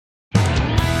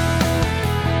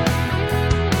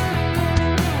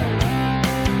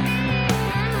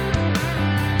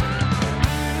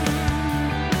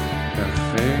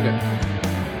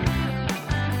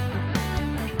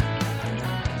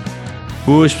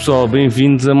Boas pessoal,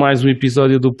 bem-vindos a mais um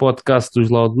episódio do podcast dos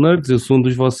Loud Nerds. Eu sou um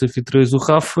dos vossos anfitriões, o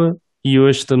Rafa, e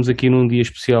hoje estamos aqui num dia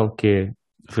especial que é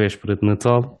véspera de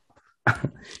Natal.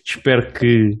 Espero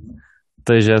que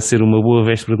esteja a ser uma boa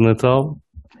véspera de Natal.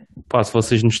 Pá, se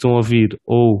vocês nos estão a ouvir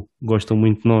ou gostam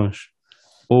muito de nós,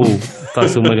 ou está a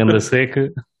ser uma ganda seca,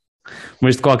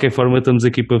 mas de qualquer forma estamos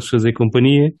aqui para vos fazer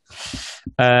companhia.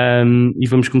 E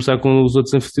vamos começar com os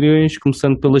outros anfitriões,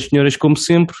 começando pelas senhoras, como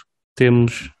sempre.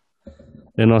 Temos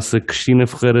a nossa Cristina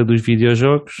Ferreira dos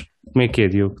videojogos. Como é que é,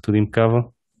 Diogo? Tudo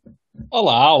impecável?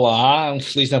 Olá, um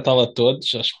Feliz Natal a todos,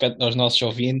 aos nossos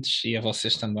ouvintes e a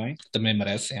vocês também, que também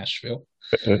merecem, acho eu.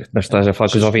 Mas estás a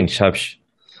falar com os ouvintes, sabes?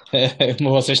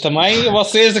 Mas vocês também,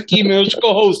 vocês aqui, meus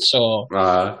co-hosts.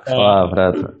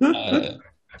 Brata.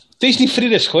 Tens de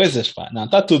inferir as coisas, pá. Não,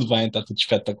 está tudo bem, está tudo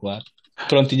espetacular.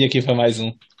 Prontinho aqui para mais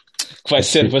um, que vai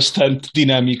ser bastante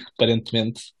dinâmico,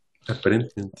 aparentemente.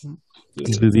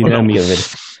 De dinâmico.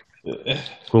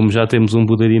 Como já temos um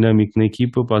Buda dinâmico na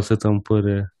equipa, passa então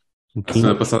para o A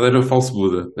semana passada era o falso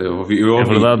Buda. Eu ouvi, é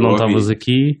verdade, não estavas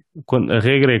aqui. A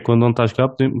regra é que quando não estás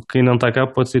cá, quem não está cá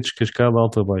pode ser descascado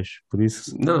alto a baixo. Por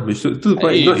isso. Não, mas tudo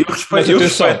bem. Não, eu respeito.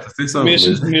 Atenção,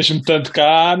 mesmo tanto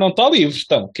cá, não está livre,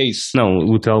 então, que é isso? Não,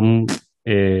 o Telmo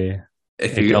é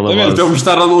aquela base. O Telmo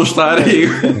estar ou não estar.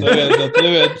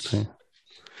 Exatamente.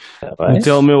 O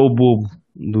Telmo é o bobo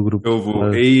do grupo. Eu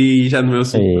vou. E já no meu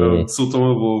sultão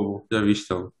a bobo. Já viste,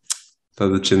 então? Estás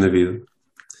a descer na vida.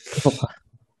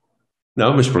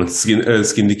 Não, mas pronto,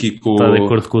 seguindo aqui com... Está de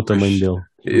acordo com o tamanho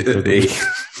dele.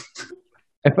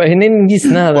 Epá, eu nem me disse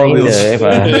nada ainda.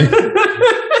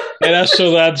 Era as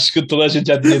saudades que toda a gente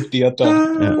já tinha de ti, então.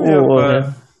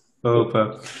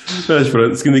 Opa. Mas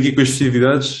pronto, seguindo aqui com as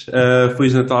festividades,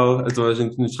 Feliz Natal a toda a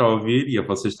gente que nos está a ouvir e a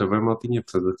vocês também, maltinha,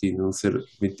 apesar de aqui não ser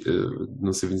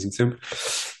 25 de dezembro.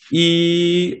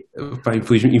 E pá,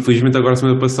 infelizmente agora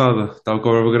semana passada estava com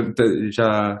a barba,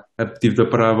 já a pedir para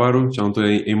parar a barba, já não estou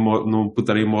não pude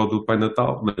estar em modo Pai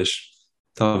Natal, mas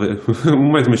talvez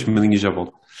mais umas semaninhas já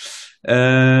volto.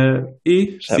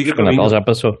 E siga o Natal já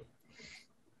passou.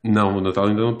 Não, o Natal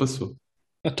ainda não passou.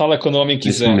 Natal é quando o homem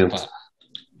quiser, pá.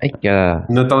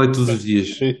 Natal é todos os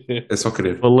dias, é só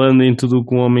querer. Falando em tudo o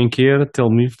que um homem quer,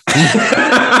 tell-me.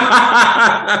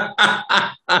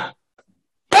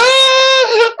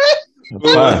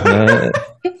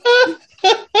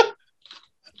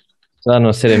 Já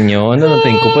não ser a minha onda, não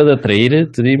tenho culpa de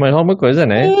atrair tudo e mais alguma coisa,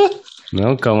 né?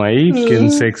 Não, calma aí, pequeno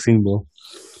sex symbol.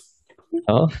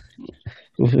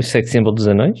 O sex symbol dos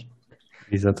anões?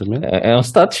 Exatamente. É um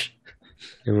status.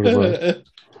 É verdade.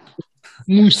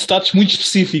 Um status muito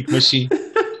específico, mas sim.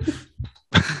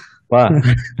 Pá,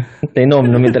 tem nome,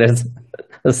 não me interessa.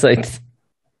 Aceito.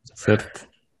 Certo.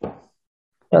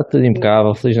 Está tudo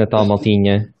impecável. Feliz Natal,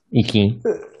 maltinha. E Kim.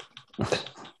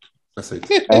 Aceito.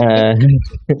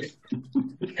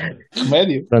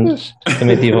 Remédio. Pronto,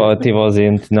 também estive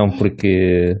ausente, não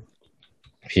porque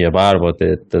fiz a barba, ou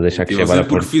a deixar crescer a barba.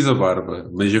 Porque fiz a barba,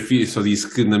 mas eu só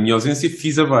disse que na minha ausência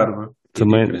fiz a barba.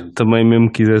 Também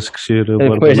mesmo quisesse crescer a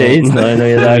barba. Pois é isso, não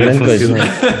ia dar grande coisa.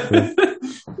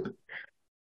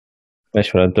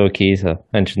 Mas pronto, estou aqui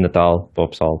antes de Natal para o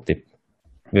pessoal tipo,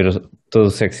 ver todo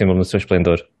o sex symbol no seu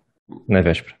esplendor na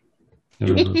véspera. É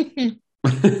verdade.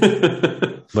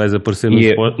 Vais aparecer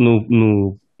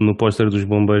no póster dos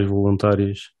bombeiros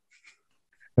voluntários.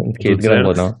 De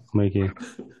Grândola, não? Como é que é?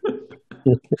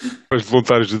 Os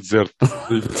voluntários do deserto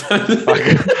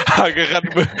a agarrar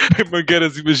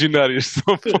mangueiras imaginárias.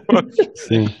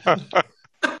 Sim.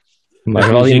 Mas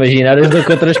vale imaginárias do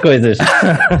que outras coisas.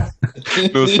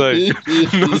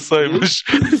 Não sei, mas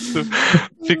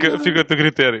fica a teu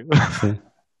critério. Sim.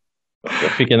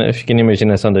 Fica na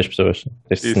imaginação das pessoas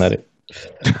este cenário.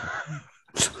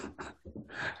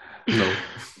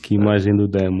 Não. Que imagem do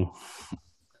demo.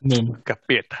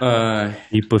 Capeta.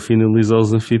 E para finalizar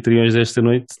os anfitriões desta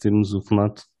noite, temos o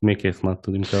Renato. Como é que é, Renato?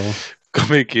 Tudo impecável?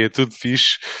 Como é que é? Tudo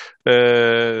fixe.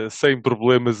 Sem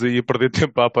problemas aí a perder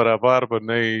tempo a parar a barba,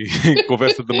 nem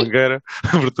conversa da mangueira.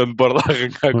 Portanto, bora lá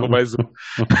arrancar com mais um.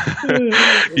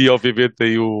 E obviamente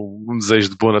aí um desejo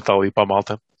de bom Natal aí para a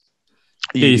malta.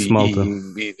 É isso, malta.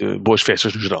 E boas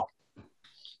festas no geral.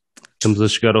 Estamos a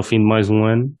chegar ao fim de mais um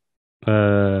ano.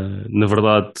 Na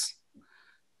verdade,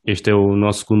 este é o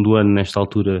nosso segundo ano nesta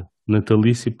altura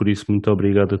natalícia, por isso muito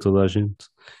obrigado a toda a gente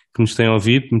que nos tem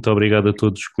ouvido, muito obrigado a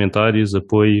todos os comentários,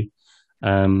 apoio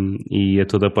e a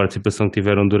toda a participação que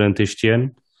tiveram durante este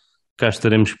ano. Cá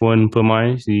estaremos para o ano para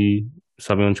mais e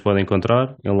sabem onde nos podem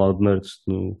encontrar, em Loud Nerds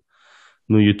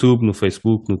no YouTube, no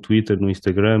Facebook, no Twitter, no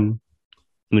Instagram,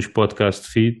 nos podcast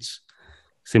feeds.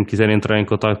 Sempre quiserem entrar em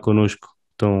contato connosco,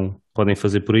 então podem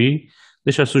fazer por aí.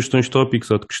 deixar sugestões de tópicos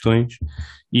ou de questões.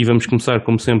 E vamos começar,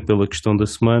 como sempre, pela questão da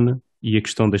semana. E a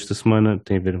questão desta semana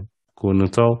tem a ver com o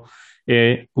Natal.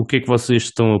 É o que é que vocês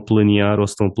estão a planear ou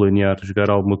se estão a planear jogar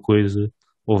alguma coisa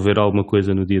ou ver alguma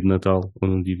coisa no dia de Natal, ou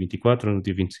no dia 24 ou no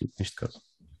dia 25, neste caso.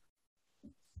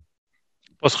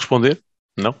 Posso responder?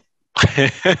 Não?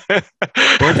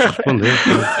 Podes responder.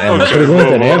 É uma Ok, pergunta,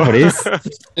 boa, né? boa. Por isso.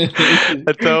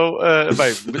 Então,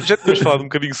 bem, já tínhamos falado um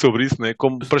bocadinho sobre isso, né?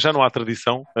 Como para já não há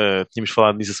tradição, tínhamos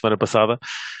falado nisso a semana passada,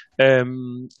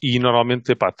 e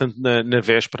normalmente, epá, tanto na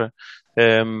véspera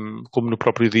como no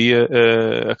próprio dia,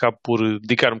 acabo por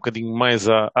dedicar um bocadinho mais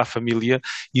à família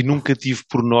e nunca tive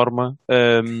por norma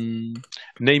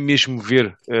nem mesmo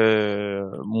ver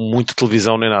muito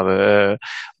televisão nem nada.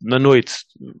 Na noite,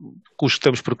 os que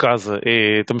estamos por casa,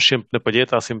 estamos sempre na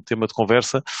palheta, há sempre tema de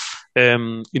conversa,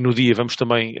 e no dia vamos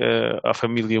também à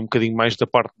família um bocadinho mais da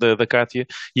parte da Cátia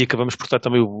e acabamos por estar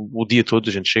também o dia todo,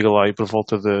 a gente chega lá e por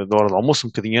volta da hora do almoço, um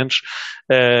bocadinho antes,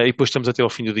 e depois estamos até ao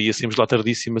fim do dia, saímos lá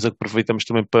tardíssimo, mas aproveitamos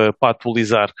também para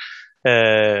atualizar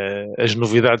as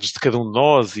novidades de cada um de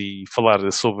nós e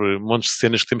falar sobre montes de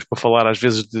cenas que temos para falar às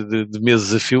vezes de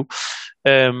meses a fio,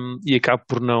 e acabo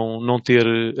por não ter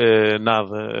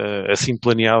nada assim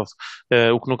planeado,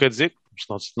 o que não quer dizer que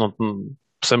não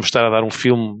possamos estar a dar um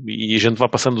filme e a gente vai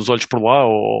passando os olhos por lá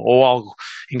ou algo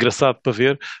engraçado para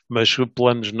ver, mas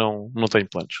planos não tenho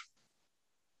planos.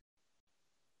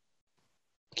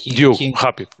 Diogo,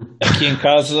 rápido. Aqui em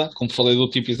casa, como falei do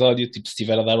outro episódio, tipo, se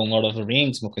estiver a dar um Lord of the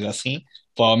Rings, uma coisa assim,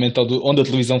 provavelmente onde a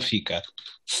televisão fica.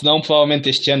 Se não, provavelmente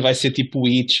este ano vai ser tipo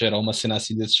Witcher ou uma cena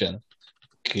assim desse género.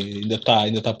 Que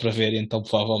ainda tá para ver, então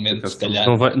provavelmente, se calhar...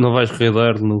 Não vais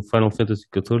raidar no Final Fantasy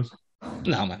XIV?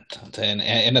 Não, mano,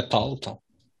 é Natal, então.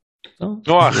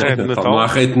 Não há rede de Não Natal. há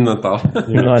rei de Natal.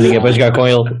 Não há ninguém para jogar com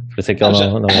ele. Por isso é que ele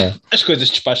não é. As coisas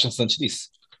despacham-se antes disso.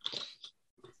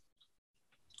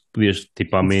 Podias,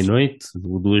 tipo, à meia-noite,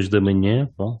 ou 2 da manhã,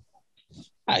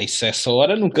 pá. Isso é essa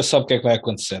hora, nunca sabe o que é que vai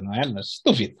acontecer, não é? Mas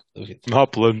duvido. Não há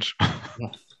planos.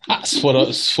 Se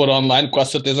for online, com a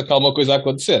certeza que há alguma coisa a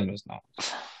acontecer, mas não.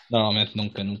 Normalmente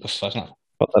nunca se faz nada.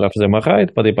 Pode estar a fazer uma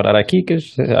raid, pode ir parar a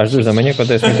Kikas. Às 2 da manhã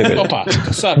acontece muita coisa. Opa,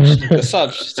 nunca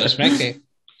sabes. Sabes como é que é?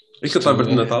 Isto está perto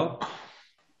de Natal?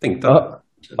 Tem que estar.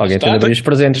 Alguém tem de abrir os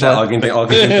presentes lá. Alguém tem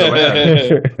que trabalhar.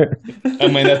 A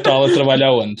mãe Natal a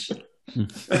trabalhar onde?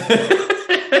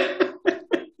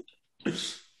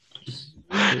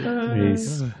 É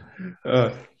isso.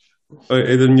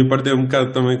 Da minha parte é um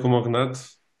bocado também como o Renato,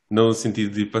 não no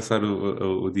sentido de ir passar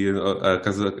o dia à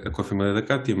casa com a família da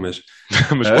Cátia, mas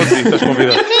Mas pode sim, estás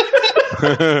convidado.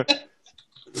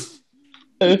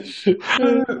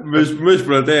 mas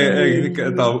pronto,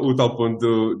 o tal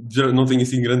ponto. Não tenho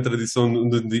assim grande tradição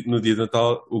no dia de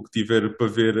Natal. O que tiver para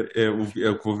ver é o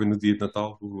que vou ver no dia de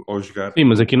Natal ou jogar. Sim,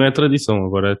 mas aqui não é tradição.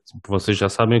 Agora, tipo, vocês já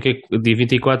sabem o que é que dia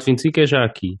 24, 25 é já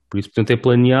aqui. Por isso, portanto, é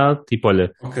planeado. Tipo,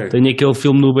 olha, Ok. tenho aquele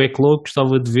filme no backlog,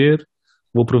 gostava de ver.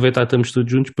 Vou aproveitar, estamos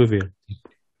todos juntos para ver.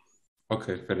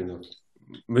 Ok, fair enough.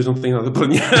 Mas não tenho nada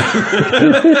planeado.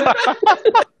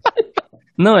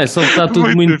 Não, é só que está tudo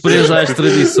Muito muito preso às Eu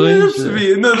tradições.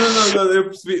 percebi, não, eu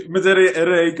percebi, mas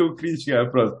era aí que eu queria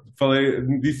chegar, pronto.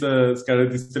 Se calhar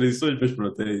disse tradições, mas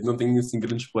pronto, não tenho assim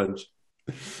grandes planos.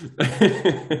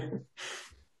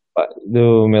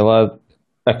 Do meu lado,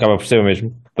 acaba por ser o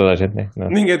mesmo. Toda a gente, né? Não.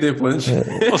 Ninguém tem planos.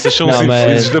 Vocês são Não, os mas-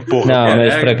 infelizes da porra. Não,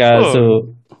 mas por É,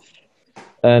 acaso,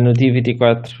 no dia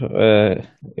 24,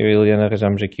 eu e a Eliana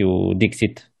arranjámos aqui o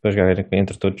Dixit para jogar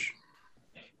entre todos.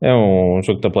 É um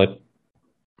jogo de tabuleiro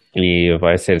e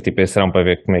vai ser tipo esse serão para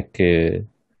ver como é que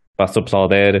passa o pessoal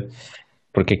der,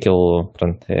 porque aquilo,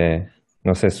 pronto,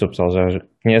 não sei se o pessoal já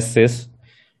conhece esse,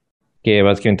 que é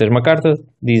basicamente tens uma carta,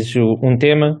 dizes um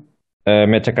tema,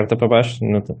 metes a carta para baixo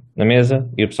na mesa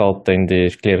e o pessoal tem de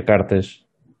escolher cartas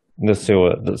da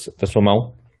sua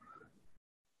mão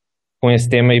com esse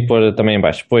tema e pôr também em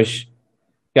baixo. Depois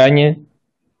ganha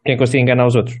quem consegue enganar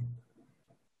os outros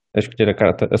a escolher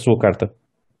a sua carta.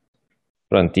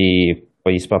 Pronto, e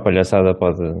para isso, para a palhaçada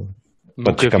pode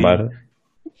Nunca vi descambar.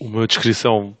 uma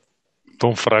descrição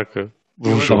tão fraca de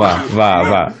um Então jogo.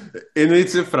 vá. Eu não ia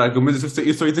dizer fraco, mas eu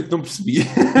só ia dizer que não percebi.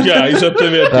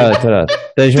 Exatamente. Tá.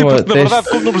 Tens Tipo, uma. na verdade,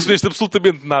 como não percebeste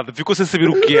absolutamente nada, ficou sem saber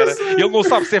o que era, e ele não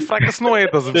sabe se é fraca se não é,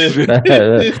 estás a perceber?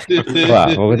 Vá,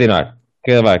 vou continuar.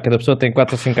 Cada pessoa tem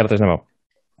 4 ou 5 cartas na mão.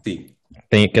 Sim.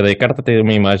 Cada carta tem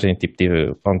uma imagem, tipo,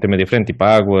 um tema diferente, tipo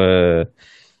água,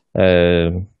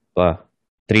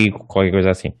 trigo, qualquer coisa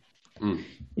assim.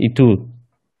 E tu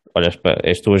olhas para.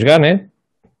 És tu a jogar, né?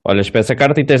 Olhas para essa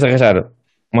carta e tens de arranjar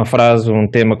uma frase, um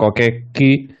tema qualquer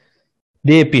que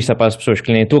dê a pista para as pessoas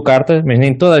escolherem a tua carta, mas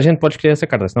nem toda a gente pode escolher essa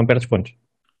carta, senão perdes pontos.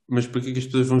 Mas porquê que as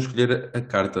pessoas vão escolher a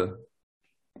carta?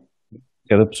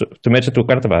 Cada pessoa, tu metes a tua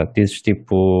carta, dizes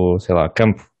tipo, sei lá,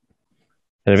 campo.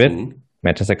 Estás a ver? Sim,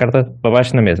 Metes essa carta para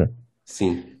baixo na mesa.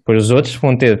 sim. Depois os outros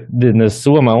vão ter na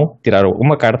sua mão tirar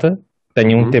uma carta, que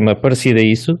tenha um tema parecido a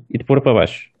isso e de pôr para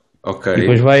baixo. Ok. E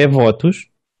depois vai a votos.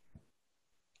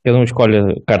 Cada um escolhe a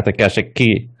carta que acha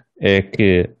que é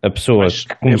que a pessoa Mas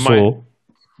que começou.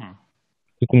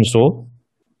 Que começou.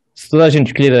 Se toda a gente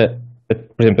escolher,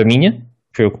 por exemplo, a minha,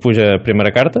 que foi eu que pus a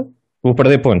primeira carta, vou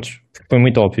perder pontos. Porque foi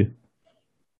muito óbvio.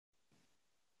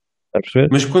 Está a perceber?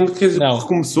 Mas quando que Não.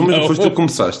 recomeçou, mas Não. depois tu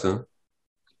começaste?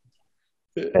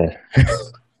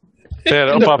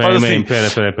 Espera, opa, faz assim.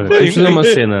 Espera. Vamos fazer uma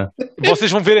cena.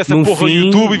 Vocês vão ver essa No porra no fim-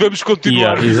 YouTube e vamos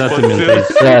continuar. Yeah, exatamente. Pode É ser?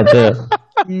 isso. Exato.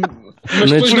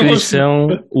 Mas Na depois não descrição,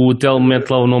 o Telmo mete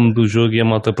lá o nome do jogo e a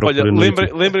malta procura Olha, no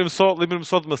YouTube. lembrem-me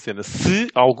só de uma cena. Se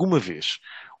alguma vez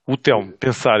o Telmo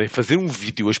pensar em fazer um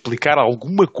vídeo a explicar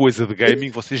alguma coisa de gaming,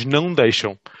 vocês não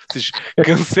deixam. Vocês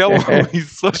cancelam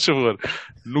isso, só favor.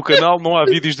 No canal não há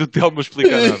vídeos do Telmo a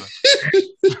explicar nada.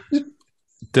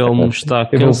 O Telmo está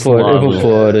Eu cancelado.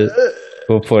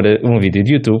 vou pôr um vídeo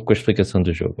de YouTube com a explicação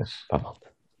do jogo. Para a malta.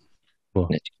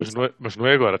 Mas não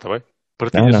é agora, está bem?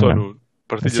 Partilha Não, só não. no.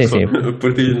 Partilha Sim, só sim. no.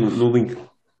 Partilha no link.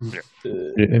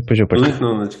 Depois eu No partilho. link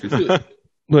não, na descrição.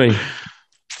 Bem,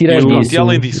 Tirando Eu- isso, E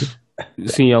além disso,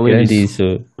 sim, além tirando disso.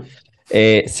 isso,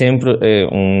 é sempre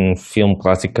um filme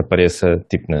clássico que apareça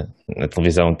tipo na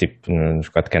televisão, tipo nos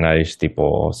 4 canais, tipo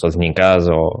ou sozinho em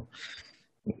casa, ou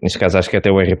neste caso acho que até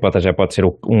o Harry Potter já pode ser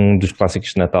um dos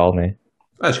clássicos de Natal, né?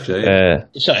 Acho que já é.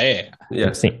 Já é.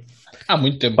 Yeah. Sim. Há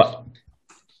muito tempo. Pá.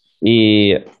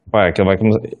 E pá, aquilo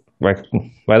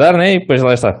vai dar, né? E depois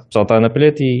lá está. O pessoal está na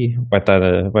palheta e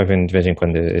vai vendo de vez em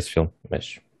quando esse filme,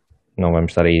 mas não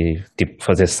vamos estar aí tipo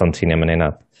fazer sessão de cinema nem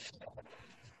nada.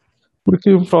 Porque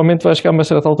provavelmente vai chegar a uma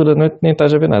certa altura da noite e nem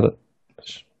estás a ver nada.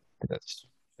 Mas,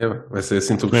 É, vai ser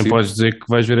assim tão Também possível. podes dizer que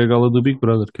vais ver a gala do Big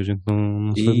Brother, que a gente não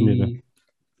sabe mesmo.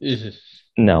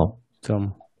 não,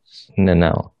 Então,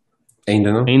 não.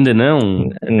 Ainda não? ainda não?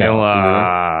 Não. É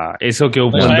lá. Esse é o que é o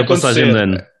Mas plano vai da passagem de acontecer.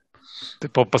 ano.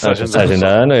 tipo a A passagem passagem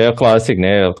da ano é o clássico,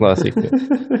 né? É o clássico.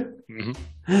 Uhum.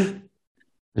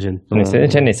 A gente Nem sei,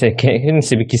 já nem sei quem, eu nem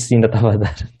sabia que isso ainda estava a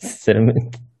dar,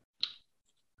 sinceramente.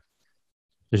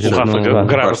 a O gente Rafa não-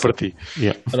 grava passa. para ti.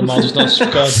 Para mal dos nossos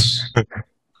pecados.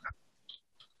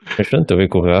 Mas pronto, estou a ver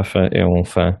que o Rafa é um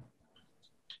fã.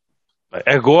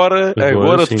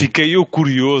 Agora sim. fiquei eu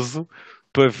curioso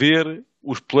para ver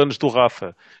os planos do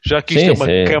Rafa. Já que isto Sim, é uma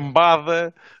sim.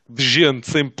 cambada de gente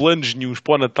sem planos nenhuns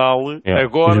para o Natal, Yeah.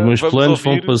 agora Os meus vamos planos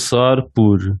vão ouvir passar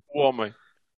por o homem.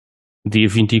 dia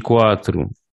 24.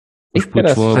 Os Ih,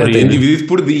 putos vão caraças. Tem abrir. dividido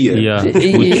por dia. Yeah, os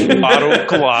putos-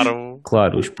 Claro.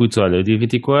 claro, os putos, olha, dia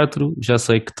 24 já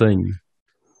sei que tenho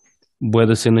bué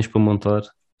das cenas para montar,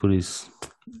 por isso,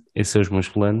 esses são os meus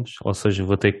planos. Ou seja,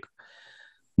 vou ter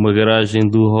uma garagem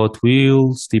do Hot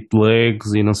Wheels, tipo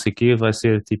Legos e não sei o quê, vai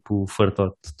ser tipo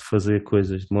fartote de fazer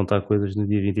coisas, de montar coisas no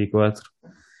dia 24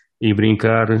 e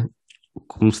brincar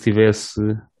como se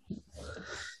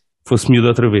fosse miúdo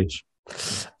outra vez.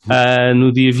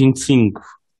 No dia 25,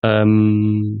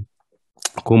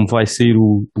 como vai sair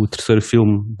o terceiro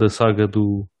filme da saga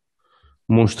do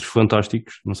Monstros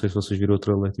Fantásticos, não sei se vocês viram o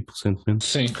trailer tipo recentemente,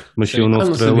 Sim. mas Sim. saiu um Ah, novo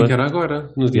não sabia trailer. que era agora,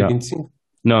 no dia Yeah. 25.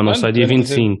 Não, não Quando? sai dia Quero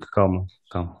dizer- 25, calma.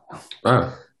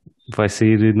 Ah, Vai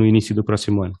sair no início do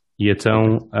próximo ano. E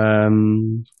então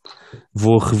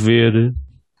vou rever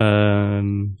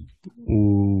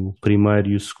o primeiro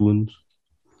e o segundo,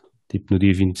 tipo no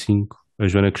dia 25. A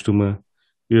Joana costuma.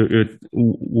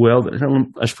 O Helder,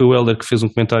 acho que foi o Helder que fez um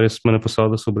comentário a semana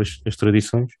passada sobre as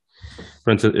tradições.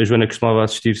 Pronto, a Joana costumava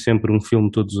assistir sempre um filme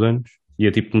todos os anos.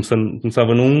 Ia tipo,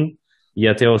 começava no 1,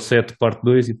 ia até ao 7, parte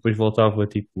 2 e depois voltava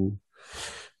tipo.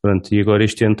 Pronto, e agora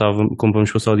este ano como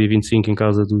vamos passar o dia 25 em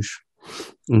casa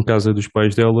dos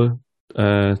pais dela,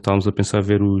 estávamos a pensar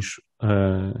ver os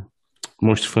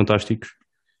Monstros Fantásticos.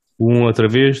 O 1 outra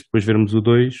vez, depois vermos o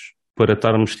 2, para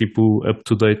estarmos tipo up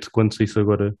to date quando saísse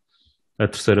agora a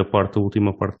terceira parte, a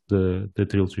última parte da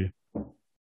trilogia.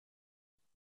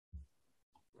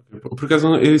 por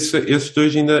acaso esses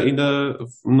dois ainda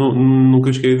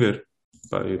nunca cheguei a ver.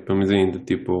 Pá, pelo menos ainda,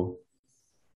 tipo,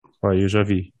 Eu já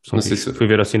vi, são Não sei fixe. se- Fui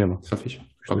ver ao cinema. só fiz.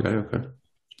 Ok.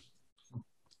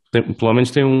 Pelo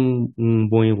menos tem um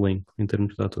bom elenco em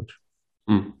termos de atores.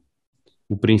 Hum.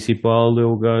 O principal é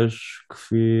o gajo que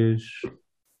fez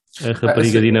a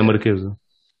rapariga sim. dinamarquesa.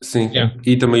 Sim, Yeah.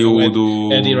 e também o Ed-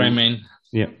 do... Eddie Redmayne.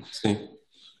 Yeah. Sim.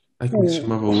 Ai, como se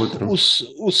chamava o outro?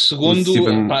 O segundo.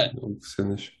 Steven... Pá,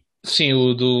 Cenas. sim,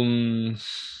 o do.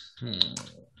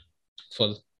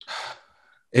 Foda.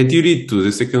 É a teoria de tudo,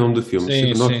 eu sei que é o nome do filme.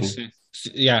 Sim, Stephen Hawking. sim.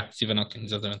 Stephen Hawking,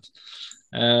 exatamente.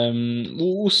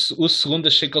 O segundo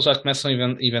achei que eles já começam a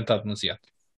inventar demasiado.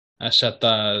 Acho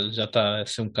que já está a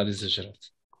ser um bocado exagerado.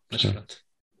 Mas Sim. pronto.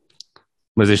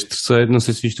 Mas este terceiro, não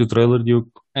sei se viste o trailer,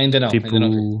 Diogo. Ainda não vi.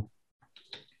 Tipo,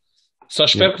 Só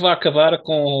espero que vá acabar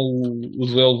com o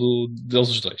duelo deles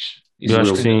os dois. Isso eu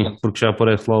acho acho que ainda sim, porque já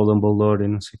aparece lá o Dumbledore e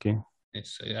não sei o quê.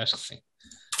 Isso, eu acho que sim.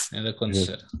 Ainda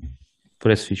acontecer.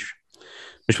 Parece fixe.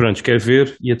 Mas pronto, quero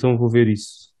ver e então vou ver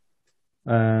isso.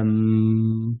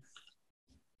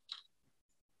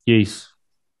 E é isso,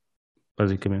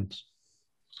 basicamente.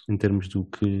 Em termos do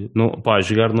que. Não, pá,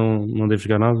 jogar não devo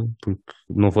jogar nada, porque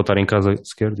não vou estar em casa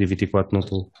sequer. Dia 24 não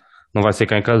estou. Não vai ser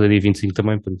cá em casa, dia 25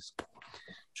 também, por isso.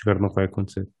 Jogar não vai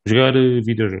acontecer. Jogar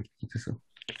videojogo. Atenção.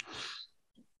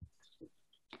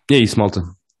 E é isso, malta.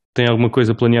 Tem alguma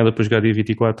coisa planeada para jogar dia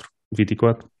 24?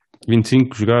 24?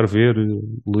 25? Jogar, ver,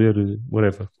 ler,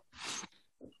 whatever.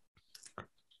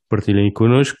 Partilhem aí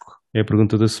connosco. É a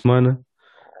pergunta da semana.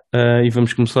 E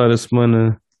vamos começar a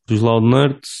semana dos Loud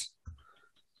Nerds.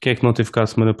 Quem é que não teve cá a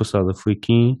semana passada? Foi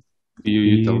Kim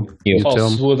E então, e o Falso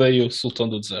Telmo. Buda e o Sultão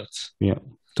do Deserto. Yeah.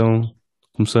 Então,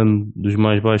 começando dos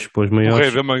mais baixos para os O Rei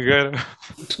maiores. da Mangueira.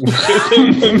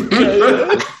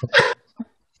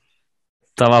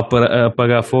 Estava a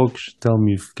apagar fogos.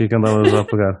 Tell-me, o que é que andavas a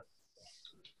apagar?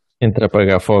 Entre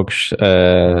apagar fogos,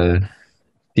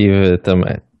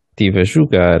 tive a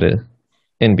jogar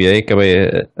NBA, acabei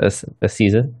a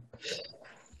season.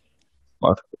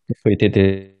 Foi 80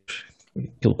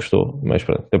 aquilo custou, mas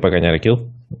pronto, deu para ganhar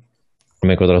aquilo.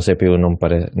 Também contra o CPU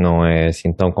não é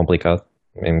assim tão complicado,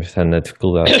 mesmo estando na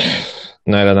dificuldade.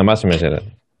 Não era na máxima, mas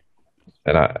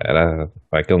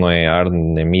pá, aquilo não é hard,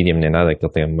 nem medium, nem nada,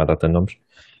 aquilo tem uma data de nomes.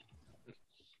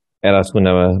 Era a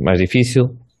segunda mais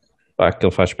difícil, pá,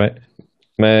 aquilo faz bem.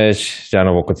 Mas já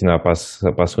não vou continuar para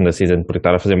a segunda season, porque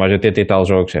estar a fazer mais de 80 e tal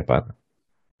jogos, é pá,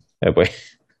 é bem.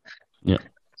 Yeah.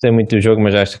 Gostei muito do jogo,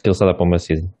 mas acho que aquilo só dá para uma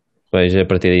season. Depois a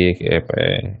partir daí é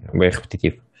bem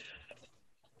repetitivo.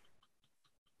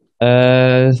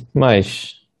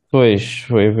 Mais depois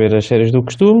foi ver as séries do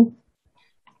costume.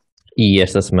 E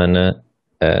esta semana,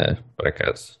 por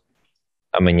acaso,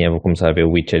 amanhã vou começar a ver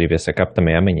o Witcher e ver se acaba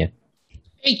também amanhã.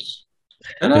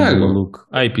 Como caralho. maluco.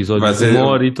 Há episódios Vai de ser- 1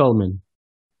 hora e tal, mano.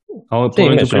 Pelo Sim,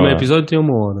 menos mas o primeiro só- episódio tem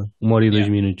 1 hora e 2 Yeah.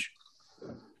 minutos.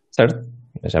 Certo?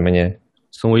 Mas amanhã.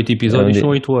 São 8 episódios, É um são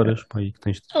dia. 8 horas. Pá, aí que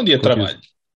tens É um dia de conteúdo. trabalho.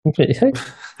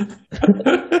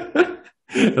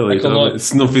 Literalmente,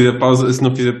 se não fizer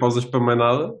pausas para mais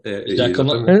nada, Já que ele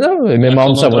não- exatamente. Não, Já mesmo que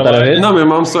almoçar ele vou não estar a ver. trabalha. Não,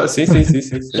 mesmo almoçar. Sim.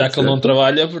 Já que ele não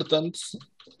trabalha, portanto.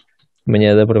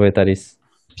 Amanhã é de aproveitar isso.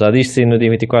 Apesar disto sair no dia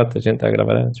 24, a gente está a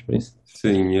gravar antes, por isso.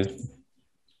 Sim, é.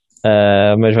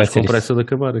 Mas vai Mas ser com isso. pressa de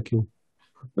acabar aquilo.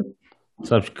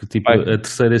 Sabes que tipo, Vai. a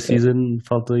terceira season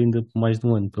falta ainda mais de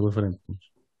um ano pela frente.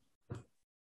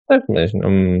 Mas não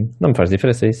me faz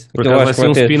diferença isso. Por Eu acaso vai acho que ser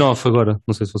um ter- spin-off agora.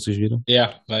 Não sei se vocês viram.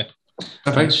 Vai.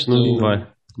 Vai, Antes não do- digo.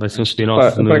 Vai ser um Pá,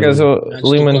 spin-off. por acaso Antes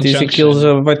eu li do uma notícia que Conjunction. ele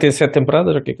já vai ter 7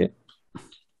 temporadas, ou o que é?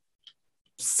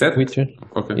 7? Witcher?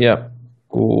 Ok. Yeah.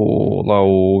 Lá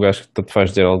o gajo que tanto faz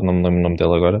dizer algo, não me lembro o nome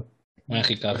dele agora. Não é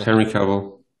Ricardo. Henry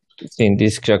Cavill. Sim,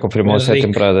 disse que já confirmou Mas 7 Rick.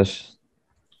 temporadas.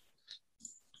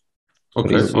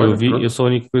 Ok, Eu olha, vi, pronto. eu só a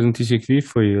única notícia que vi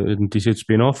foi a notícia de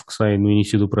spin-off que sai no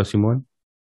início do próximo ano.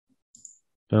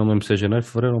 Eu não lembro se é janeiro,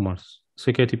 fevereiro ou março.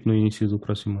 Sei que é tipo no início do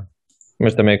próximo ano.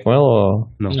 Mas também é com ele ou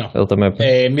Não. Não. ele também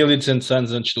É 1200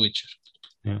 anos antes do Witcher.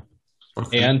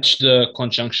 Ok. É antes da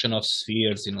Conjunction of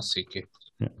Spheres e não sei o quê.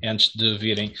 Yeah. É antes de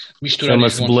virem misturar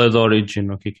Chama-se Blood Origin,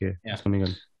 ou o que é? Yeah. Se não me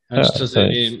engano. antes de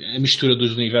fazer é a mistura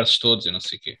dos universos todos e não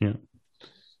sei o quê.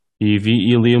 E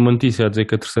li uma notícia a dizer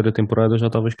que a terceira temporada já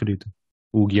estava escrita.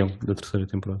 O guião da terceira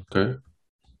temporada. Ok.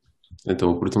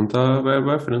 Então o Portão vai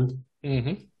à frente.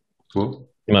 Uhum. Boa.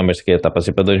 Não, mas que está para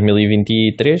ser para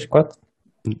 2023, 4?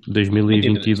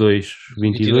 2022,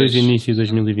 22 e início de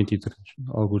 2023.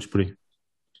 Alguns por aí.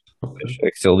 É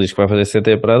que se ele diz que vai fazer 7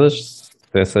 temporadas,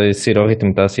 se sair ao ritmo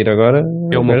que está a sair agora,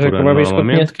 É uma o gajo por ano acaba isto com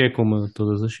normalmente, que é como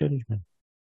todas as séries. Né?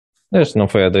 Este não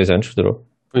foi há 2 anos que durou.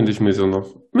 Foi em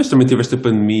 2019. Mas também tiveste a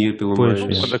pandemia, pelo Pois,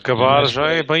 meio. é. Quando acabar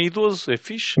já é bem idoso, é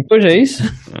fixe. Pois é isso.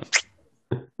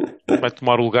 Vai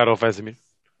tomar o lugar ao Vesemir.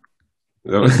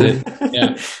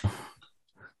 Yeah.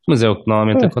 Mas é o que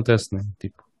normalmente acontece, né?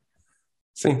 Tipo,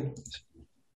 Sim.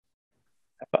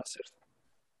 Pá, certo.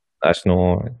 Acho que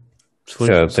não. se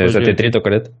fores Já tem ver- 30 ou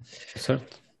 40.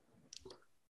 Certo.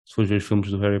 Se fores ver os filmes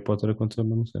do Harry Potter, aconteceu a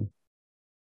mesma cena.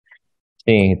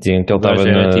 Sim, diziam que ele O gajo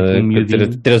estava era tipo um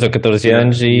miudinho. 13 ou 14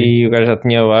 anos e o gajo já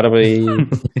tinha barba e.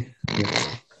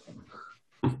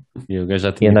 E o gajo já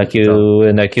E tinha anda aqui, capital.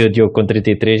 anda aqui o Diogo com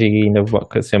 33 e ainda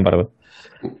sem barba.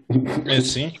 É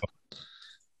assim?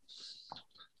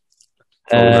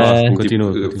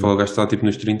 Continua. Fall Guys está tipo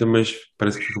nos 30, mas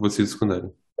parece que acabou de sair do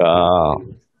secundário.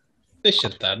 Deixa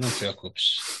de estar, não te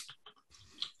preocupes.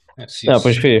 É preciso. Não,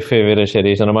 pois foi ver as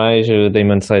séries normais. O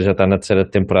Damon Say já está na terceira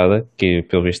temporada, que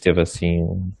pelo visto teve assim.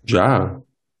 Já?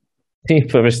 Sim,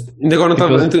 pelo visto. Ainda agora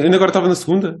Tipo, ainda agora estava na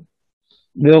segunda?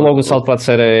 deu logo o salto para a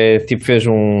terceira, tipo,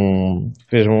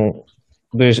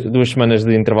 duas semanas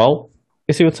de intervalo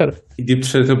e saiu a terceira. E tipo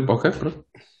terceira temporada. Ok, pronto.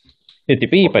 Eu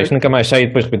tipo, pá, isto nunca mais sai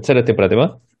depois de terceira temporada,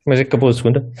 mas acabou a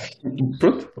segunda.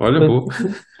 Pronto, olha, boa.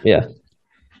 Yeah.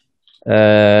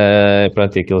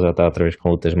 Pronto, e aquilo já está outra vez com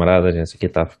lutas maradas, esse aqui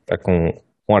está com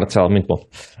um arte marcial muito bom.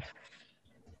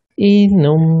 E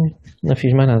não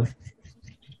fiz mais nada.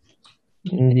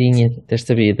 Nadinha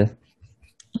desta vida.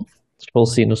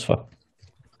 Despoleci no sofá.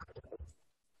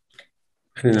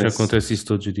 Já acontece isso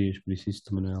todos os dias, por isso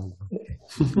também não é algo.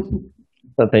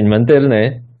 Só tenho de manter,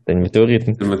 né? Tenho de manter o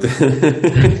ritmo.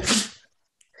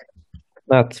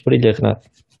 Renato, brilha, Renato.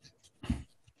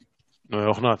 Não é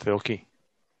o Renato, é o Kim.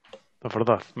 Na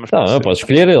verdade. Mas Não, pode eu ser. posso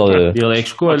escolher ele. Ele é que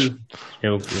escolhe. É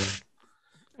o que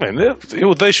Bem,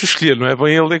 eu deixo escolher, não é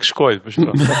bem ele é que escolhe, mas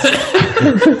pronto.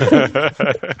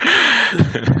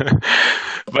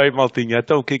 Bem, maltinha,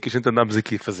 então o que é que a gente andamos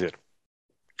aqui a fazer?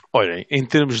 Olhem, em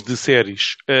termos de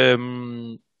séries,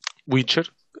 Witcher,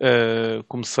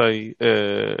 comecei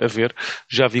a ver,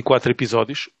 já vi 4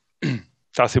 episódios,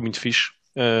 está a ser muito fixe.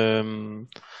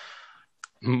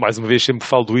 Mais uma vez, sempre que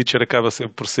falo do Witcher, acaba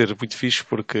sempre por ser muito fixe,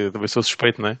 porque também sou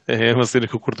suspeito, não é? É uma cena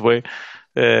que eu curto bem,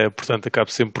 portanto,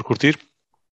 acabo sempre por curtir.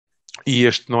 E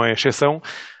este não é exceção,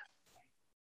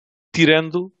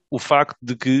 tirando o facto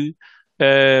de que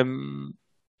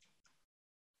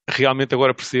realmente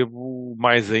agora percebo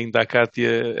mais ainda a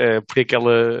Kátia porque é que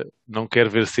ela não quer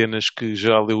ver cenas que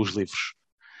já leu os livros.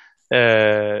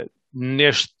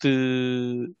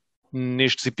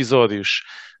 Nestes episódios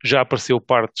já apareceu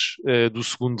partes do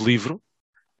segundo livro.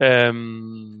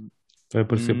 vai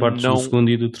aparecer partes do segundo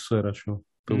e do terceiro, acho eu.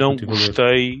 Não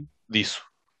gostei disso.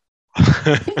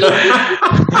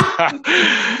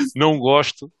 Não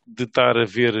gosto de estar a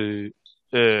ver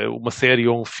uma série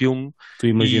ou um filme. Tu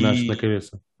imaginaste na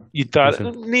cabeça. E estar,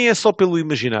 nem é só pelo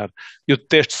imaginar. Eu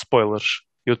detesto spoilers.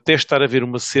 Eu detesto estar a ver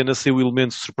uma cena sem o elemento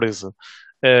de surpresa.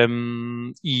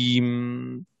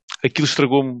 Aquilo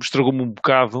estragou-me um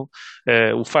bocado.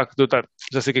 O facto de eu estar,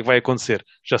 já sei o que é que vai acontecer,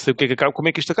 já sei o que é que acaba, como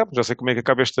é que isto acaba, já sei como é que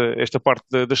acaba esta parte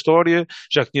da história,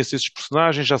 já conheço esses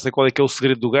personagens, já sei qual é que é o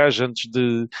segredo do gajo antes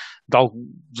de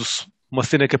uma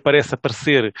cena que aparece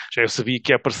aparecer, já eu sabia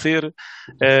que ia aparecer.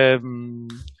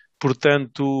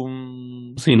 Portanto,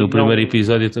 sim, no primeiro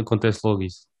episódio acontece logo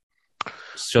isso.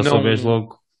 Se já souberes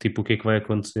logo tipo o que é que vai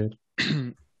acontecer.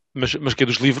 Mas que é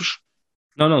dos livros?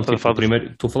 Não, tipo,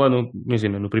 estou a falar,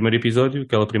 imagina, no primeiro episódio,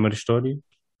 aquela primeira história,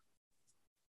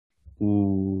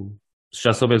 se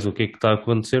já souberes o que é que está a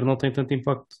acontecer, não tem tanto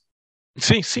impacto.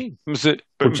 Sim, mas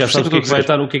porque já sabes o que é que vai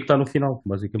estar, o que é que está no final,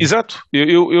 basicamente. Exato,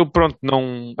 eu pronto,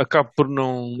 não acabo por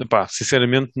não,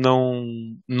 sinceramente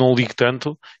não ligo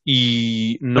tanto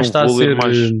e não vou ler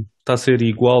mais. Está a ser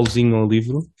igualzinho ao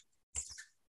livro?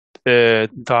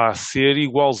 Está a ser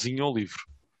igualzinho ao livro.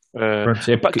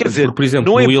 Quer dizer, por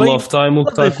exemplo, no Wheel of Time o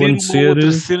que está a acontecer uma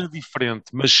outra cena diferente,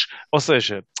 mas, ou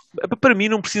seja, para mim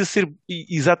não precisa ser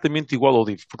exatamente igual ao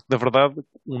livro, porque na verdade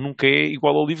nunca é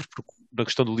igual ao livro, porque na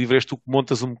questão do livro és tu que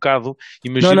montas um bocado,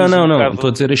 imaginas não, estou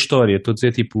a dizer a história, estou a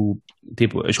dizer tipo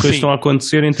as coisas estão a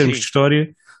acontecer em termos de história,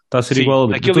 está a ser igual ao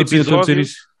livro. Aquele episódio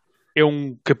é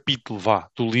um capítulo,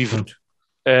 do livro,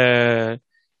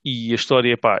 e a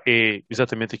história, é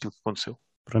exatamente aquilo que aconteceu.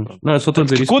 Pronto. Não, eu só estou a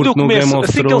dizer isso porque no Game of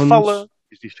Thrones, que ele fala...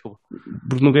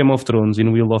 porque no Game of Thrones e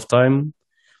no Wheel of Time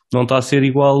não está a ser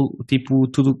igual, tipo,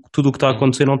 tudo o que está a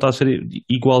acontecer não está a ser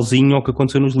igualzinho ao que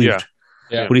aconteceu nos livros.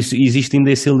 Por isso existe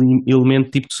ainda esse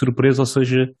elemento tipo de surpresa, ou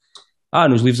seja,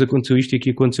 nos livros aconteceu isto e aqui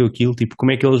aconteceu aquilo, tipo,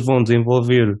 como é que eles vão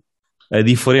desenvolver a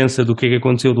diferença do que é que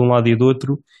aconteceu de um lado e do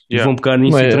outro e vão pegar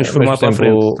nisso e transformar para a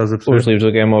frente. Estás a perceber? Os livros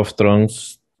do Game of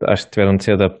Thrones acho que tiveram de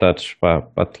ser adaptados para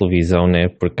a televisão, né?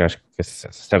 Porque acho que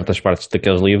certas partes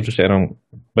daqueles livros eram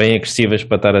bem agressivas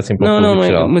para estar assim para o público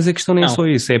geral. Mas a questão nem é só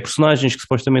isso, é personagens que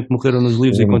supostamente morreram nos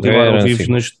livros e continuaram vivos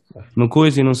no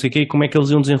coisa e não sei o quê, e como é que eles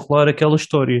iam desenrolar aquela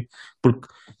história. Porque,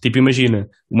 tipo, imagina,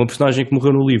 uma personagem que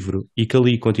morreu no livro e que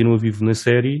ali continua vivo na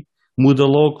série, muda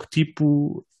logo,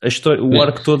 tipo, a história, o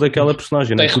arco todo daquela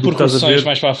personagem. Tem repercussões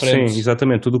mais para a frente. Sim,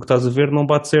 exatamente, tudo o que estás a ver não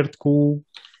bate certo com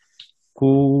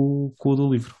o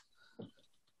do livro.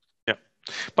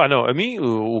 Pá, não, a mim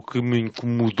o que me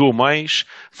incomodou mais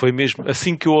foi mesmo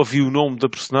assim que eu ouvi o nome da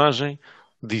personagem,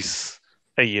 disse: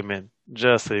 Aí, man,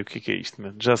 já sei o que é isto,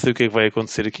 man, já sei o que é que vai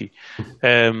acontecer aqui.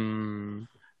 Ahm,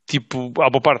 tipo, há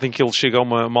uma parte em que ele chega a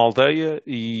uma aldeia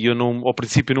e eu não, ao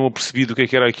princípio não apercebi do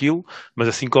que era aquilo, mas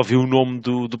assim que ouvi o nome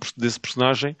desse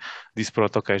personagem, disse: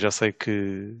 Pronto, ok, já sei o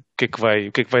que é que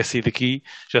vai sair daqui,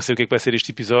 já sei o que é que vai ser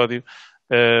este episódio.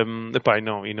 Epá,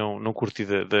 não curti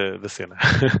da cena.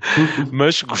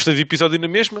 Mas gostei do episódio na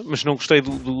mesma, mas não gostei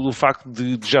do facto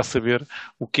de já saber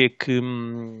o que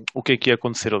é que ia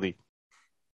acontecer ali.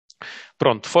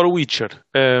 Pronto, fora o Witcher,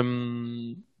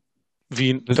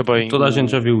 vi também Toda a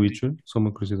gente já viu o Witcher? Só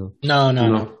uma curiosidade.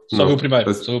 Não. Só Não. vi o primeiro.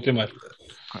 Mas- Só vi o primeiro.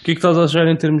 O que é que estás a achar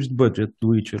em termos de budget do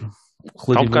Witcher?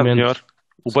 está um bocado melhor.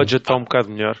 O Sim. budget está um bocado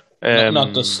melhor.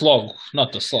 Nota-se logo.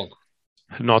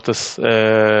 Nota-se.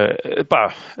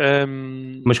 Pá,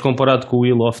 Mas comparado com o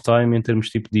Wheel of Time em termos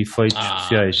tipo de efeitos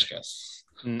especiais. Esquece.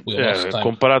 Wheel of Time.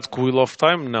 comparado com o Wheel of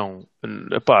Time, não.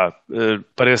 Epá,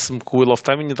 parece-me que o Wheel of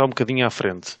Time ainda está um bocadinho à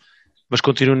frente. Mas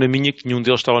continuo na minha que nenhum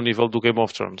deles está ao nível do Game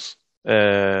of Thrones.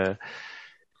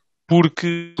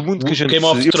 Porque muito que a gente Game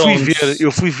of Thrones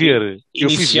eu fui ver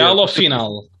Inicial ou final?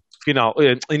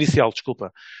 Inicial,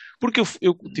 desculpa. Porque eu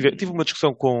tive uma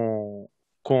discussão com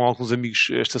alguns amigos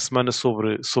esta semana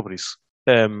sobre isso.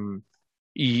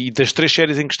 E das 3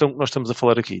 séries em que nós estamos a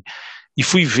falar aqui. E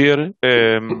fui ver,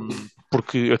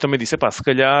 porque eu também disse, se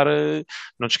calhar,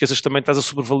 não te esqueças que também estás a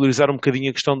sobrevalorizar um bocadinho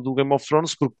a questão do Game of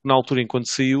Thrones, porque na altura, enquanto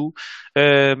saiu,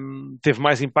 teve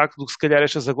mais impacto do que se calhar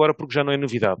estas agora, porque já não é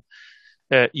novidade.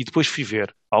 E depois fui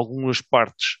ver algumas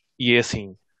partes, e é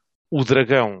assim, o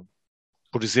dragão,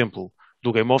 por exemplo,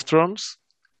 do Game of Thrones,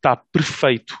 está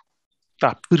perfeito.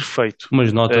 Está perfeito.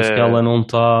 Mas nota-se que ela não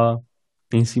está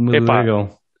em cima do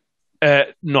dragão.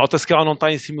 Nota-se que ela não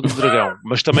está em cima do dragão,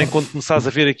 mas também quando começares a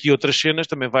ver aqui outras cenas,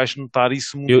 também vais notar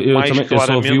isso muito mais claramente. Eu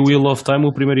só vi o Wheel of Time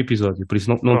o primeiro episódio, por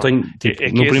isso não tenho. Tipo,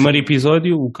 no primeiro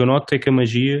episódio, o que eu noto é que a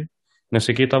magia, não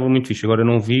sei o que, estava muito fixe. Agora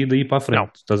não vi daí para a frente. Não.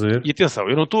 Estás a ver? E atenção,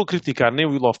 eu não estou a criticar nem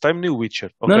o Wheel of Time nem o Witcher.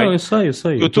 Okay? Não, eu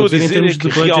sei. Eu estou a dizer em termos de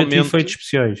budget realmente, e efeitos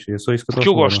especiais. É só isso que eu porque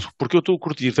eu gosto, porque eu estou a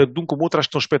curtir, tanto de um como outro, acho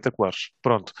que estão espetaculares.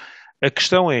 Pronto. A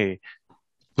questão é,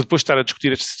 depois de estar a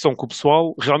discutir esta sessão com o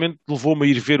pessoal, realmente levou-me a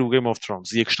ir ver o Game of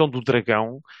Thrones. E a questão do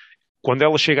dragão, quando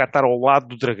ela chega a estar ao lado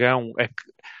do dragão, é que,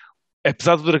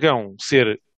 apesar do dragão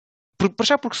ser... Para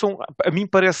já porque a mim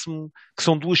parece-me que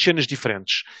são 2 cenas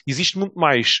diferentes. Existe muito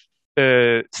mais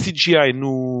CGI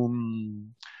no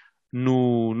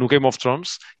Game of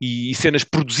Thrones e cenas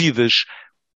produzidas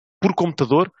por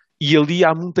computador, e ali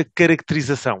há muita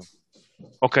caracterização.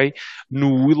 Ok?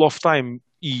 No Wheel of Time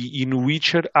e no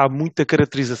Witcher há muita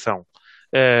caracterização.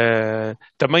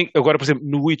 Também, agora, por exemplo,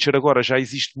 no Witcher agora já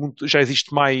existe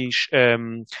mais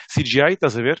CGI,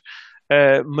 estás a ver?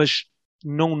 Mas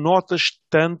não notas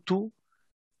tanto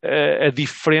a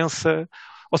diferença.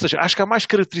 Ou seja, acho que há mais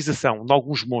caracterização de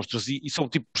alguns monstros e são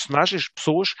tipo personagens,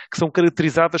 pessoas que são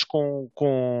caracterizadas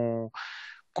com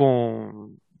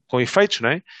efeitos,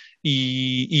 não é?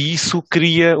 E isso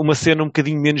cria uma cena um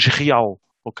bocadinho menos real.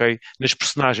 Ok? Nas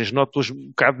personagens, noto-as um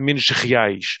bocado menos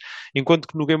reais. Enquanto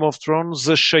que no Game of Thrones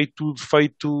achei tudo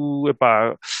feito,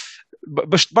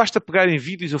 basta pegar em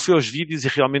vídeos, eu fui aos vídeos e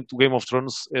realmente o Game of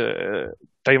Thrones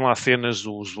tem lá cenas,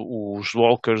 os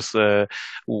walkers,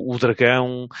 o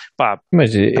dragão,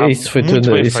 Mas isso foi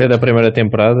tudo, isso é da primeira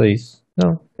temporada, isso?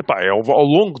 Não. É ao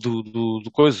longo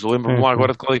do coisa, lembro-me lá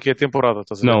agora de qual é que é a temporada,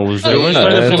 estás a ver? Não, os dragões não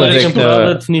é na primeira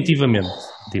temporada definitivamente.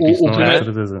 Tipo, isso não é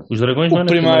certeza. Os dragões não é na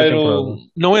primeira temporada.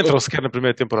 Não entram sequer na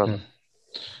primeira temporada.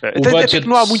 Até que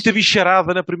não há muita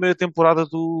bicharada na primeira temporada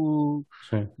do...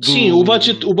 Sim, o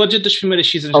budget das primeiras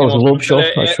seasons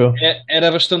era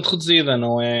bastante reduzida,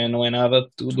 não é nada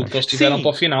do que eles tiveram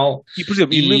para o final. E por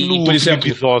exemplo,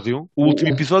 o último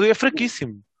episódio é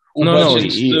fraquíssimo. O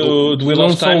budget do Wheel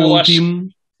of Time, eu acho...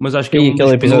 Mas acho que é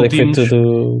aquele episódio que foi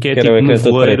tudo... Que é tipo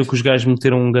nevoeiro, que os gajos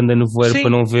meteram um grande nevoeiro para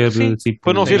não ver... Tipo,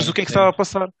 para não veres o que é que estava a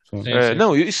passar.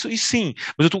 Não, isso sim.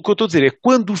 Mas o que eu estou a dizer é,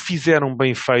 quando o fizeram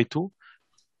bem feito,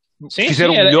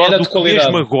 fizeram melhor do que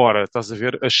mesmo agora, estás a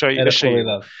ver? Achei.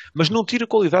 Mas não tira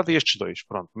qualidade a estes dois,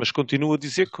 pronto. Mas continuo a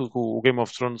dizer que o Game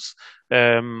of Thrones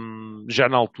já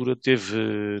na altura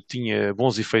tinha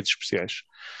bons efeitos especiais.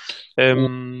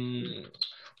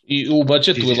 E o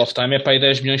budget do Wheel of Time é para aí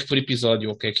 10 milhões por episódio,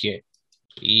 o que é.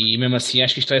 E mesmo assim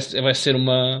acho que isto vai ser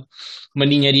uma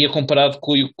ninharia comparado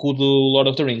com o do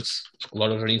Lord of the Rings. Porque o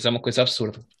Lord of the Rings é uma coisa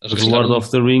absurda. Os Lord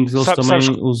of the Rings eles também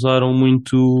usaram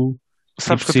muito...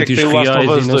 Sabes quanto é que tem o Last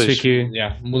of Us 2?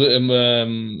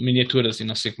 Miniaturas e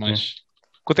não sei o que mais.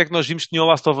 Quanto é que nós vimos que tinha o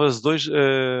Last of Us 2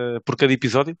 por cada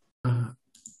episódio?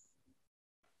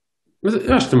 Mas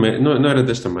eu acho que também, não era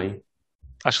deste tamanho.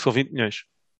 Acho que são 20 milhões.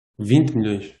 20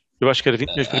 milhões. Eu acho que era 20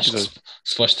 milhões por Acho que episódio.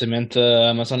 supostamente a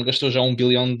Amazon gastou já $1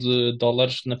 bilhão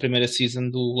na primeira season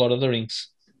do Lord of the Rings.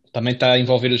 Também está a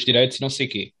envolver os direitos e não sei o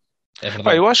quê. É Pá,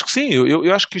 verdade. eu acho que sim,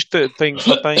 eu acho que isto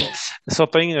só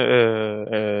tem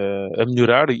a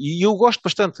melhorar e eu gosto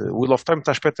bastante. O Wheel of Time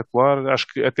está espetacular, acho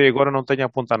que até agora não tenho a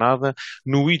apontar nada.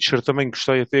 No Witcher também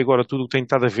gostei, até agora tudo o que tenho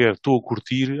estado a ver, estou a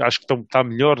curtir, acho que está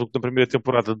melhor do que na primeira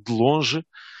temporada de longe.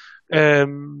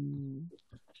 Ahm,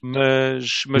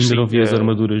 mas Ainda sim, não vi as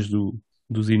armaduras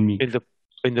dos inimigos.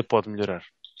 ainda pode melhorar.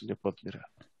 Ainda pode melhorar.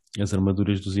 As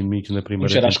armaduras dos inimigos na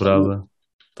primeira Gerasco. temporada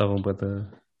estavam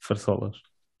para farsolas.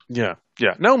 Yeah.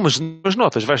 Não, mas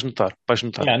notas, vais notar.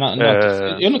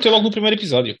 Eu notei logo no primeiro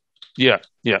episódio. Yeah.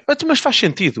 Mas faz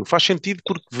sentido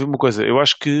porque vê uma coisa, eu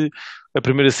acho que a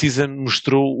primeira season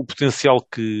mostrou o potencial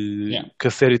que a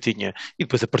série tinha e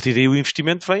depois a partir daí o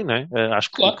investimento vem, não é?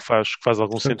 Acho que, Claro. que faz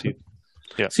algum Certo. sentido.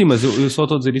 Yeah. Sim, mas eu só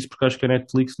estou a dizer isso porque acho que a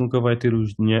Netflix nunca vai ter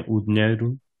o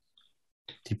dinheiro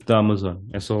tipo da Amazon.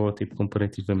 É só tipo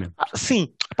comparativamente.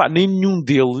 Sim, pá, nem nenhum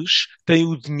deles tem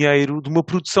o dinheiro de uma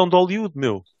produção de Hollywood,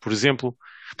 meu, por exemplo.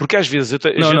 Porque às vezes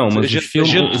Mas os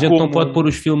filmes, a gente não pode pôr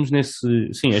os filmes nesse.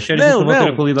 Sim, as séries nunca vão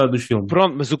ter a qualidade dos filmes.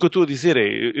 Pronto, mas o que eu estou a dizer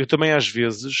é, eu também às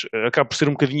vezes acabo por ser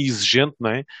um bocadinho exigente, não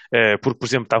é? Porque, por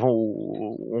exemplo,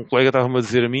 um colega estava-me a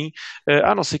dizer a mim,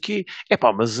 não sei o quê,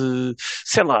 mas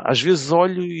sei lá, às vezes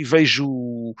olho e vejo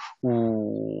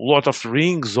o Lord of the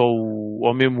Rings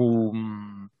ou mesmo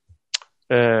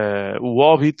o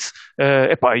Hobbit,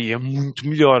 e é muito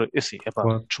melhor. Assim,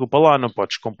 Claro. desculpa lá, não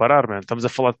podes comparar, man. Estamos a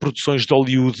falar de produções de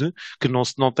Hollywood que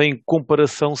não têm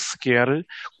comparação sequer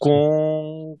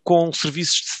com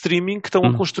serviços de streaming que estão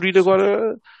a construir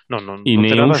agora. Não E tem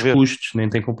nem nada a os ver. custos, nem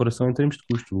tem comparação em termos de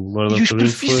custo. O Lord E of os the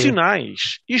Rings profissionais,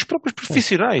 e os próprios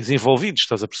profissionais envolvidos,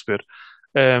 estás a perceber?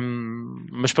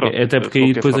 Mas pronto. Até porque de aí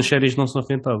qualquer depois forma. as séries não são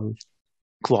rentáveis.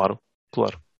 Claro.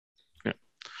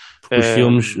 Porque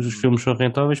os filmes são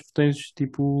rentáveis porque tens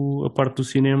tipo a parte do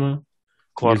cinema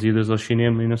e as idas ao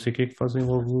cinema e não sei o que é que fazem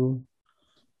logo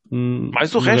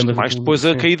mais o resto, mais depois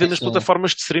a caída nas Sim.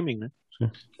 plataformas de streaming, né?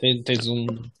 Tens um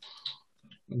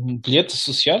bilhete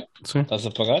associado, Sim. estás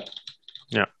a pagar.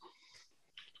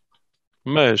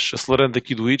 Mas, acelerando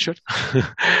aqui do Witcher,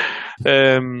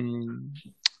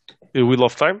 o Wheel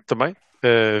of Time também,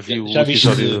 Já viste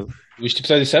o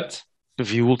episódio 7?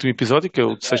 Vi o último episódio, que é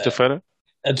o de sexta-feira.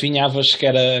 Adivinhavas que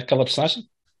era aquela personagem?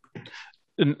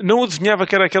 Não adivinhava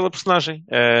que era aquela personagem,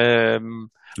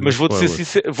 mas vou-te ser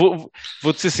sincero.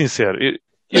 Vou-te ser sincero.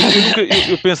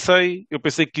 Eu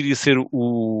pensei que iria ser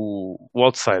o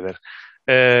Outsider,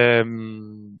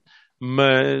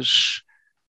 mas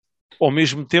ao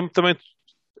mesmo tempo também,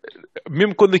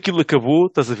 mesmo quando aquilo acabou,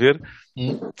 estás a ver,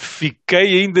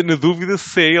 fiquei ainda na dúvida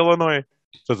se é ele ou não é.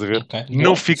 Estás a ver? Okay.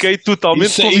 Não fiquei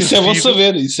totalmente convencido. Isso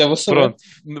é bom saber. Pronto,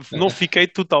 não fiquei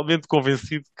totalmente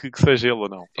convencido que seja ele ou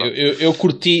não. Eu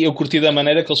curti da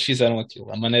maneira que eles fizeram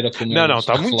aquilo. A maneira como Não,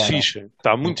 está muito fixe.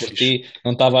 Está muito fixe.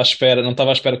 Não estava à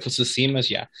espera que fosse assim, mas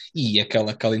já. E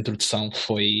aquela introdução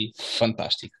foi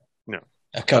fantástica. Não.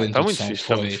 Aquela introdução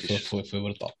foi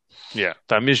brutal.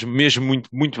 Está mesmo muito,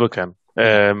 muito bacana.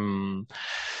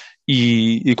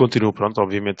 E continuo, pronto,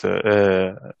 obviamente,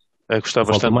 a gostar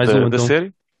bastante da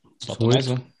série. Falta mais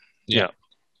um.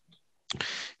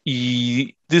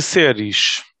 E de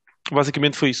séries,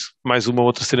 basicamente foi isso. Mais uma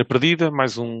outra cena perdida,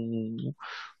 mais um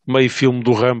meio filme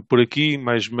do Rambo por aqui,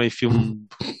 mais meio filme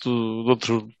de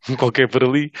outro qualquer por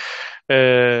ali.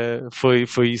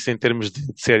 Foi isso em termos de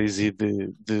séries e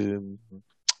de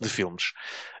filmes.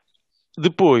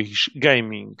 Depois,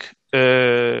 gaming,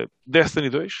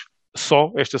 Destiny 2,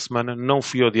 só esta semana, não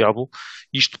fui ao Diablo,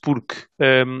 isto porque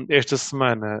esta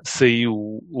semana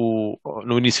saiu,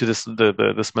 no início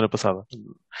da semana passada,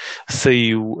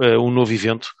 saiu um novo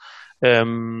evento,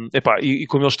 e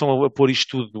como eles estão a pôr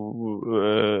isto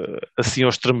tudo assim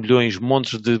aos trambolhões,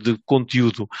 montes de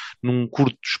conteúdo num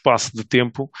curto espaço de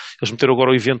tempo, eles meteram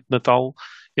agora o evento de Natal,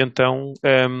 então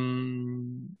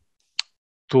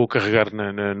estou a carregar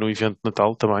no evento de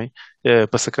Natal também,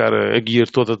 para sacar a gear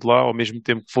toda de lá, ao mesmo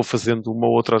tempo que vou fazendo uma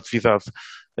outra atividade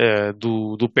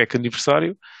do PEC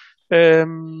aniversário,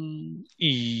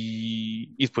 e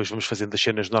depois vamos fazendo as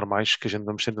cenas normais que a gente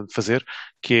vamos tentando fazer,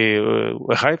 que é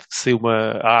a raid, que saiu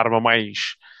a arma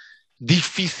mais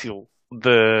difícil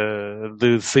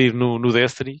de sair no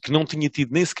Destiny, que não tinha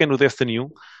tido nem sequer no Destiny 1.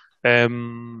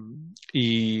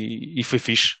 E foi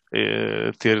fixe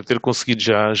ter conseguido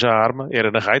já a arma.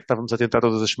 Era na raid, estávamos a tentar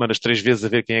todas as semanas 3 vezes a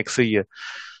ver quem é que saía.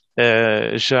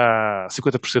 Já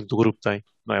 50% do grupo tem,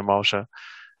 não é mau já.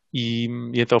 e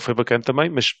então foi bacana também,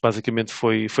 mas basicamente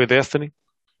foi Destiny.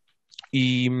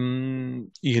 E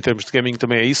em termos de gaming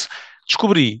também é isso.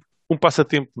 Descobri um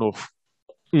passatempo novo,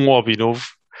 um hobby novo,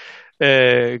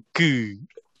 que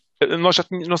nós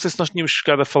não sei se nós tínhamos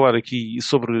chegado a falar aqui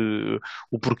sobre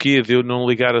o porquê de eu não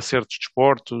ligar a certos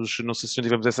desportos, não sei se já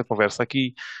tivemos essa conversa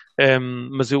aqui,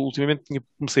 mas eu ultimamente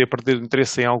comecei a perder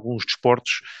interesse em alguns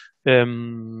desportos,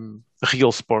 real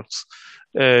sports,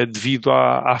 devido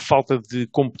à falta de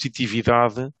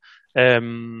competitividade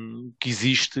que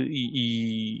existe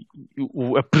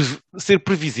ser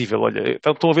previsível. Olha,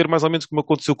 então, estão a ver mais ou menos como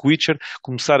aconteceu com o Witcher,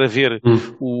 começar a ver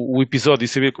o episódio e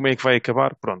saber como é que vai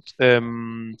acabar. Pronto.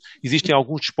 Existem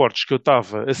alguns desportos que eu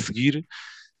estava a seguir.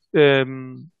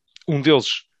 Um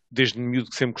deles, desde miúdo,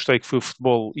 que sempre gostei, que foi o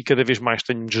futebol, e cada vez mais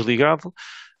tenho-me desligado.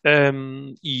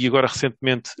 E agora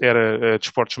recentemente era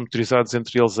desportos motorizados,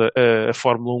 entre eles a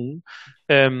Fórmula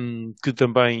 1, que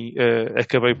também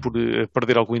acabei por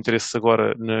perder algum interesse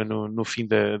agora no fim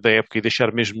da época e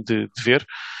deixar mesmo de ver.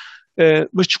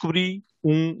 Mas descobri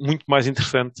um muito mais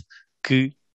interessante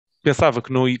que pensava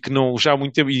que não já há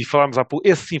muito tempo, e falámos há pouco,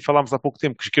 esse sim falámos há pouco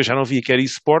tempo, que eu já não via, que era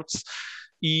eSports,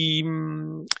 e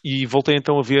voltei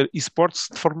então a ver eSports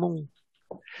de Fórmula 1.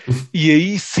 E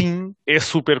aí sim é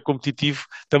super competitivo.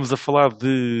 Estamos a falar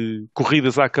de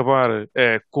corridas a acabar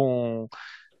com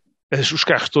os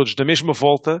carros todos na mesma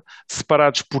volta,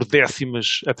 separados por décimas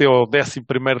até ao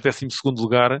 11º, 12º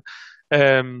lugar.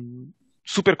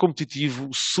 Super competitivo,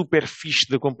 super fixe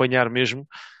de acompanhar mesmo.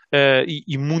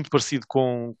 E muito parecido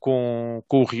com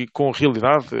a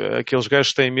realidade. Aqueles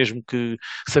gajos têm mesmo que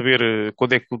saber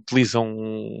quando é que utilizam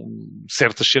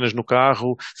certas cenas no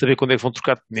carro, saber quando é que vão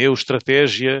trocar de pneus,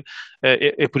 estratégia,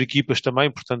 é por equipas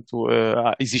também, portanto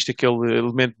existe aquele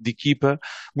elemento de equipa,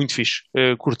 muito fixe.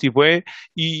 Curti bué,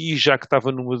 e já que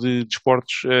estava numa de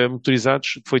desportos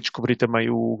motorizados, foi descobrir também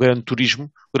o Gran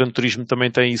Turismo. O Gran Turismo também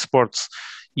tem esportes,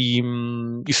 e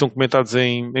são comentados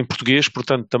em português,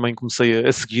 portanto também comecei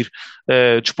a seguir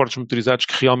desportos motorizados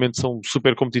que realmente são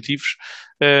super competitivos,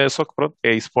 só que pronto,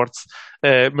 é esportes,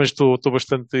 mas estou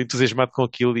bastante entusiasmado com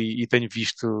aquilo, e tenho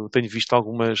visto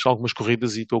algumas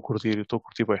corridas e estou a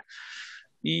curtir bem.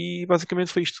 E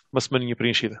basicamente foi isto, uma semaninha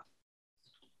preenchida.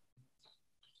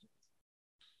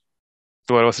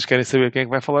 Agora vocês querem saber quem é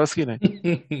que vai falar a seguir, não é?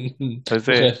 Mas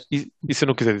e se eu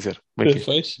não quiser dizer? Como é que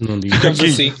é? Não digo. Ficamos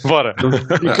assim. Bora!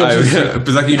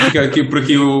 Apesar que ficar aqui por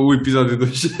aqui o episódio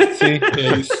 2. Sim,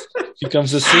 é isso.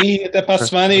 Ficamos assim, até para a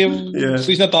semana, e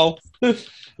Feliz Natal.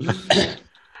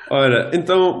 Ora,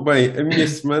 então, bem, a minha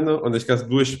semana, ou neste caso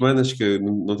 2 semanas, que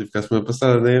não tive cá a semana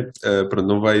passada, né? Pronto,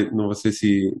 não vai ser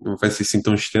assim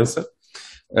tão extensa.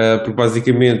 Porque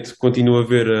basicamente continuo a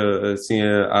ver assim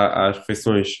às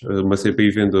refeições uma CPI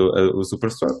vendo o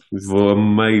Superstore. Vou a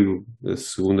meio da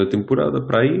segunda temporada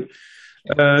para aí,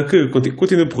 que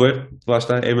continua a porrer. Lá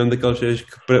está, é mesmo daquelas coisas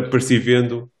que pareci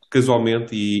vendo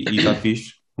casualmente e está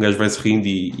fixe. Um gajo vai-se rindo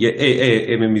e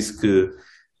é mesmo isso que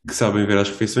sabem ver às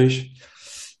refeições.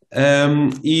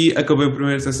 E acabei o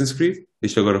primeiro Assassin's Creed.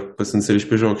 Isto agora, passando séries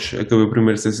para jogos, acabei o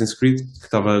primeiro Assassin's Creed que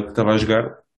estava a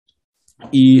jogar.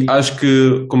 E acho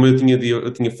que, como eu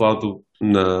tinha falado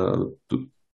no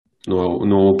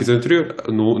episódio anterior,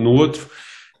 no outro,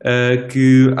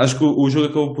 que acho que o jogo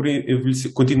acabou por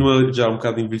envelhecer, continua já um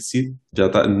bocado envelhecido, já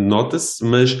está, nota-se,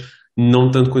 mas não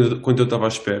tanto quanto eu estava à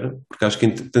espera, porque acho que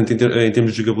tanto em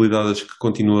termos de jogabilidade acho que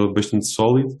continua bastante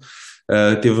sólido.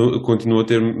 Continua a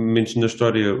ter momentos na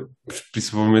história,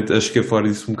 principalmente acho que é fora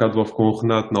disso um bocado off com o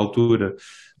Renato na altura,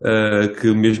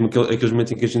 que mesmo aqueles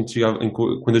momentos em que a gente chegava,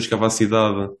 quando eu chegava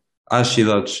às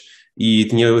cidades, e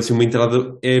tinha assim uma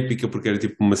entrada épica, porque era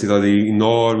tipo uma cidade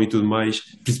enorme e tudo mais,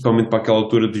 principalmente para aquela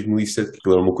altura de 2007, que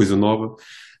aquilo era uma coisa nova,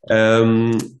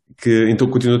 que então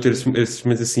continuo a ter esses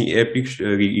momentos assim épicos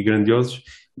e grandiosos,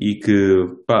 e que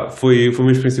pá, foi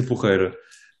uma experiência porreira.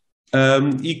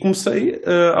 E comecei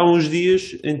há uns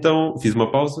dias, então fiz uma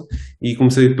pausa e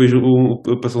comecei depois,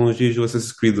 passou uns dias, o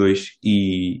Assassin's Creed 2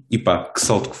 e pá, que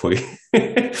salto que foi.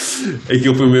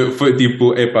 Aquilo foi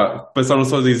tipo, passaram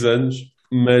só 10 anos,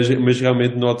 mas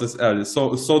realmente nota-se, olha,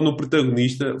 só no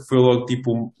protagonista foi logo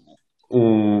tipo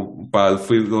pá,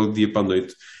 foi logo dia para a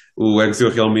noite. O Ezio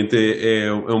realmente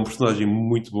é um personagem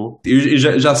muito bom. Eu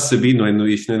já sabia,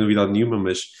 isto não é novidade nenhuma,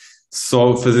 mas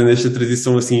só fazendo esta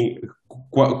transição assim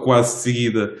quase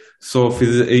seguida, só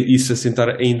fez isso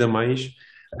assentar ainda mais.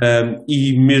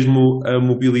 E mesmo a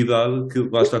mobilidade, que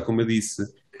lá está, como eu disse,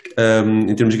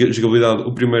 em termos de jogabilidade,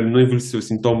 o primeiro não envelheceu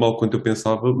assim tão mal quanto eu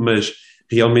pensava, mas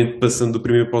realmente passando do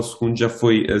primeiro para o segundo já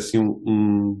foi assim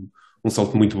um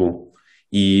salto muito bom.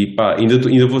 E pá,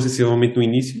 ainda vou sensivelmente no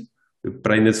início,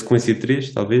 para aí na sequência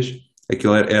 3, talvez.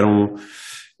 Aquilo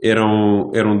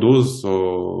eram 12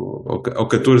 ou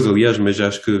 14, aliás, mas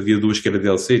acho que havia duas que era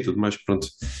DLC e tudo mais, pronto.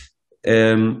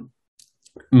 Um,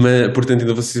 mas, portanto,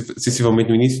 ainda vou sensivelmente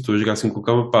no início, estou a jogar assim com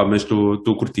calma, pá, mas estou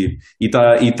a curtir. E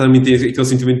também tem aquele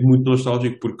sentimento muito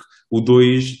nostálgico, porque o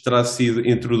 2 terá sido,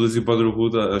 entre o 2 e o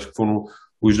Brotherhood, acho que foram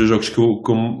os dois jogos que eu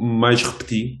mais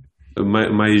repeti,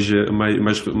 mais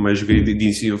joguei de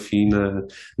início ao fim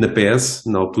na PS,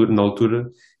 na altura,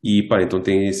 e pá, então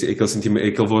tem aquele sentimento,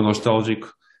 aquele valor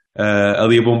nostálgico,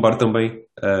 ali a bombar também,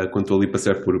 quando estou ali a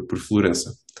passear por Florença.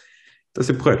 Está a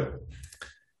ser porreiro.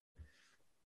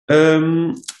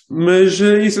 Um, mas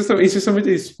essencialmente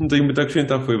é isso. Não tenho muito a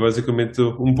acrescentar. Foi basicamente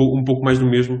um pouco mais do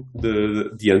mesmo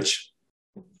de antes,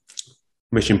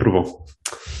 mas sempre bom.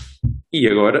 E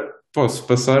agora posso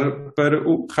passar para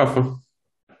o Rafa.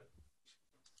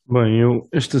 Bem, eu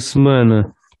esta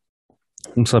semana,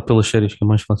 vou começar pelas séries, que é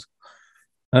mais fácil.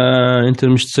 Em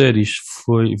termos de séries,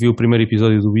 vi o primeiro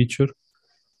episódio do Witcher,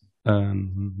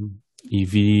 e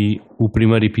vi o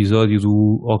primeiro episódio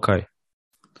do Hawkeye.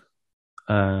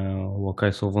 O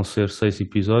Hawkeye só vão ser 6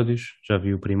 episódios, já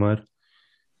vi o primeiro.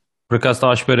 Por acaso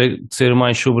estava à espera de ser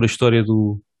mais sobre a história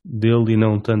dele e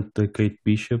não tanto da Kate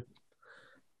Bishop.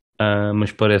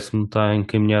 Mas parece-me estar a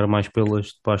encaminhar mais para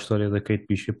a história da Kate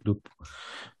Bishop do que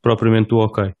propriamente do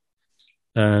Hawkeye.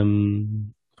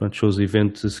 Pronto, shows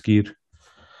eventos a seguir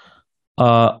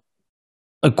a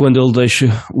quando ele deixa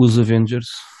os Avengers.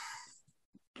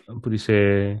 Por isso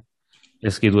é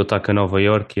seguido o ataque a Nova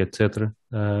York e etc.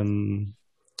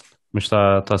 Mas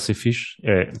está a ser fixe.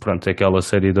 Pronto, é aquela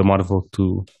série da Marvel que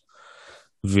tu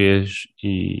vês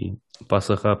e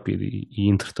passa rápido e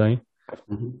entretém.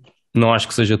 Uhum. Não acho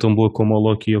que seja tão boa como a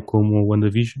Loki ou como a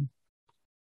WandaVision.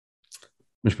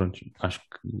 Mas pronto, acho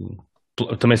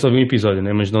que também só vi um episódio,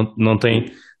 né? Mas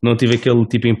não tive aquele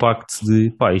tipo de impacto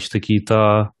de pá, isto aqui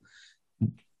está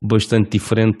bastante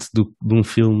diferente de um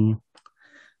filme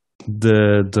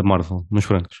da Marvel. Mas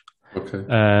pronto. Ok.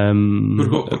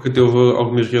 Porque teve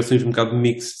algumas reações um bocado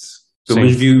mixed. Pelo Sim.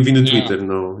 menos vi no Twitter,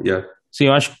 não? Yeah. Sim,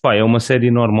 eu acho que pá, é uma série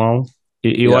normal.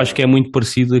 Eu Yeah. acho que é muito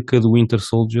parecida com a do Winter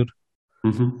Soldier.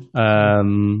 Uhum.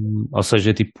 Ou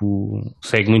seja, tipo,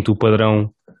 segue muito o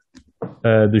padrão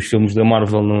dos filmes da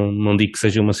Marvel. Não digo que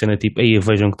seja uma cena tipo, aí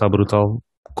vejam que está brutal,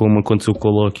 como aconteceu com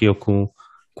o Loki ou com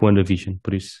a WandaVision,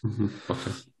 por isso. Uhum.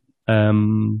 Ok.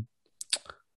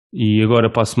 E agora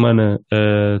para a semana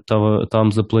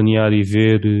estávamos a planear e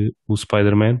ver o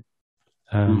Spider-Man.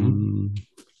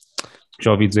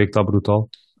 Já ouvi dizer que está brutal.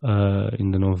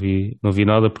 Ainda não vi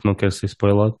nada porque não quero ser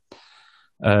spoilado.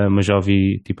 Mas já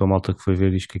ouvi tipo a malta que foi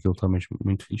ver diz que aquilo está mesmo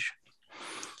muito fixe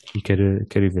e quero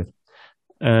ir ver.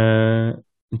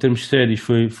 Em termos de séries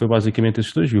foi basicamente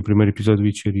esses dois. Vi o primeiro episódio do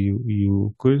Witcher e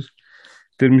o coisa.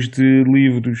 Em termos de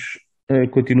livros,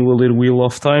 continuo a ler Wheel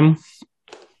of Time.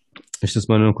 Esta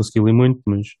semana não consegui ler muito,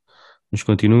 mas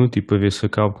continuo tipo a ver se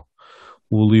acabo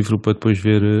o livro para depois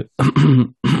ver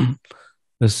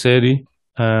a série.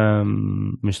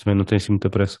 Mas também não tenho assim muita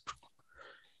pressa porque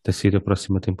até sair a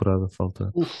próxima temporada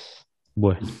falta.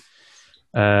 Boa.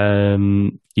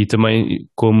 E também,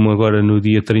 como agora no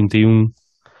dia 31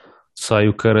 sai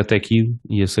o Karate Kid,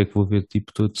 e eu sei que vou ver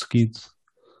tipo todo seguido,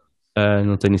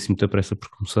 não tenho assim muita pressa por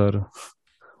começar,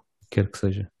 quer que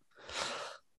seja.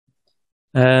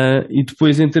 E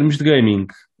depois, em termos de gaming,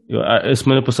 a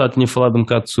semana passada tinha falado um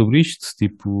bocado sobre isto,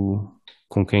 tipo,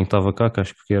 com quem estava cá, que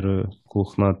acho que era com o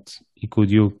Renato e com o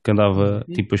Diogo, que andava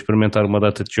tipo a experimentar uma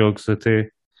data de jogos até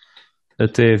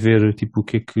ver tipo o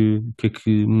que é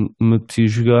que me apetecia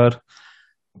jogar.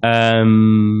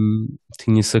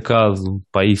 Tinha sacado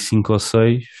para aí 5 ou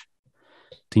 6,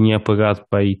 tinha apagado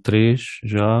para aí 3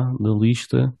 já da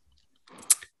lista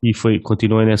e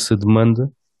continuei nessa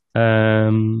demanda.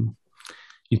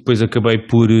 E depois acabei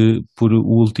por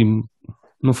o último,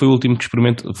 não foi o último que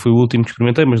experimentei, foi o último que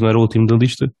experimentei, mas não era o último da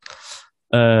lista.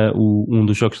 Um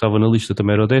dos jogos que estava na lista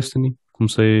também era o Destiny.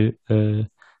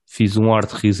 Fiz um hard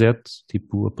reset,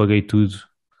 tipo, apaguei tudo.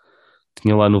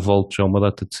 Tinha lá no Vault já uma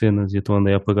data de cenas e então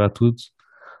andei a apagar tudo.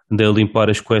 Andei a limpar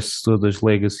as quests todas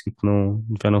Legacy que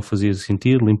já não fazia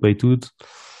sentido, limpei tudo.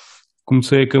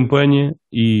 Comecei a campanha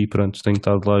e pronto, tenho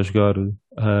estado lá a jogar,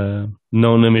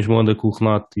 não na mesma onda que o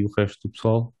Renato e o resto do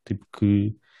pessoal, tipo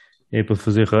que é para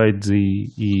fazer raids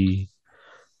e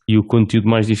o conteúdo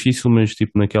mais difícil, mas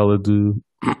tipo naquela de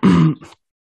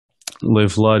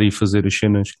levelar e fazer as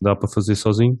cenas que dá para fazer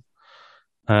sozinho.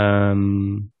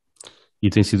 E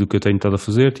tem sido o que eu tenho estado a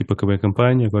fazer, tipo acabei a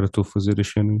campanha, agora estou a fazer as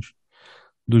cenas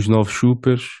dos novos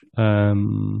supers,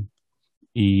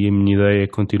 e a minha ideia é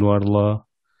continuar lá,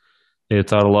 é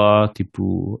estar lá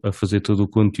tipo a fazer todo o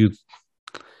conteúdo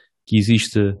que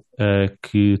exista,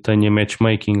 que tenha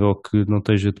matchmaking ou que não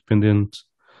esteja dependente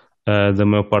da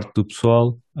maior parte do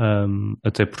pessoal,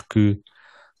 até porque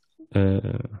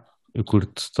eu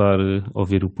curto estar a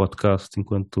ouvir o podcast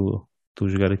enquanto estou a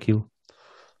jogar aquilo.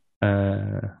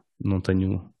 Não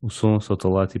tenho o som, só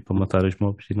estou lá tipo a matar as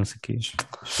mobs e não sei o quê. Espero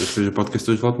que seja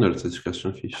podcast dos Vault Nerds, esses gajos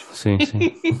são fixe. Sim, sim.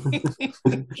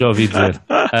 Já ouvi dizer.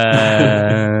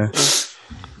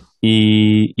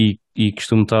 E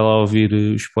costumo estar lá a ouvir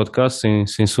os podcasts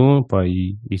sem som, pá,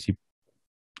 e tipo,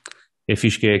 é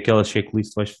fixe que é aquela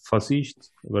checklist, faço isto,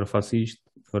 agora faço isto,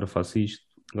 agora faço isto,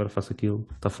 agora faço aquilo,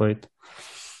 está feito,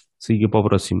 siga para o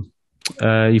próximo.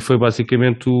 E foi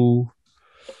basicamente o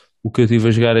que eu estive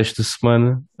a jogar esta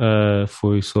semana.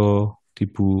 Foi só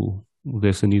tipo o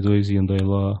Destiny 2 e andei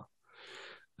lá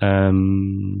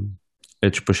a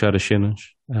despachar as cenas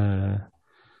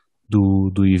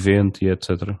do evento e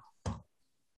etc.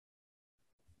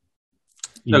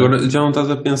 Agora, já não estás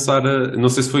a pensar, não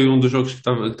sei se foi um dos jogos que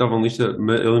estava na lista,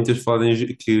 mas eu lembro de teres falado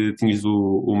que tinhas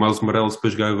o Miles Morales para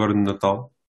jogar agora no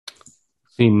Natal.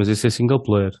 Sim, mas esse é single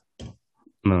player.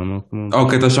 Não.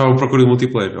 Ok, estás só à procura de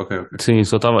multiplayer. Ok. Sim,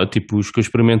 só estava, tipo, os que eu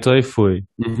experimentei foi,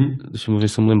 Uhum. deixa-me ver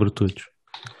se eu me lembro de todos.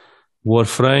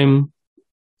 Warframe,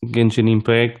 Genshin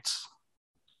Impact,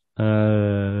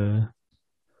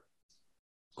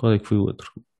 qual é que foi o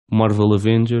outro? Marvel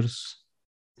Avengers,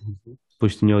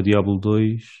 depois tinha o Diablo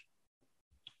 2.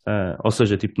 Ou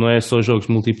seja, tipo, não é só jogos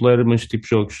multiplayer, mas tipo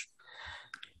jogos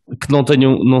que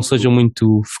não sejam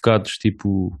muito focados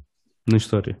tipo na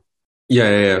história,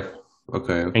 Yeah.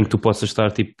 Ok. em que tu possas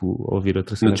estar tipo a ouvir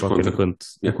outra cena No qualquer desconto.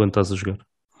 enquanto estás a jogar.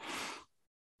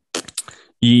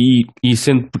 E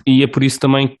é por isso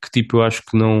também que tipo eu acho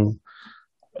que não,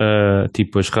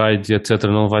 tipo as raids e etc,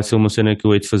 não vai ser uma cena que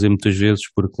eu hei de fazer muitas vezes,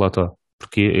 porque lá está,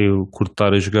 porque eu curto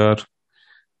estar a jogar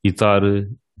e estar,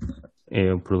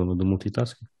 é o problema do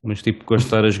multitasking, mas tipo gosto de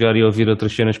estar a jogar e a ouvir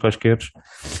outras cenas quaisquer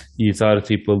e estar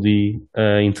tipo ali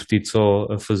entretido só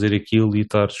a fazer aquilo e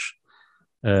estares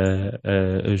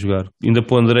a jogar. Ainda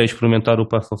ponderei experimentar o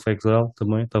Path of Exile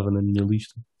também, estava na minha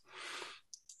lista.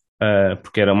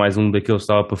 Porque era mais um daqueles que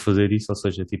estava para fazer isso, ou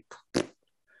seja, tipo,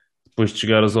 depois de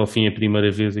chegares ao fim a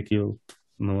primeira vez, aquilo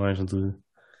não has de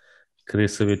querer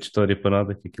saber de história para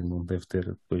nada, que aquilo não deve ter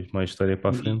depois mais história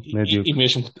para a frente, né, Diogo?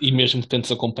 E mesmo que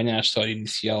tentes acompanhar a história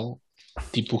inicial,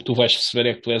 tipo, o que tu vais perceber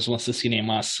é que tu és um assassino em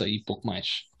massa e pouco mais.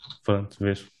 Pronto,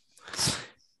 vês?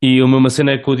 E a mesma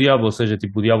cena é com o Diablo, ou seja,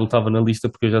 tipo, o Diablo estava na lista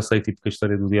porque eu já sei tipo, que a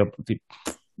história do Diablo, tipo,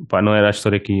 pá, não era a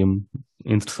história que ia me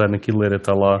interessar naquilo, era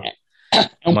estar lá.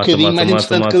 É um bocadinho mais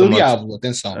interessante que a do Diablo,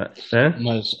 atenção. É?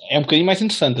 Mas é um bocadinho mais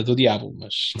interessante a do Diablo,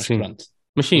 mas Sim. pronto.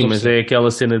 Mas sim, mas é aquela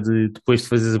cena de depois de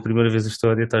fazeres a primeira vez a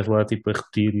história, estás lá tipo a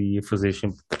repetir e a fazer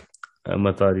sempre a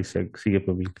matar e siga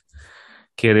para mim.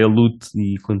 Quer é loot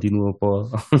e continua para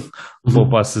o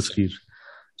passo a seguir.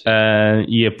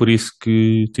 E é por isso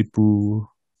que tipo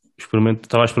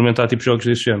estava a experimentar tipo jogos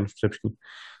deste género, percebes?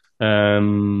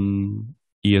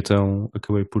 E então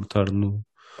acabei por estar no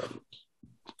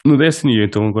Destiny,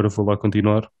 então agora vou lá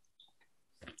continuar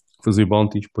fazer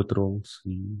bounties, patrols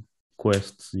e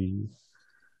quests e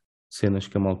cenas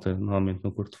que a malta normalmente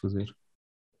não curte fazer.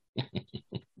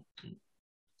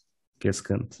 Que é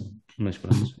secante, mas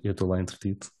pronto, eu estou lá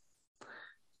entretido.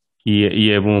 E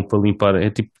é bom para limpar,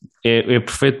 é tipo, é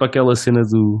perfeito para aquela cena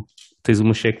do tens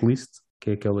uma checklist, que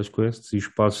é aquelas quests, e os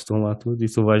passos estão lá todos,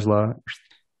 e tu vais lá.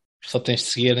 Só tens de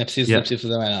seguir, não é preciso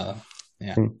fazer mais nada.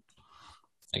 Sim.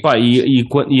 Pá, e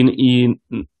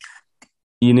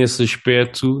nesse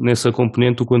aspecto, nessa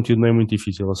componente, o conteúdo não é muito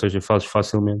difícil, ou seja, fazes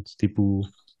facilmente, tipo,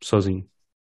 sozinho.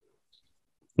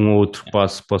 Um ou outro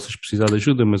passo possas precisar de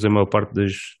ajuda, mas a maior parte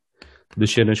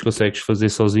das cenas consegues fazer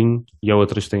sozinho, e há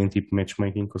outras que têm tipo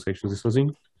matchmaking que consegues fazer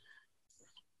sozinho.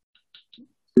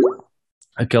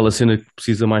 Aquela cena que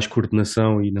precisa mais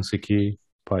coordenação e não sei o quê,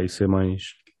 pá, isso é mais.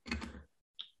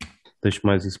 Deixo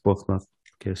mais isso para o Renato,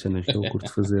 que é as cenas que eu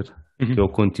curto fazer, que é o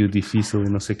conteúdo difícil e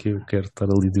não sei o quê, eu quero estar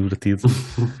ali divertido,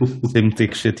 sem me ter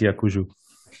que chatear com o jogo.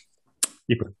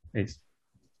 E pronto, é isso.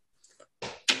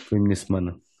 Foi a minha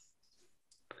semana.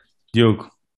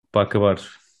 Diogo, para acabar.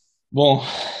 Bom,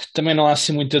 também não há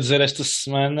assim muito a dizer esta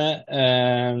semana.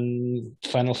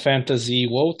 Final Fantasy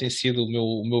WoW tem sido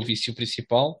o meu vício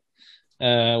principal.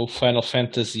 O Final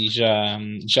Fantasy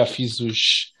já fiz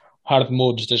os hard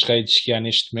modes das raids que há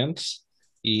neste momento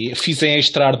e fiz em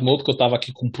extra hard mode, que eu estava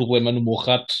aqui com um problema no meu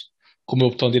rato, que o meu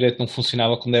botão direito não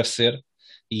funcionava como deve ser,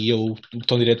 e o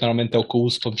botão direito normalmente é o que eu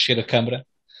uso para mexer a câmera.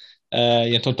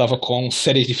 E então estava com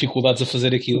sérias dificuldades a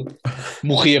fazer aquilo,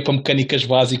 morria para mecânicas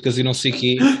básicas e não sei o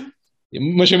quê,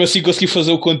 mas mesmo assim consegui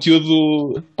fazer o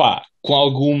conteúdo, pá, com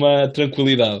alguma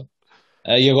tranquilidade.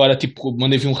 E agora, tipo,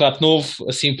 mandei vir um rato novo,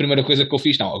 assim, a primeira coisa que eu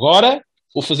fiz, não, agora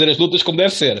vou fazer as lutas como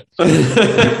deve ser.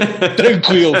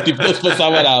 Tranquilo, tipo, não se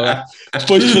passava nada.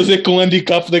 Depois de fazer com um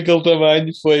handicap daquele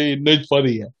tamanho, foi noite para o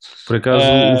dia. Por acaso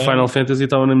o Final Fantasy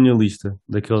estava na minha lista,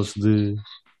 daqueles de.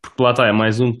 Porque lá está, é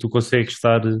mais um que tu consegues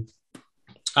estar.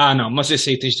 Não, mas esse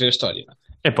aí tens de ver a história.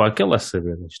 É pá, aquela a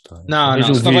saber a história. Não, Veja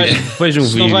não, um se não vídeo, veja um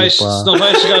se não vídeo, vais, pá. se não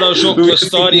vais chegar ao jogo pela 5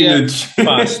 história, minutos.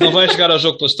 pá, se não vais chegar ao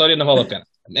jogo pela história, não vale a pena.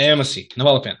 É mesmo assim, não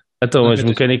vale a pena. Então, Não as tens.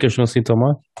 mecânicas não assim tão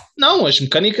má? Não, as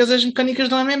mecânicas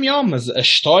do MMO, mas a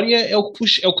história é o que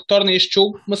puxa, é o que torna este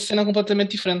jogo uma cena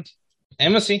completamente diferente. É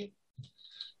mesmo assim.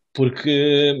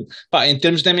 Porque, pá, em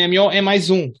termos de MMO é mais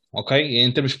um, ok?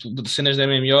 Em termos de cenas de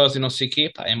MMOs e não sei o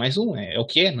quê, pá, é mais um, é o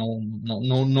que é, não Não,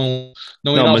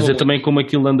 inova mas eu muito. também, como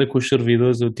aquilo anda com os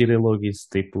servidores, eu tirei logo isso.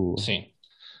 Tipo, Sim.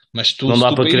 Mas tu, não se dá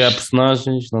tu para criar país,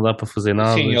 personagens, não dá para fazer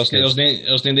nada. sim, esquece.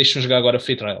 eles nem deixam jogar agora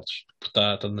Free Trials, porque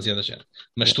está demasiada gente.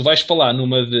 Mas tu vais para lá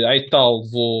numa de, ai tal,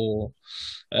 vou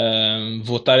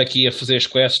estar aqui a fazer as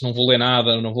quests, não vou ler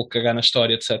nada, não vou cagar na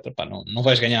história, etc. Pá, não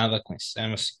vais ganhar nada com isso. É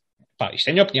mesmo assim. Pá, isto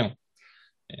é a minha opinião.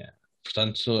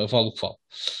 Portanto, vale o que vale.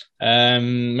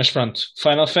 Mas pronto,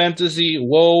 Final Fantasy,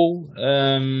 WoW,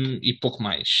 e pouco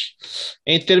mais.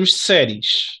 Em termos de séries,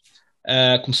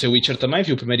 comecei o Witcher também,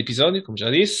 vi o primeiro episódio, como já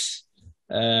disse.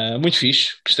 Muito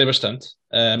fixe, gostei bastante.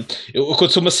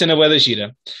 Aconteceu uma cena bué da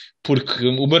gira, porque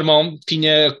o meu irmão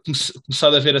tinha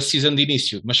começado a ver a season de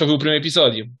início, mas só viu o primeiro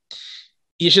episódio.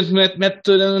 E a gente mete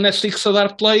na Netflix a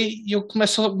dar play e eu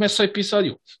começo o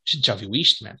episódio. A gente já viu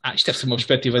isto, man? Isto deve ser uma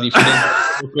perspectiva diferente.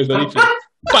 Uma coisa diferente.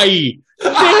 Pá, aí,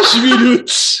 10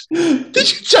 minutos! A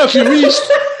gente já viu isto?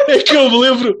 É que eu me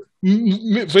lembro.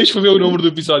 Vejo para ver o número do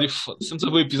episódio. Estamos a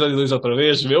ver o episódio 2 outra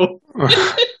vez, meu.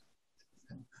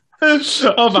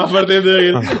 Pá, a partir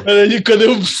daí, quando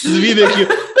eu percebi daquilo.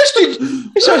 Mas tipo,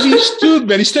 eu já vi isto tudo,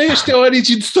 man. Isto é a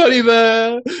origin story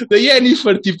da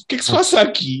Yennefer. Tipo, o que é que se passa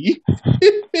aqui?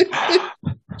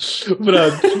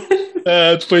 Pronto.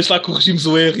 Depois lá corrigimos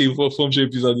o erro e fomos ao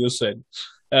episódio a sério.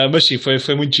 Mas sim,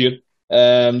 foi muito giro.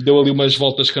 Deu ali umas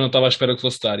voltas que eu não estava à espera que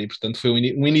fosse dar e portanto foi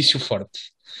um início forte.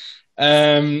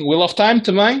 Wheel of Time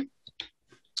também,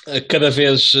 cada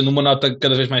vez numa nota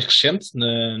cada vez mais crescente,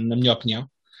 na minha opinião.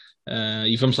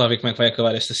 E vamos lá ver como é que vai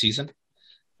acabar esta season.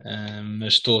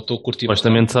 Mas estou a curtir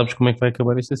Supostamente bastante. sabes como é que vai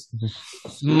acabar esta season.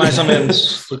 Mais ou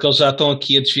menos, porque eles já estão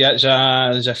aqui a desviar,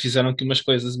 já fizeram aqui umas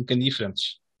coisas um bocadinho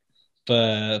diferentes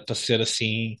para ser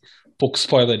assim pouco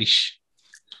spoilerish.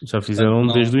 Já fizeram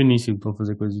Não. desde o início, estão a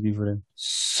fazer coisas diferentes.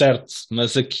 Certo,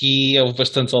 mas aqui houve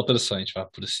bastantes alterações, vá,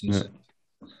 por assim dizer.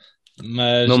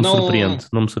 Mas Não me surpreende,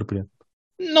 não me surpreende.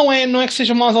 não é que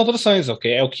sejam más alterações,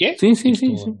 ok? É o que é? Sim, sim,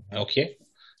 Tipo, sim. é o que é.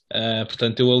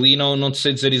 Portanto, eu ali não te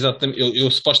sei dizer exatamente. Eu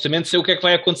supostamente sei o que é que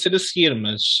vai acontecer a seguir,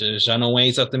 mas já não é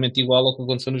exatamente igual ao que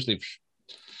aconteceu nos livros.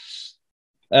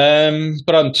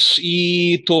 Pronto,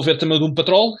 e estou a ver também o Doom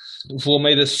Patrol. Vou ao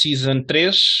meio da Season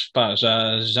 3. Pá,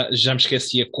 já me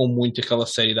esquecia como muito aquela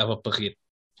série dava para rir.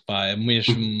 Pá, é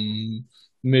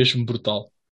mesmo brutal.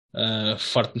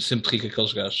 Farto-me sempre de rir com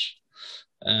aqueles gajos.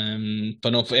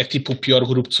 É tipo o pior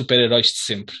grupo de super-heróis de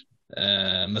sempre.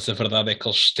 Mas a verdade é que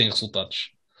eles têm resultados.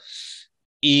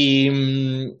 E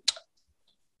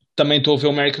também estou a ver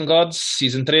o American Gods,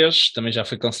 Season 3, também já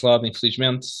foi cancelado,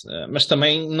 infelizmente. Mas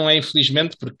também não é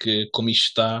infelizmente, porque como isto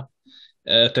está,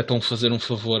 até estão a fazer um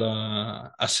favor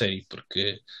à série,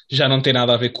 porque já não tem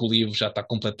nada a ver com o livro, já está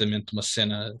completamente uma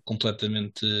cena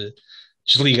completamente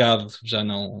desligado,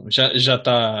 já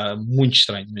está muito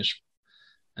estranho mesmo.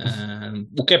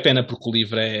 O que é pena, porque o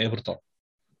livro é brutal.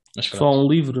 Mas Só pronto. um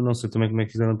livro, não sei também como é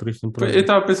que fizeram 3 temporadas. Eu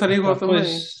estava a pensar igual também.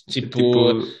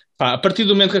 Pois, pá, a partir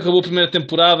do momento que acabou a primeira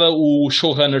temporada, o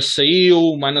showrunner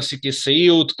saiu, mais não sei o que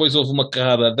saiu, depois houve uma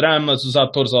carrada de dramas, os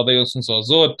atores odeiam-se uns aos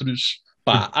outros.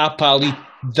 Pá, há para ali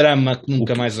drama que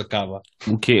nunca mais acaba.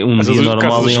 O que é um Mas dia as normal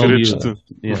Casas em dos Segredos Hollywood.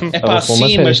 de- Yeah. É pá, Ela foi uma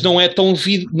sim, série. mas não é tão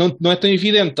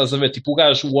evidente, estás a ver? Tipo, o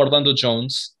gajo, o Orlando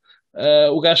Jones,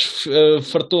 o gajo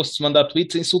fartou-se de mandar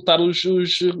tweets a insultar os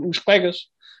colegas.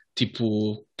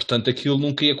 Tipo, portanto, aquilo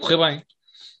nunca ia correr bem.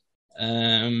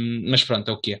 Mas pronto,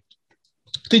 é o que é.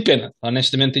 Tenho pena,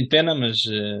 honestamente tenho pena, mas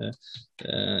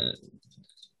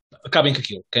acabem com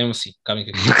aquilo, queimam assim, acabem com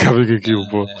aquilo. Acaba com aquilo,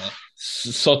 pô.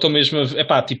 Só estou mesmo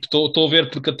epá, tipo, estou a ver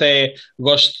porque até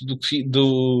gosto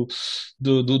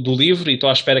do livro e estou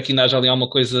à espera que ainda haja ali alguma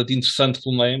coisa de interessante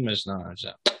pelo meio, mas não,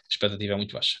 já a expectativa é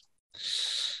muito baixa.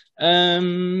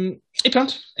 E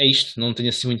pronto, é isto, não tenho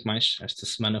assim muito mais. Esta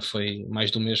semana foi mais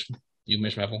do mesmo e o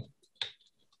mesmo é bom.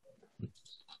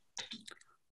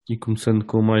 E começando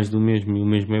com mais do mesmo e o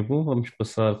mesmo é bom, vamos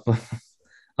passar para...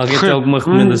 Alguém tem alguma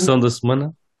recomendação da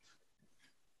semana?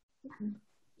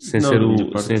 Sem, Não, ser da minha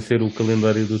o, parte. sem ser o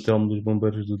calendário do Telmo dos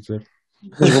Bombeiros do Deserto.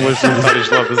 Os bombeiros voluntários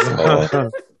lá da zona.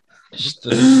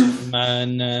 Esta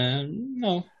semana.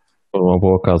 Não. Por uma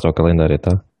boa causa ao calendário,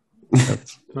 tá?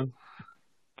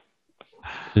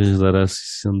 Ajudar a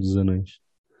Associação dos Anões.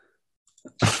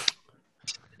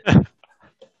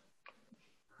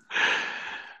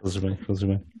 Fazes bem, fazes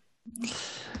bem.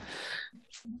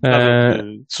 Nada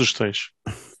de sugestões.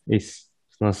 Isso.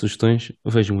 Se não há sugestões,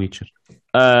 vejam Witcher.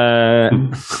 Ah,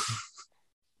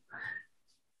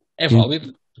 É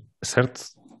válido. certo?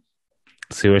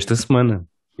 Saiu esta semana.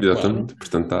 Exatamente.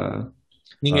 Portanto, está.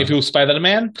 Ninguém viu o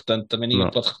Spider-Man, portanto também ninguém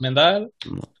Não. pode recomendar.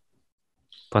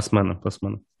 Para a semana, para a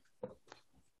semana.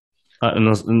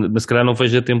 Não, se calhar não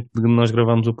vejo a tempo de nós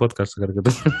gravarmos o podcast. Agora que eu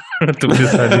estou a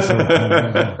pensar nisso.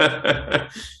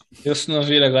 Eu, se não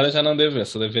vir agora, já não devo ver,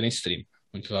 só devo ver em stream,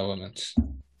 muito provavelmente.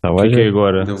 Tá, O vais que é ver.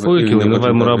 agora? Ainda vou- Foi aquilo, ainda ainda vou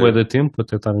vai tentar demorar ver. bué de tempo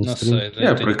até estar em Não stream. sei.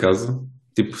 É, por acaso.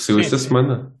 Tipo, saiu esta Sim.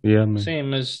 semana. Yeah, man. Sim,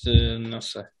 mas não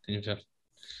sei, tenho de ver.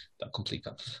 Está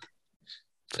complicado.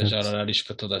 Arranjar Certo. horários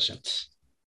para toda a gente.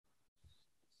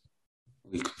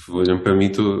 E que olham para mim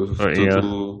tudo. Yeah.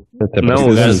 Até Não, parece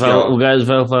o gajo, social. vai, o gajo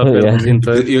vai levar a Yeah. pernas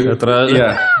inteiras atrás.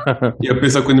 Eu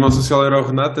pensava que o animal social era o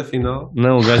Renato, afinal.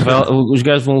 Não, os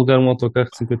gajos vão alugar um autocarro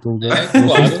de 50 lugares.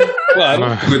 É, claro.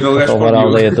 Coitado do gajo Salvar a para o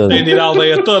aldeia toda. Tem de ir à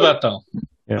aldeia toda, então.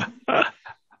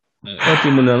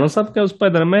 Ótimo, não sabe que é o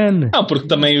Spider-Man. Não, porque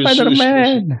também os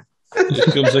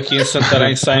filmes aqui em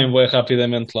Santarém saem bué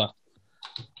rapidamente lá.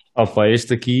 Opa,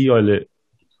 este aqui, olha,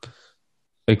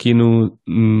 aqui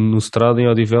no Strado em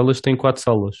Odivelas tem 4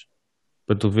 salas.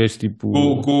 Para tu veres, tipo.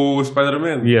 Com o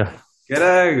Spider-Man. Yeah.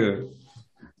 Caraca!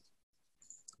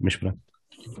 Mas pronto.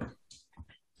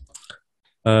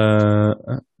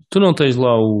 Tu não tens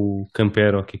lá o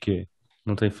Campero, o que é?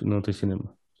 Não tem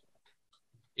cinema.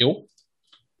 Eu?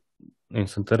 Em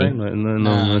Santarém?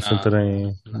 Não é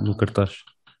Santarém, no cartaz.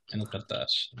 É no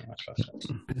cartaz. É mais para a frente.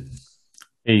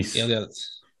 É isso. E, aliás,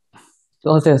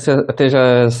 Então, até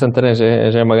já Santarém já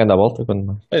é uma grande volta.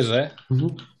 Quando... pois é.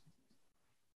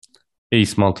 É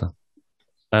isso, malta.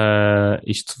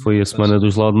 Isto foi a semana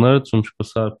dos Loud Nerds. Vamos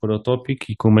passar para o tópico.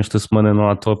 E como esta semana não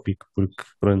há tópico, porque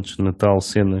pronto, Natal,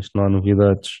 cenas, não há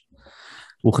novidades,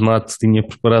 o Renato tinha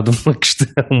preparado uma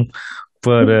questão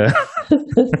para,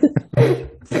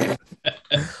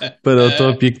 para o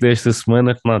tópico desta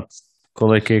semana. Renato,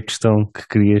 qual é que é a questão que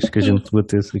querias que a gente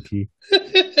debatesse aqui?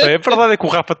 A verdade é que o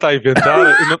Rafa está a inventar,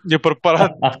 eu não tinha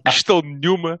preparado questão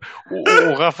nenhuma.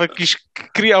 O Rafa quis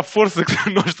criar a força que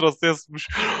nós trouxéssemos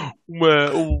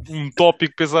um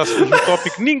tópico, pensássemos no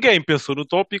tópico. Ninguém pensou no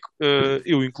tópico,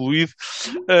 eu incluído.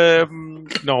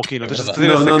 Não, ok, não deixa de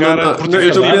fazer essa cara. Porque eu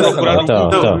estou a tivemos a pensar. procurar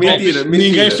Então. Mentira.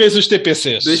 Ninguém fez os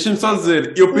TPCs. Deixa-me só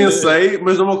dizer, eu pensei,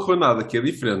 mas não me ocorreu nada, que é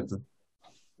diferente.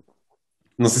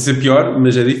 Não sei se é pior,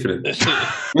 mas é diferente.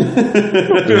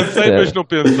 Eu pensei, mas não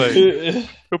pensei.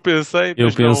 Eu pensei, Eu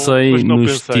mas pensei mas não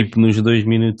pensei. nos 2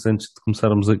 minutos antes de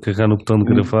começarmos a carregar no botão de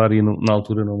gravar e na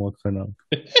altura não me ocorreu nada.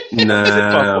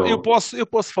 Pá, Não. eu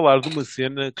posso falar de uma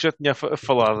cena que já tinha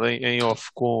falado em off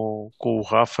com o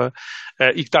Rafa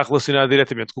e que está relacionada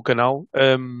diretamente com o canal.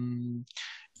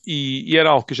 E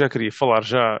era algo que eu já queria falar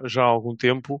já há algum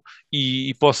tempo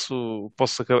e posso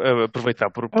aproveitar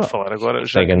para falar agora.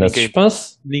 Já Pega que na ninguém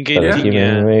suspense. ninguém Estás aqui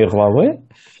tinha. meio enrolar, ué?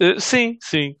 Sim.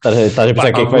 Estás a pensar o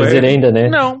que é que vais dizer ainda, né?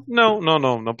 Não.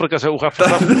 Por acaso o Rafa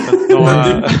sabe, portanto, não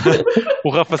há... O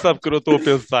Rafa sabe que eu não estou a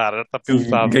pensar, está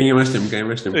pensado. Ganha mais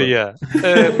tempo. Yeah.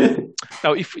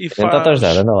 Não, e Tenta te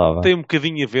ajudar, anda lá, vá. tem um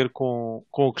bocadinho a ver com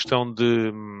a questão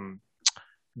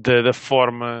da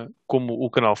forma como o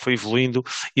canal foi evoluindo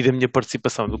e da minha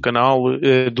participação do canal,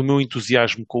 do meu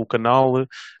entusiasmo com o canal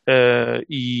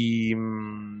e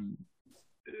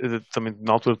também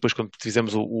na altura depois quando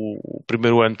fizemos o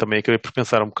primeiro ano também acabei por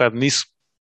pensar um bocado nisso.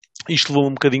 Isto levou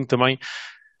um bocadinho também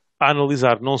a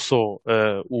analisar não só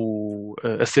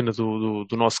a cena do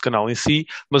nosso canal em si,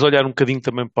 mas olhar um bocadinho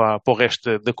também para o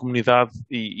resto da comunidade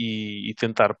e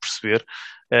tentar perceber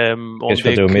Queres onde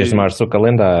fazer é o que... mês de março o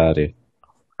calendário?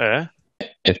 É?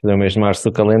 Queres fazer o mês de março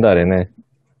o calendário, né?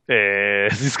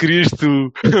 Se querias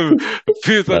tu.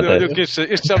 Pensa, olha,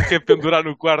 este já me quer pendurar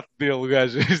no quarto dele, o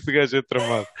gajo. Este gajo é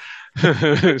tramado.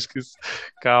 Esqueci.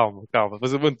 Calma.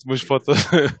 Mas eu mando-te umas fotos.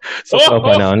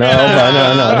 Opa, não.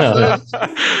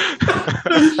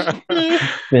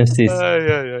 Pense isso.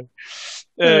 Ai.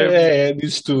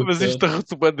 Dizes tu. Mas isto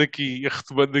retomando aqui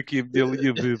a minha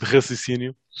linha de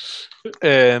raciocínio.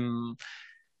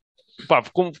 pá,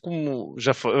 como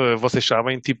já vocês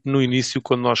sabem, tipo, no início,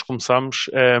 quando nós começámos,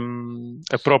 a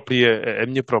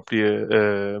minha própria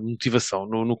motivação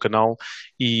no canal,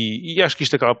 e acho que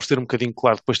isto acaba por ser um bocadinho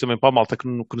claro depois também para a malta que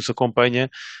nos acompanha,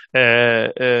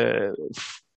 eh, eh,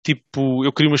 tipo,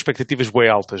 eu queria umas expectativas bué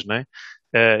altas, né?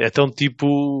 Então,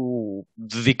 tipo,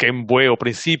 dediquei-me bué ao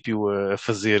princípio a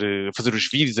fazer os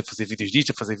vídeos, a fazer vídeos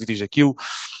disto, a fazer vídeos daquilo.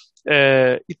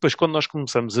 E depois, quando nós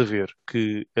começamos a ver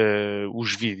que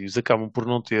os vídeos acabam por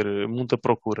não ter muita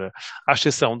procura, à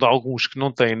exceção de alguns que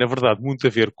não têm, na verdade, muito a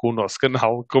ver com o nosso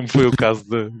canal, como foi o caso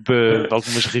de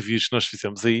algumas reviews que nós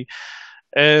fizemos aí,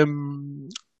 ehm,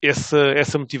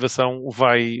 essa motivação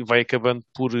vai acabando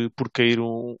por cair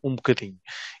um bocadinho.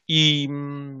 E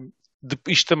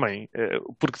isto também,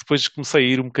 porque depois comecei a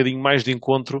ir um bocadinho mais de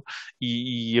encontro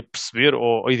e a perceber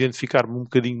ou a identificar-me um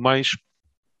bocadinho mais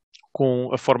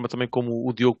com a forma também como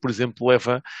o Diogo, por exemplo,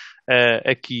 leva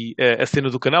aqui a cena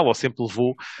do canal, ou sempre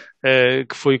levou,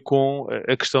 que foi com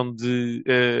a questão de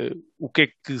o que é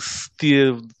que se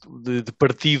teve de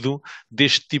partido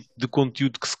deste tipo de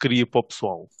conteúdo que se cria para o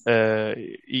pessoal.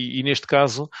 E neste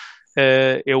caso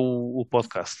é o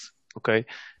podcast, ok?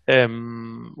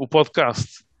 O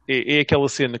podcast é aquela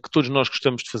cena que todos nós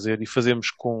gostamos de fazer e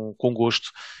fazemos com gosto,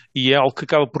 e é algo que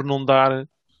acaba por não dar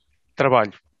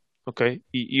trabalho. Ok?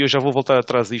 E eu já vou voltar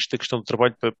atrás disto, da questão do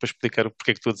trabalho, para explicar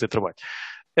porque é que estou a dizer trabalho.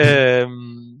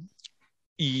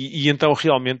 E então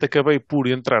realmente acabei por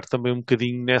entrar também um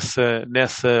bocadinho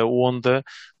nessa onda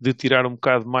de tirar um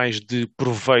bocado mais de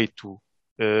proveito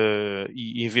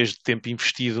e em vez de tempo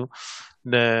investido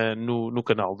no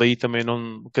canal. Daí também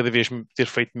não, cada vez ter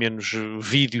feito menos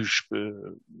vídeos,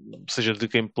 seja de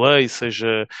gameplay,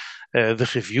 seja de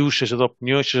reviews, seja de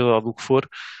opiniões, seja lá do que for,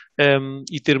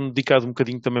 e ter-me dedicado um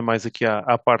bocadinho também mais aqui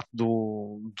à parte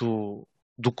do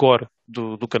core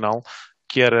do canal,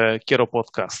 que era o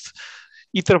podcast.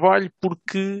 E trabalho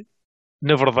porque,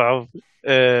 na verdade,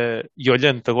 e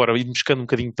olhando agora e buscando um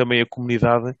bocadinho também a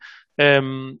comunidade,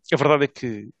 a verdade é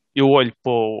que eu olho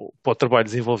para o trabalho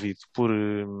desenvolvido por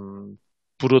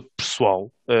outro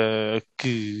pessoal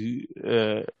que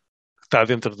está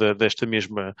dentro desta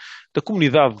mesma da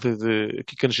comunidade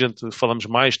aqui que a gente falamos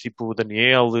mais, tipo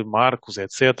Daniel, Marcos,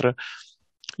 etc.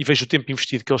 E vejo o tempo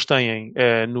investido que eles têm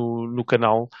no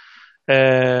canal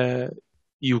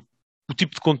e o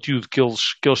tipo de conteúdo que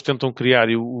eles tentam criar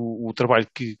e o trabalho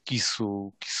que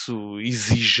isso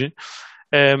exige.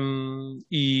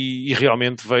 E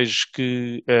realmente vejo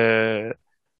que era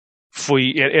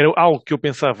algo que eu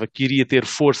pensava que iria ter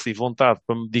força e vontade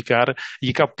para me dedicar e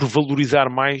acabo por valorizar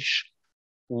mais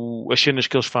as cenas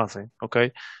que eles fazem, ok?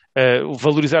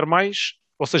 Valorizar mais,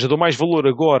 ou seja, dou mais valor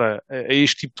agora a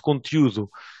este tipo de conteúdo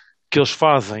que eles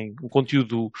fazem, um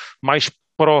conteúdo mais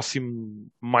próximo,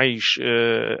 mais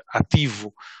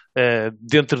ativo,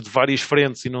 dentro de várias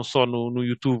frentes e não só no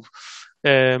YouTube,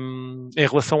 em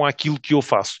relação àquilo que eu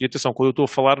faço. E atenção, quando eu estou a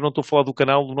falar, não estou a falar do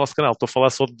nosso canal, estou a falar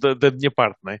só da minha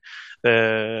parte, não é?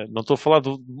 Não estou a falar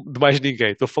de mais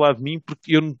ninguém, estou a falar de mim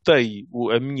porque eu notei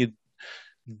a minha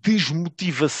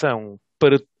desmotivação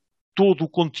para todo o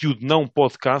conteúdo não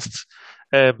podcast.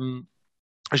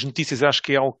 As notícias acho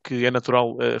que é algo que é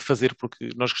natural fazer, porque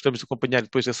nós gostamos de acompanhar e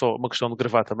depois é só uma questão de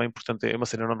gravar também, portanto é uma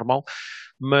cena normal,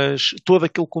 mas todo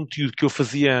aquele conteúdo que eu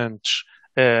fazia antes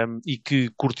e que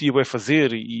curtia bem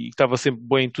fazer e estava sempre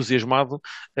bem entusiasmado,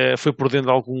 foi perdendo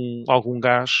algum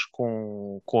gás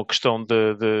com a questão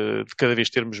de cada vez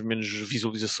termos menos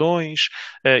visualizações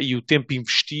e o tempo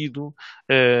investido,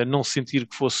 não sentir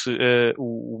que fosse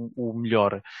o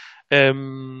melhor.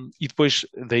 E depois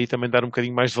daí também dar um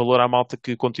bocadinho mais de valor à malta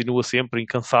que continua sempre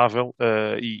incansável,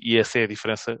 e essa é a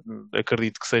diferença,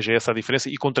 acredito que seja essa a diferença,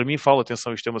 e contra mim falo,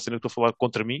 atenção, isto é uma cena que estou a falar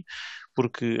contra mim,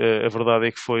 porque a verdade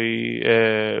é que fui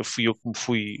eu que me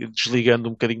fui desligando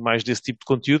um bocadinho mais desse tipo de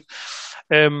conteúdo,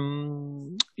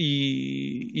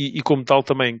 e como tal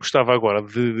também gostava agora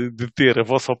de ter a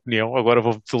vossa opinião. Agora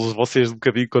vou meter vocês um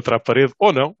bocadinho contra a parede,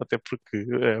 ou não, até porque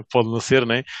pode não ser,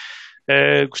 né?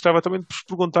 Gostava também de vos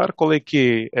perguntar qual é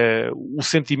que é o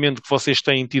sentimento que vocês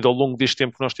têm tido ao longo deste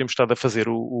tempo que nós temos estado a fazer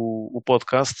o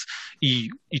podcast e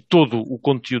todo o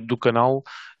conteúdo do canal.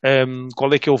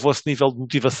 Qual é que é o vosso nível de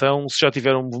motivação? Se já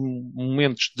tiveram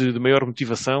momentos de maior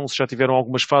motivação, se já tiveram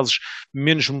algumas fases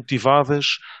menos motivadas,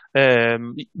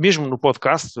 mesmo no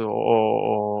podcast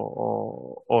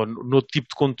ou no outro tipo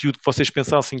de conteúdo que vocês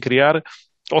pensassem criar,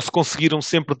 ou se conseguiram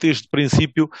sempre desde o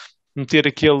princípio meter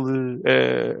aquela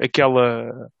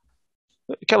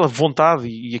vontade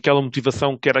e aquela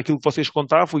motivação que era aquilo que vocês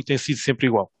contavam e tem sido sempre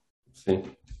igual. Sim.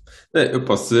 Eu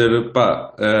posso dizer,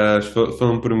 pá,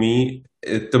 falando por mim,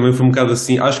 também foi um bocado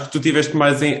assim. Acho que tu estiveste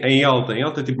mais em alta. Em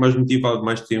alta, tipo, mais motivado,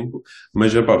 mais tempo.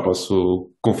 Mas, epá,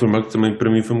 posso confirmar que também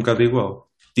para mim foi um bocado igual.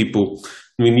 Tipo,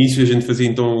 no início a gente fazia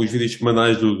então os vídeos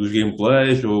semanais dos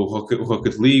gameplays, o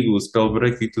Rocket League, o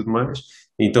Spellbreak e tudo mais.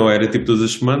 Então era tipo todas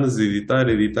as semanas, editar,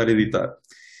 editar, editar.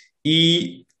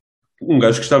 E um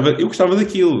gajo gostava, eu gostava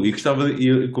daquilo. E gostava,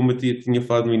 como eu tinha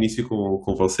falado no início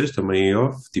com vocês, também em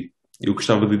off, tipo, eu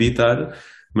gostava de editar.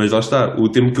 Mas lá está, o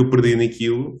tempo que eu perdi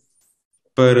naquilo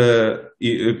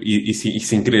e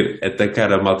sem querer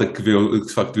atacar a malta que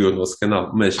de facto vê o nosso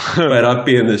canal, mas para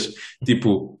apenas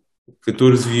tipo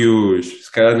 14 views,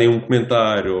 se calhar nenhum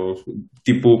comentário,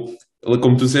 tipo,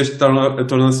 como tu disseste,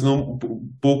 torna-se um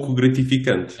pouco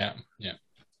gratificante. Yeah, yeah.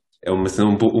 É uma cena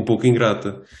um pouco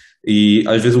ingrata. E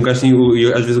às vezes o gajo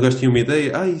tinha uma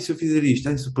ideia, e se eu fizer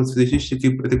isto, se eu posso fazer isto, aqui,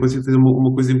 até consigo fazer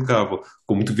uma coisa impecável.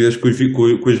 Como tu vês com as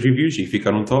reviews e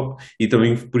ficaram top, e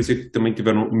também por isso é que também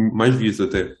tiveram mais views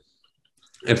até.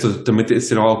 É preciso também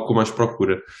ser algo com mais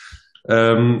procura.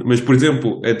 Mas, por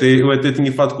exemplo, eu até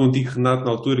tinha falado contigo, Renato, na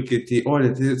altura,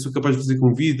 olha, sou capaz de fazer com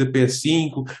um vídeo da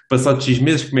PS5, passado X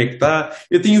meses, como é que está?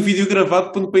 Eu tenho um vídeo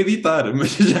gravado para editar,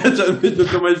 mas mas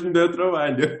nunca mais me deu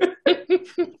trabalho.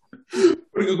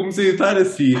 Porque eu comecei a editar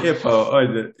assim,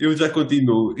 olha, eu já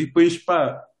continuo. E depois,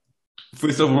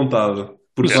 foi só vontade.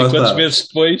 Porque lá Quantos está. meses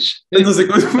depois? Eu não sei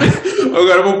quantos.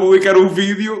 Agora vou publicar um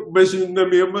vídeo, mas na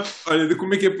mesma, olha, de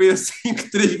como é que é PS5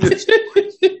 3 meses.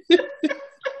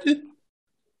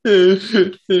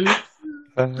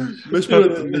 Mas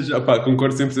pronto,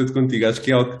 concordo 100% contigo. Acho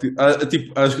que é algo que,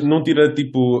 acho que não tira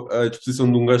tipo, a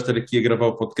disposição de um gajo estar aqui a gravar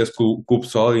o podcast com o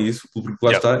pessoal e isso, porque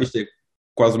lá está, isto é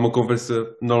quase uma conversa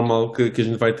normal que a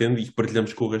gente vai tendo e que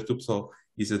partilhamos com o resto do pessoal.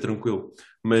 Isso é tranquilo.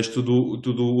 Mas tudo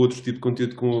outro tipo de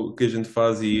conteúdo que a gente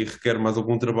faz e requer mais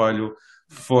algum trabalho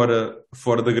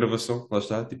fora da gravação, lá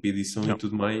está, tipo edição e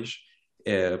tudo mais,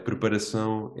 a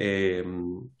preparação é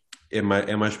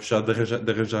mais puxado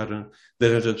de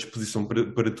arranjar disposição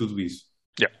para tudo isso.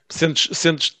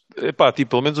 Sentes, tipo,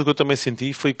 pelo menos o que eu também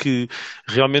senti foi que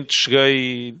realmente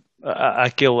cheguei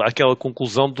àquela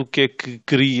conclusão do que é que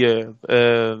queria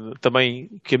também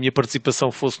que a minha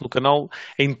participação fosse no canal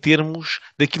em termos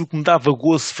daquilo que me dava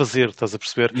gozo fazer, estás a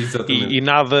perceber? Exatamente. E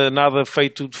nada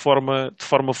feito de forma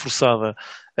forçada.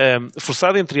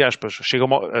 Forçada entre aspas,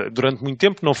 durante muito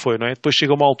tempo não foi, não é? Depois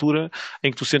chega uma altura em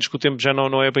que tu sentes que o tempo já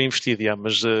não é bem investido,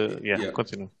 mas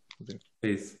continua. É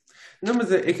isso. Não,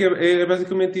 mas é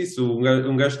basicamente isso.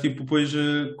 Um gajo tipo, depois,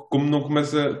 como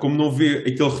não vê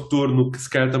aquele retorno que se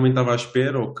calhar também estava à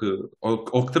espera ou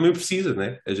que também precisa,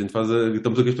 né? A gente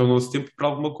estamos a gastar o nosso tempo para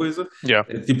alguma coisa.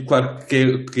 É, tipo, claro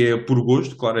que é por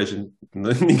gosto, claro, a gente,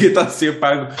 ninguém está a ser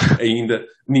pago ainda,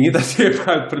 ninguém está a ser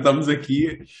pago para estarmos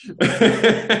aqui,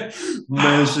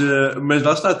 mas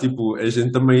lá está, tipo, a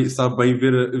gente também sabe bem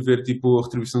ver tipo, a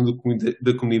retribuição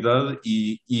da comunidade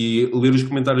e ler os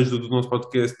comentários do nosso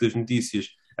podcast, das notícias.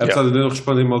 Apesar de eu não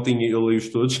responder maltinha, eu leio-os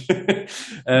todos.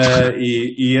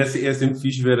 E é sempre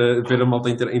fixe ver a malta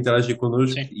interagir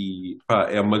connosco. Sim. E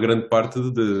é uma grande parte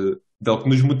de algo que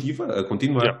nos motiva a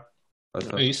continuar.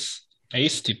 É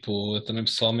isso, tipo, eu também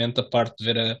pessoalmente a parte de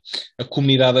ver a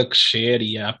comunidade a crescer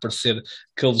e a aparecer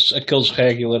aqueles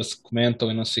regulars que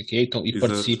comentam e não sei o quê e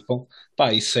participam,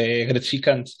 isso é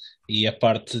gratificante. E a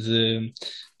parte de,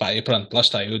 e pronto, lá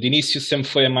está, eu de início sempre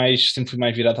fui mais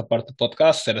virado à parte do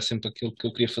podcast, era sempre aquilo que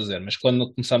eu queria fazer, mas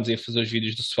quando começámos a fazer os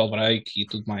vídeos do Spellbreak e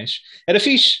tudo mais, era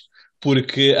fixe,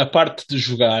 porque a parte de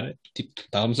jogar, tipo,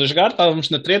 estávamos a jogar, estávamos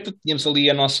na treta, tínhamos ali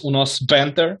o nosso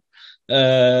banter,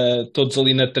 todos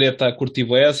ali na treta a curtir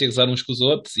bués e a gozar uns com os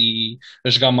outros e a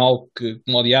jogar mal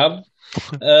como o diabo,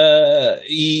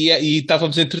 e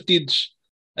estávamos entretidos.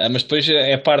 Mas depois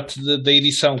é a parte da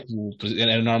edição,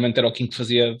 normalmente era o Kim que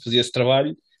fazia esse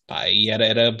trabalho, e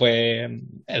era bué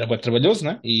trabalhoso,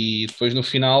 né? E depois no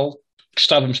final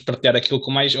gostávamos de partilhar aquilo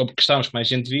ou gostávamos que mais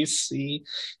gente visse e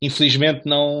infelizmente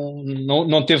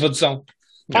não teve adesão.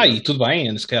 E tudo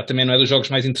bem, se calhar também não era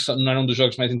um dos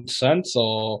jogos mais interessantes,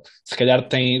 ou se calhar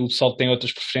o pessoal tem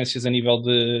outras preferências a nível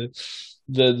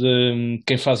de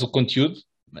quem faz o conteúdo.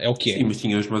 É o que é. Sim, mas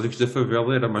tinha os músicos da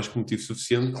favela, era mais que motivo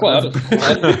suficiente. Claro.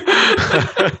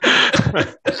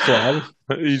 Claro.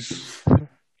 Isso.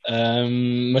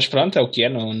 Mas pronto, é o que é.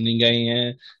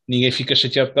 Ninguém fica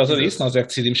chateado por causa disso. Nós é que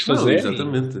decidimos fazer.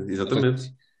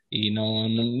 Exatamente. E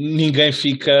ninguém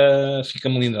fica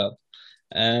melindrado.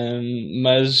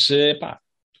 Mas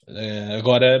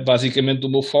agora basicamente o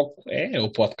meu foco é o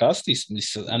podcast.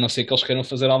 Isso, a não ser que eles queiram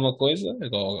fazer alguma coisa,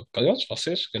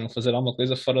 vocês queiram fazer alguma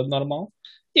coisa fora do normal.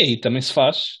 E aí também se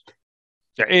faz.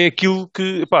 É aquilo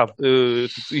que, pá,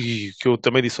 e que eu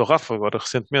também disse ao Rafa, agora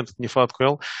recentemente, tinha falado com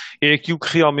ele, é aquilo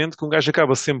que realmente que um gajo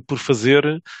acaba sempre por fazer,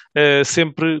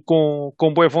 sempre com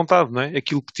boa vontade, não é?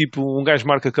 Aquilo que tipo um gajo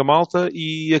marca com a malta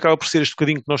e acaba por ser este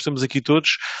bocadinho que nós estamos aqui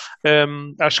todos.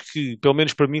 Acho que, pelo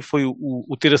menos para mim, foi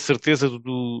o ter a certeza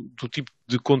do tipo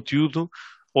de conteúdo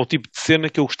ou tipo de cena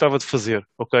que eu gostava de fazer,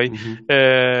 ok?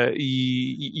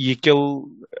 E aquele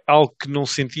algo que não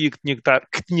sentia que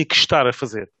tinha que estar a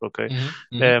fazer, ok?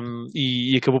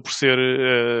 E acabou por ser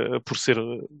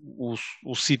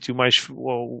o sítio mais,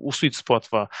 o sweet spot,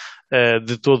 vá,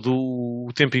 de todo o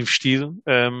tempo investido.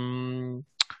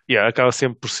 Acaba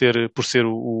sempre por ser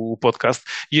o podcast.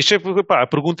 E achei, pá, a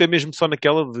pergunta é mesmo só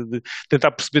naquela de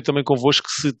tentar perceber também convosco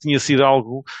se tinha sido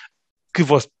algo que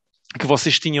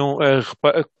vocês tinham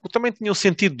também tinham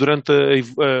sentido durante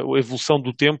a evolução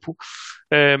do tempo,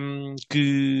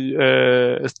 que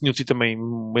tinham tido também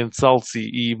momentos altos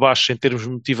e baixos em termos de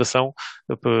motivação,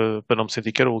 para não me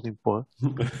sentir que era o último, porra.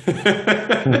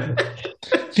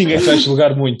 Ninguém vai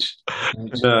julgar muito.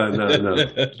 Não.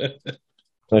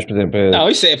 Mas, por exemplo, Não,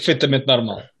 isso é perfeitamente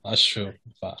normal. Acho,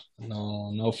 pá,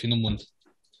 não é o fim do mundo.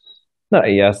 não,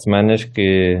 e há semanas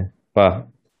que, pá,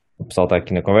 o pessoal está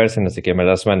aqui na conversa, não sei o quê, mas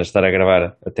há semanas estar a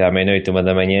gravar até à meia-noite, 1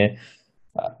 da manhã,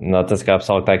 nota-se que há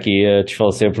pessoal que está aqui a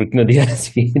desfalecer porque no dia a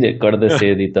seguir acorda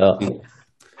cedo e tal.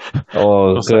 Ou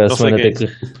Não que sei, a não sei semana quem é tem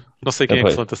que- que. Não sei quem é que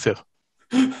Pois. se levanta cedo.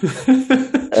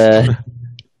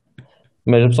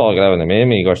 Mas o pessoal grava na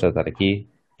mesma e gosta de estar aqui.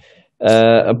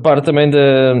 A parte também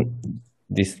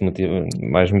disso de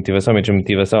mais motivação, menos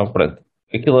motivação, pronto.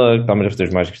 Aquilo que estávamos a fazer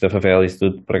os mágicos da favela e isso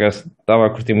tudo, por acaso estava a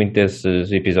curtir muito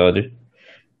desses episódios.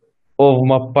 Houve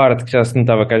uma parte que já se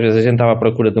notava que às vezes a gente estava à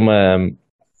procura de um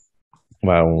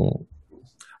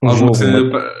Algo jogo,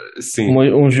 que sim.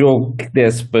 um jogo que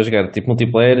desse para jogar tipo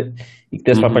multiplayer e que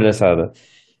desse para a palhaçada.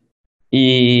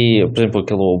 E, por exemplo,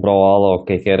 aquele Brawlhalla, ou o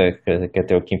que é que era, que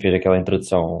até o Kim fez aquela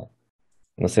introdução,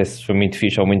 não sei se foi muito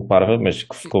fixe ou muito parva, mas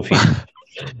que ficou fixe.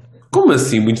 Como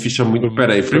assim? Muito fixe ou muito.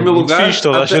 Espera aí, em Foi primeiro muito lugar. fixe,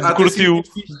 toda a gente há de ter curtiu. sido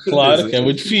muito fixe, de Claro certeza. que é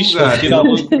muito fixe. Lugar, Consegui dar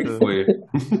como é que foi?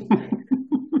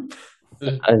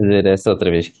 A dizer essa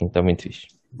outra vez, Kim, está muito fixe.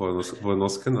 Vou ao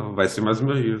nosso canal, vai ser mais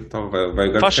uma view. Então, vai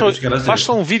agora Faz ficar a chegar à faz gente.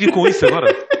 só um vídeo com isso agora.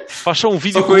 Faz só um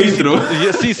vídeo Só com a isso. intro.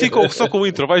 Sim, só com o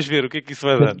intro. Vais ver o que é que isso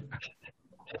vai dar.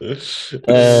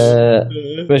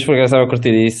 Mas por acaso estava a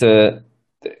curtir isso.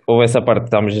 Houve essa parte que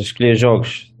estávamos a escolher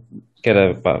jogos que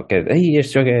era, pá, "Ei,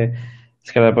 este jogo é,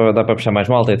 se calhar dá para puxar mais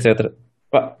malta, etc.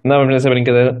 Pá, andávamos nessa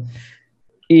brincadeira.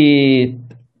 E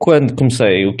quando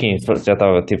comecei, o 15 já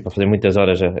estava tipo, a fazer muitas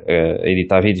horas a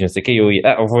editar vídeos, não sei o quê, e eu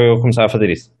ia, vou eu começar a fazer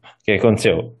isso. O que é que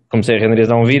aconteceu? Comecei a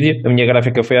renderizar um vídeo, a minha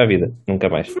gráfica foi à vida. Nunca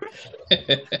mais.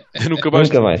 Nunca mais,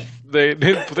 Nunca mais.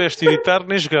 nem pudeste editar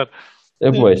nem jogar.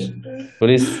 Depois. Por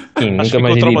isso, Kim, Acho nunca que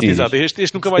mais ficou edito traumatizado. vídeos.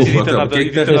 Este nunca mais Desculpa, edita Telmo, nada. quem é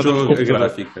que te Edita nada no arranjou a computador.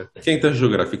 gráfica? Quem é que te arranjou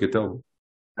a gráfica, Telmo?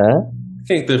 Hã?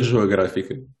 Quem é que te arranjou a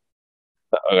gráfica?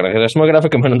 Agora arranjaste uma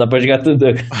gráfica, mas não dá para jogar tudo.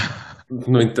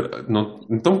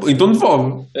 Então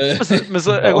devolve. Mas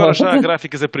agora já há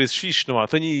gráficas a preços fixos, não há?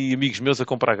 Tenho aí amigos meus a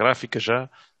comprar gráficas já.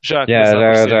 Já começam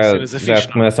a aparecer cenas a Já fixe,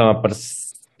 não é? começam a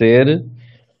aparecer.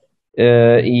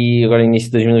 E agora, início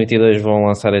de 2022, vão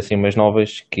lançar assim umas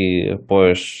novas que,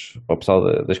 após para o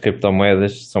pessoal das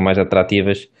criptomoedas, são mais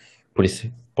atrativas. Por isso,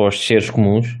 para os seres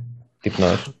comuns, tipo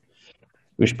nós,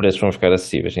 os preços vão ficar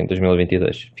acessíveis em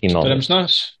 2022, finalmente. Esperamos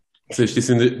nós.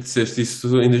 Disseste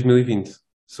isso em 2020,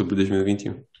 sobre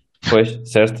 2021. Pois,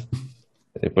 certo?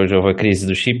 Depois houve a crise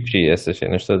dos chips e essas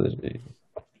cenas todas.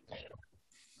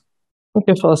 Não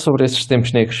quero falar sobre esses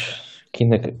tempos negros.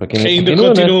 Para quem Ainda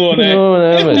continuam, não é? Continua,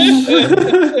 né?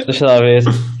 Mas deixa lá ver.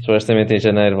 Supostamente em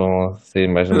janeiro vão sair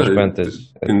mais umas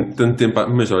quantas. Tanto tempo,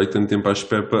 mas olha, tanto tempo à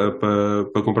espera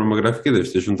para comprar uma gráfica,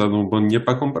 deves ter juntado um bom dinheiro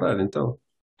para comprar, então.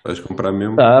 Vais comprar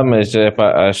mesmo. Mas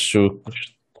acho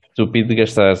estúpido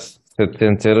gastar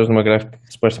 700 euros numa gráfica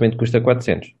que supostamente custa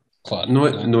 400. Claro.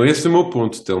 Não é esse o meu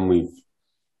ponto, Telmo Ivo.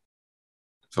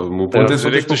 Só o meu ponto é só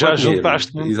Dizer é que tu já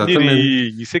juntaste muito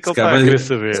dinheirinho. Isso é que ele está a querer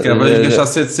saber. Se calhar vais gastar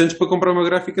 700 para comprar uma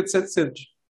gráfica de 700.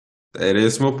 Era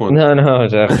esse o meu ponto. Não,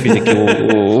 já refiro aqui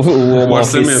o home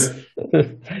office. orçamento.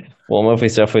 O home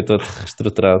office já foi todo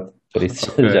reestruturado, por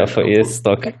isso Ok, já foi esse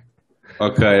stock.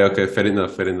 Ok, fair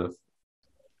enough.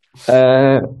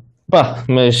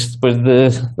 Mas depois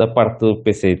da parte do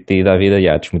PCT e da vida,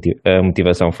 a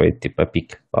motivação foi tipo a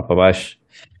pique lá para baixo.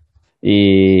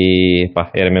 E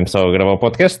era mesmo só gravar o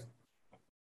podcast.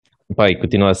 E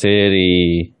continua a ser.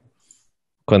 E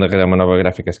quando arranjar uma nova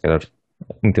gráfica, se calhar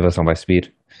a motivação vai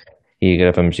subir. e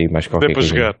gravamos aí mais É qualquer para coisa.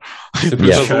 jogar. E Sempre depois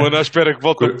Yeah. estás o ano à espera que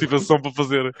volte a motivação para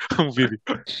fazer um vídeo.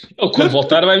 Ele, quando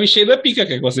voltar, vai vir cheio da pica. O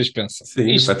que é que vocês pensam?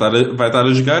 Sim, Isto- vai estar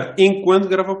a jogar enquanto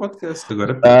grava o podcast.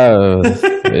 Agora,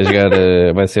 Vai jogar,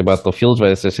 vai ser Battlefield,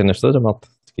 vai ser cenas todas, malta.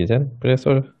 Se quiser, depois é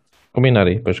só combinar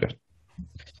aí para jogar.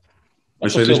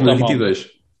 mas foi Battlefield tá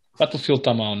 2022. Battlefield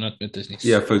está mal, não te metas nisso.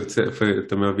 Yeah,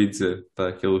 também ouvi dizer.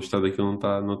 Tá, o estado daquilo não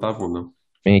tá bom, não.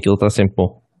 Bem, aquilo está sempre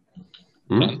bom.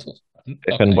 Pronto.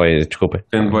 É Ok. fanboy, desculpem.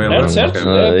 Fanboy Certo, alarme, certo.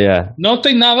 ok. Yeah. Não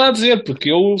tenho nada a dizer,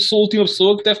 porque eu sou a última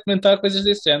pessoa que deve comentar coisas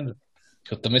desse género.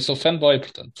 Eu também sou fanboy,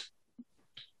 portanto.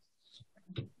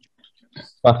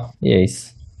 E é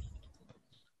isso.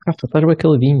 Rafa, estás bem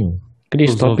caladinho.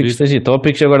 Querias Estou a tópicos, ouvir. tens aí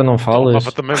tópicos, agora não O falas.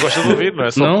 Rafa também gosta de ouvir, não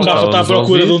é só Não, O Rafa está à estavas a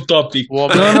procura de ouvir? um tópico. o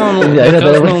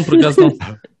homem. Por acaso não.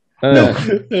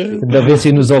 Ainda vê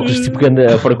assim nos óculos, tipo que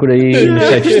anda a procurar aí nos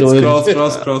sites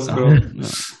todos. Scroll.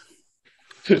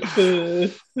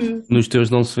 Nos teus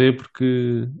não se vê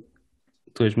porque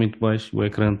tu és muito baixo, o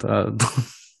ecrã está.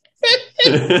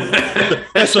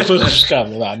 Essa foi rebuscada.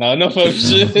 Não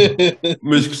vamos.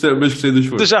 Mas gostei do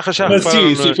esforço. Já Mas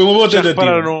repararam, sim, foi uma boa já tentativa.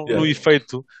 repararam Yeah.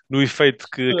 no efeito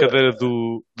que a cadeira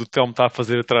do Telmo está a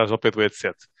fazer atrás ao pé do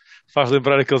headset? Faz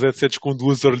lembrar aqueles headsets com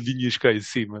duas orelhinhas cá em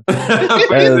cima.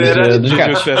 Dos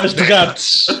gatos. As de gatos.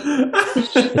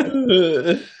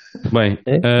 Bem,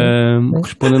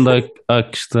 respondendo à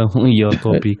questão e ao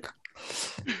tópico,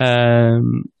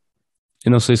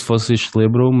 eu não sei se vocês se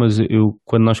lembram, mas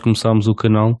quando nós começámos o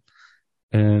canal,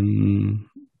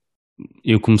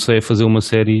 eu comecei a fazer uma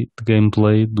série de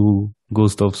gameplay do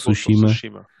Ghost of Tsushima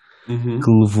Uhum. que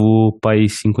levou para aí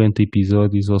 50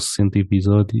 episódios ou 60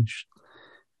 episódios,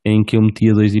 em que eu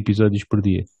metia 2 episódios por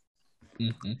dia.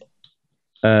 Uhum.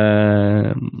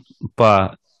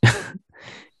 Pá.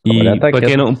 E Olha, tá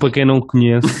para quem não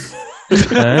conhece,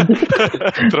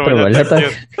 Trabalhar tá.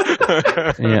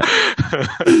 yeah.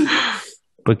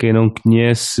 Para quem não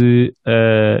conhece,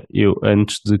 eu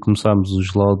antes de começarmos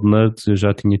os Loud Nerds, eu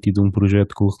já tinha tido um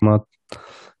projeto com o Renato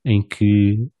em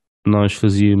que nós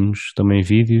fazíamos também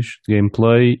vídeos de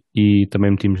gameplay e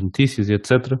também metíamos notícias e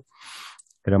etc.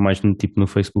 Era mais tipo no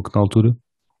Facebook na altura.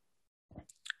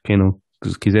 Quem não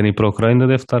quiserem procurar ainda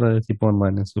deve estar tipo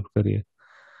online essa porcaria.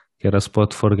 Que era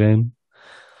Spot for Game,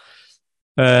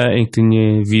 em que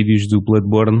tinha vídeos do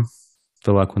Bloodborne.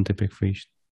 Sei lá quanto tempo é que foi isto?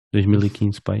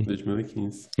 2015, pai.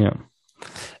 2015. Yeah.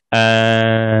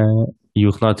 E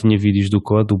o Renato tinha vídeos do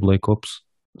COD, do Black Ops,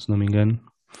 se não me engano.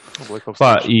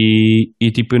 Pá, e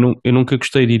tipo, eu nunca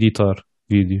gostei de editar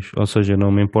vídeos, ou seja,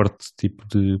 não me importo tipo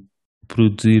de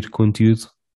produzir conteúdo,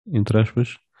 entre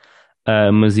aspas,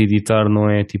 mas editar não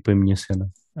é tipo a minha cena.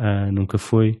 Nunca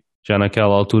foi. Já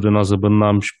naquela altura nós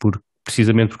abandonámos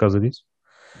precisamente por causa disso.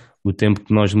 O tempo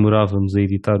que nós demorávamos a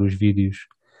editar os vídeos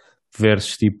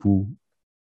versus tipo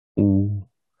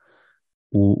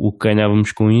o que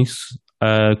ganhávamos com isso.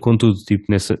 Contudo, tipo,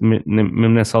 mesmo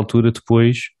nessa altura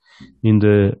depois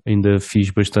ainda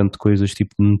fiz bastante coisas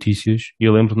tipo de notícias.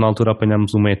 Eu lembro que na altura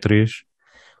apanhámos uma E3.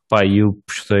 Pá, e eu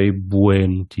postei bué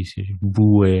notícias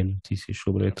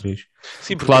sobre a E3.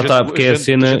 Sim, Porque lá está, porque é a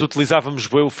cena. A gente utilizávamos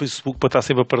bem o Facebook para estar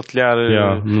sempre a partilhar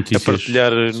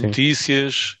notícias.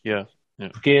 notícias. Yeah.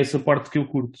 Porque é essa parte que eu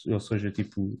curto, ou seja,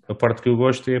 tipo, a parte que eu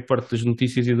gosto é a parte das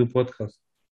notícias e do podcast.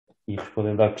 E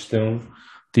respondendo à questão,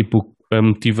 tipo, a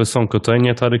motivação que eu tenho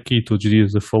é estar aqui todos os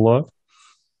dias a falar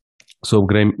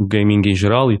sobre gaming em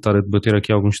geral e estar a debater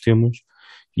aqui alguns temas,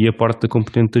 e a parte da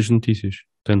componente das notícias.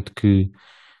 Tanto que,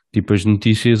 tipo, as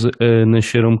notícias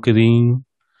nasceram um bocadinho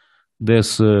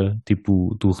dessa,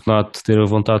 tipo, do Renato ter a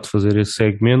vontade de fazer esse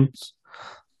segmento,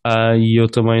 e eu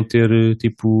também ter,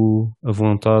 tipo, a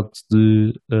vontade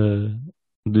de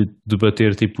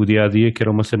debater, tipo, o dia-a-dia, que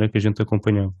era uma cena que a gente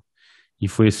acompanhava. E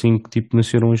foi assim que, tipo,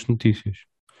 nasceram as notícias.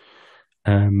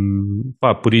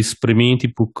 Pá, por isso, para mim,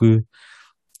 tipo, que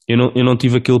eu não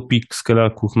tive aquele pico, se calhar,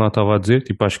 que o Renato estava a dizer.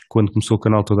 Tipo, acho que quando começou o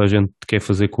canal toda a gente quer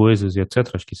fazer coisas e etc.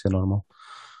 Acho que isso é normal.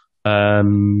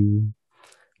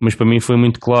 Mas para mim foi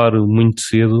muito claro, muito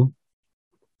cedo,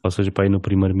 ou seja, para aí no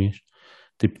primeiro mês,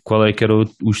 tipo, qual é que era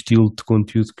o estilo de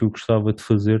conteúdo que eu gostava de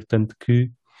fazer. Tanto que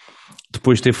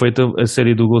depois de ter feito a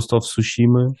série do Ghost of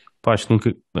Tsushima, pá, acho que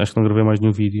não gravei mais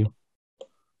nenhum vídeo.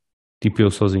 Tipo,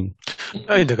 eu sozinho.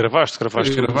 Ainda gravaste o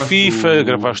FIFA,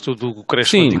 gravaste tudo o Crash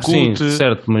Sim, Bandicoot.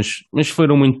 certo, mas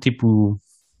foram muito tipo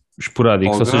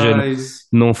esporádicos, ou seja,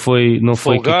 não foi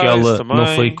Fall com Guys aquela, também. não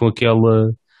foi com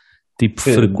aquela tipo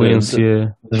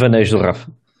frequência. Devaneios do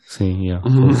Rafa. Sim, yeah.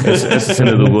 Essa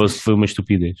cena do Ghost foi uma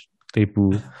estupidez. Tipo,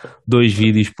 2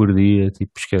 vídeos por dia,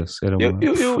 tipo, esquece. Era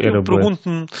Eu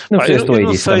pergunto-me, Não fizeste o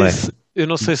Edis também. eu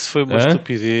não sei se foi uma Hã?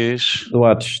 estupidez. Do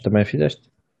Atos também fizeste?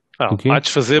 O quê? Há de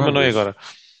fazer, mas não é agora.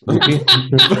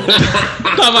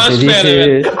 Estava à Eu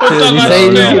espera. disse, estava à e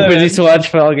espera. depois disse o Hades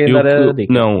para alguém dar a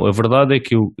dica. Não, a verdade é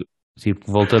que eu,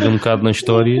 tipo, voltando um bocado na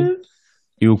história,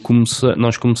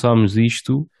 nós começámos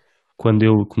isto quando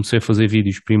eu comecei a fazer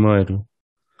vídeos primeiro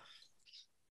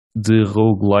de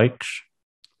roguelikes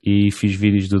e fiz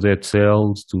vídeos do Dead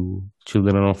Cells, do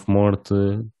Children of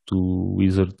Morta, do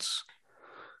Wizards,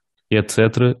 e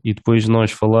etc. E depois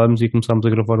nós falámos e começámos a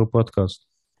gravar o podcast.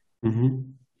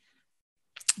 Uhum.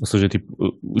 Ou seja, tipo,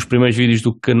 os primeiros vídeos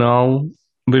do canal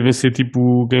devem ser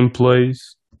tipo gameplays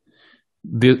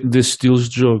desses estilos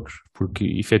de jogos, porque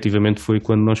efetivamente foi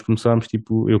quando nós começámos.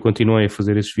 Tipo, eu continuei a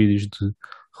fazer esses vídeos de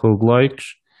roguelikes.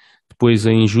 Depois,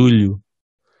 em julho,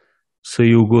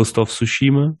 saiu o Ghost of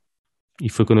Tsushima e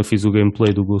foi quando eu fiz o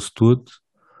gameplay do Ghost todo.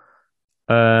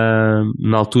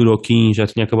 Na altura, o Kim já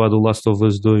tinha acabado o Last of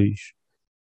Us 2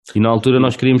 e na altura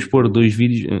nós queríamos pôr 2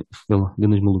 vídeos. Vê lá,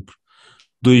 grandes malucos.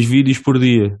 2 vídeos por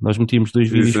dia. Nós metíamos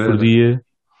 2 vídeos por dia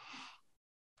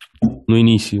no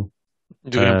início.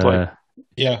 De gameplay.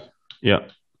 Yeah. Yeah.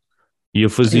 E eu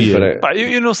fazia Pá,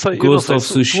 eu não sei, Ghost of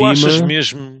tu Tsushima.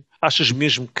 achas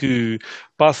mesmo que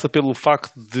passa pelo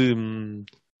facto de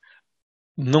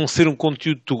não ser um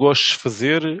conteúdo que tu gostes de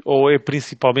fazer, ou é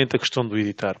principalmente a questão do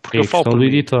editar? Porque É a eu falo questão por do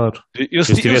mim. editar. Eu,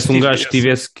 Se tivesse um gajo que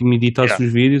tivesse que me editasse Yeah.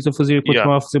 os vídeos, eu fazia continuar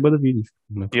Yeah. a fazer bada vídeos.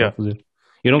 Não é que Yeah. eu vou fazer.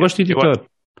 Eu não gosto de Eu editar.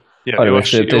 Yeah, Olha, eu mas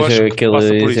acho tens que passa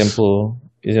aquele por isso.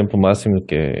 exemplo máximo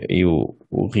que é e o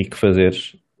Rico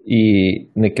fazeres e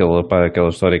aquela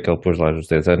história que ele pôs lá dos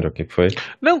 10 anos, o que é que foi?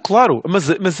 Não, claro, mas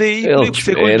é aí por Ele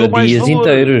isso é que eu lhe era dou mais dias valor.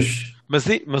 inteiros.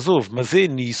 Mas é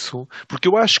nisso, porque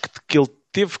eu acho que ele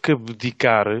teve que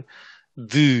abdicar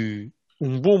de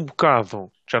um bom bocado.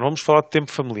 Já não vamos falar de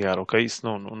tempo familiar, ok? Isso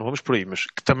não vamos por aí, mas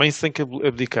que também se tem que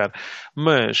abdicar.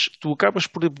 Mas tu acabas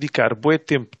por abdicar bué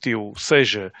tempo teu,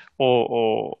 seja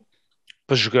ou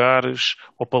para jogares,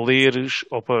 ou para leres,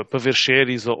 ou para ver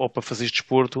séries, ou para fazeres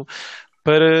desporto,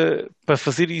 para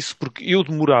fazer isso, porque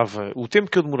o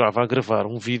tempo que eu demorava a gravar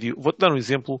um vídeo, vou-te dar um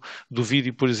exemplo do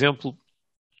vídeo, por exemplo,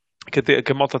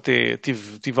 que a malta até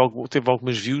teve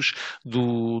algumas views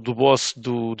do boss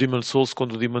do Demon's Souls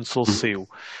quando o Demon's Souls saiu.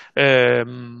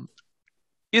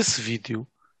 Esse vídeo,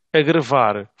 a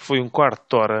gravar foi um quarto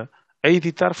de hora, a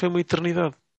editar foi uma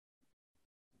eternidade.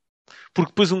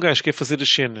 Porque depois um gajo quer fazer as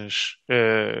cenas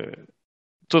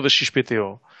todas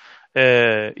XPTO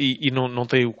e não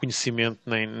tem o conhecimento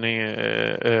nem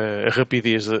a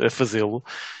rapidez a fazê-lo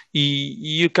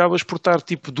e acabas por estar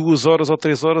tipo 2 horas ou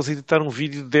 3 horas a editar um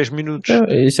vídeo de 10 minutos.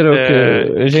 Isso era o que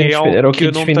a gente era o que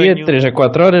eu não defendia, tenho. 3 a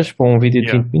 4 horas para um vídeo de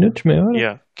Yeah. 20 minutos, meia hora.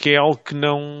 Yeah. Que é algo que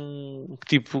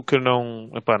que eu não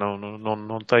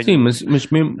tenho. Sim, mas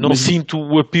mesmo. Não sinto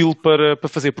o apelo para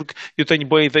fazer, porque eu tenho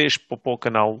boas ideias para o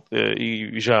canal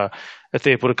e já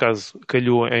até por acaso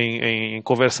calhou em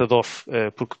conversa de off,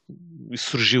 porque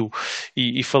isso surgiu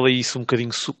e falei isso um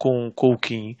bocadinho com o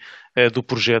Kim do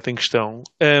projeto em questão.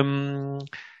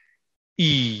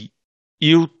 E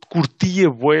eu curtia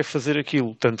bué fazer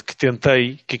aquilo, tanto que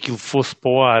tentei que aquilo fosse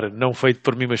para o ar, não feito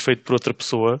por mim, mas feito por outra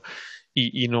pessoa.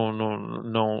 E não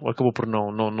acabou por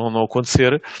não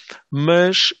acontecer,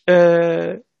 mas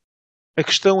a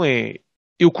questão é,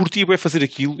 eu curti bem fazer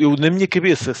aquilo, eu na minha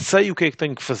cabeça sei o que é que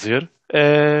tenho que fazer,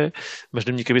 mas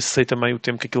na minha cabeça sei também o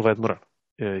tempo que aquilo vai demorar.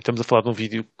 Estamos a falar de um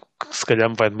vídeo que se calhar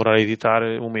me vai demorar a editar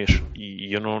um mês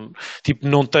e eu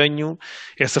não tenho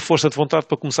essa força de vontade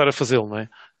para começar a fazê-lo, não é?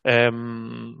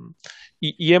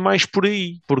 E é mais por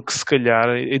aí, porque se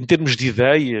calhar em termos de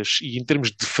ideias e em termos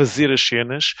de fazer as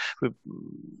cenas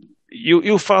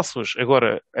eu faço-as.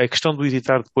 Agora, a questão do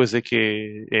editar depois é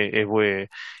que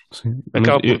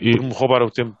acaba por me roubar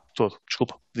o tempo todo.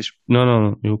 Desculpa, diz.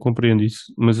 Não, eu compreendo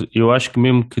isso, mas eu acho que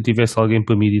mesmo que tivesse alguém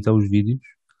para me editar os vídeos,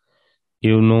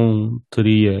 eu não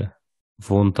teria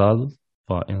vontade,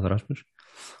 pá, entre aspas,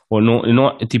 ou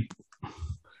não, tipo,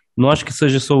 não acho que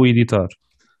seja só o editar.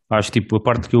 Acho que tipo, a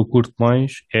parte que eu curto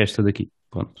mais é esta daqui.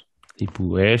 Pronto.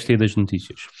 Tipo, é esta e das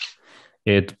notícias.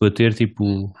 É debater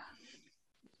tipo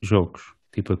jogos,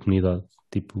 tipo a comunidade,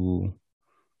 tipo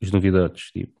as novidades,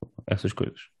 tipo essas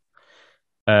coisas.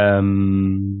 A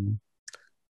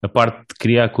parte de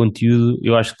criar conteúdo,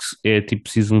 eu acho que é tipo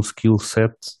preciso um skill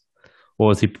set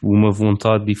ou tipo uma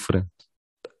vontade diferente.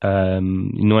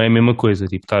 Não é a mesma coisa,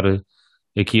 tipo estar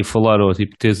aqui a falar ou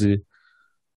tipo teres.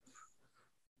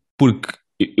 Porque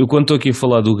eu quando estou aqui a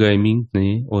falar do gaming,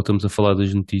 né, ou estamos a falar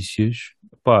das notícias,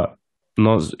 pá,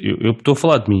 eu estou a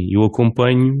falar de mim, eu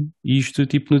acompanho isto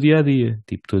tipo no dia a dia,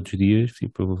 tipo todos os dias,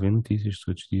 tipo eu vou ver notícias,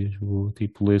 todos os dias vou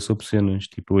tipo ler sobre cenas,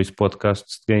 tipo eu ouço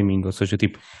podcasts de gaming, ou seja,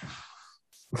 tipo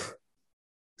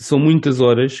são muitas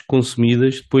horas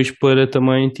consumidas depois para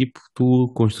também, tipo,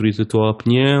 tu construís a tua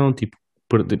opinião, tipo,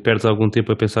 perdes algum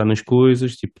tempo a pensar nas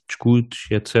coisas, tipo, discutes,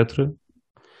 etc.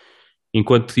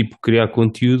 Enquanto, tipo, criar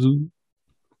conteúdo,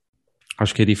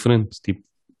 acho que é diferente. Tipo,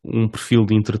 um perfil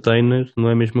de entertainer não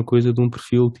é a mesma coisa de um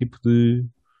perfil, tipo de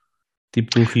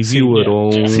um reviewer yeah.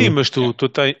 ou Sim, mas tu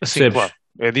tens. Sim, Percebes? claro.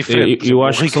 É diferente. Por Eu exemplo,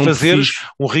 acho que são perfis.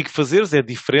 Um Rico Fazeres é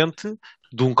diferente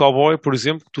de um cowboy, por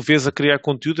exemplo, que tu vês a criar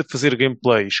conteúdo, a fazer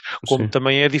gameplays. Como Sim.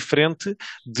 também é diferente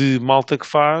de malta que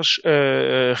faz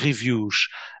reviews.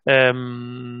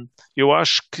 Eu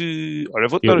acho que. Olha,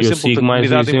 vou-te dar o Eu exemplo sigo da mais o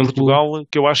comunidade em exemplo. Portugal,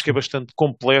 que eu acho que é bastante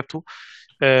completo.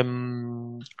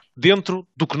 Dentro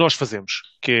do que nós fazemos,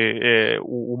 que é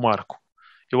o Marco.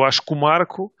 Eu acho que o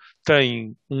Marco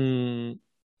tem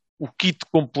o kit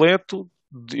completo.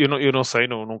 Eu não sei,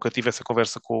 nunca tive essa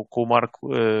conversa com o Marco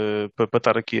para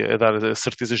estar aqui a dar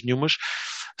certezas nenhumas,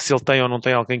 se ele tem ou não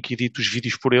tem alguém que edite os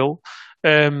vídeos por ele.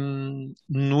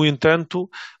 No entanto,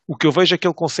 o que eu vejo é que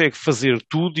ele consegue fazer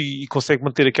tudo e consegue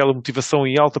manter aquela motivação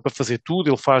em alta para fazer tudo.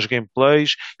 Ele faz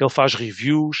gameplays, ele faz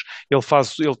reviews,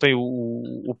 ele tem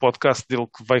o podcast dele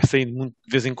que vai saindo muito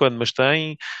de vez em quando, mas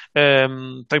tem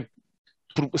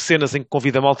cenas em que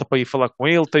convida a malta para ir falar com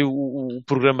ele, tem o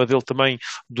programa dele também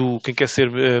do quem quer ser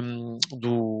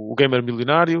do Gamer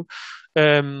Milionário.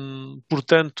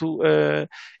 Portanto,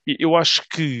 eu acho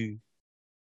que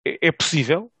é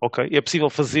possível, ok? É possível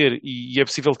fazer e é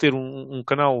possível ter um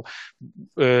canal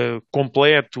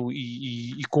completo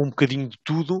e com um bocadinho de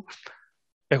tudo.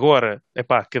 Agora,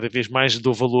 epá, cada vez mais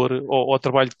dou valor ao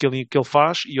trabalho que ele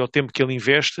faz e ao tempo que ele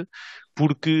investe,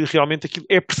 porque realmente aquilo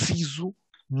é preciso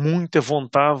muita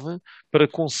vontade para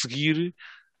conseguir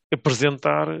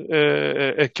apresentar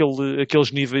aqueles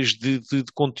níveis de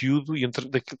conteúdo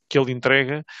que ele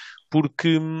entrega,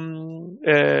 porque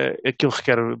aquilo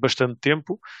requer bastante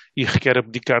tempo e requer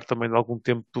abdicar também de algum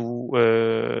tempo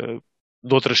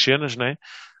de outras cenas, né?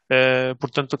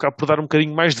 Portanto, acabo por dar um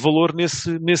bocadinho mais de valor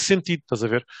nesse sentido, estás a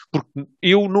ver? Porque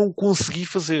eu não consegui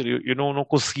fazer, eu não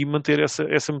consegui manter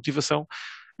essa motivação.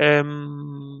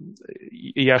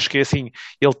 E acho que é assim,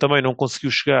 ele também não conseguiu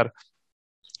chegar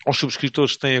aos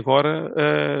subscritores que tem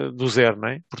agora do zero, não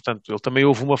é? Portanto, ele também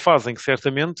houve uma fase em que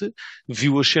certamente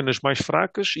viu as cenas mais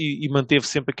fracas e manteve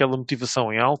sempre aquela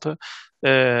motivação em alta,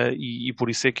 e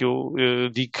por isso é que eu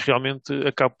digo que realmente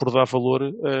acabo por dar valor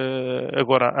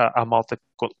agora à malta.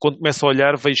 Quando começo a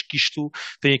olhar, vejo que isto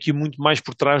tem aqui muito mais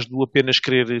por trás do apenas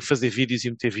querer fazer vídeos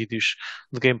e meter vídeos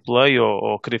de gameplay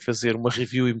ou querer fazer uma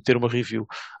review e meter uma review.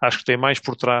 Acho que tem mais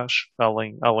por trás,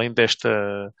 além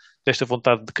desta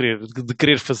vontade de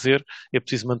querer fazer, é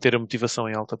preciso manter a motivação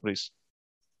em alta por isso.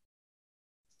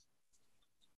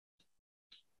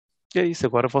 E é isso,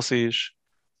 agora vocês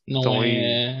Não estão aí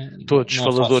é, todos não é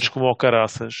faladores fácil. como ao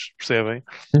caraças, percebem?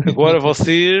 Agora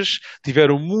vocês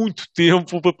tiveram muito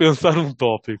tempo para pensar um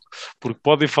tópico, porque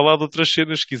podem falar de outras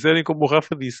cenas se quiserem, como o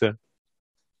Rafa disse.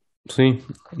 Sim,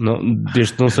 não,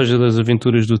 desde que não seja das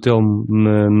aventuras do Telmo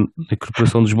na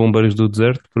Corporação dos Bombeiros do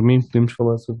Deserto, por mim podemos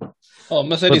falar sobre Oh,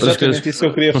 mas era outras exatamente coisas. isso que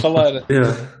eu queria falar.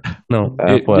 Yeah. Não,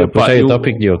 Puxei o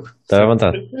tópico, Diogo. Está à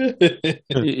vontade.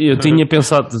 eu tinha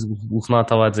pensado, o Renato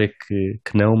estava a dizer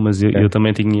que não, mas eu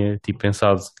também tinha tipo,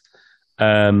 pensado.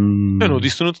 Eu não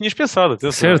disse que tu não tinhas pensado,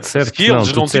 atenção. Certo, Que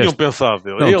eles tu não disseste. tinham pensado.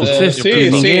 Não, tu Eles disseste sim, que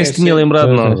ninguém se tinha sim.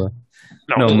 lembrado de Pois, nada.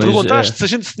 Não, Não, tu mas, perguntaste se a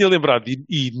gente se tinha lembrado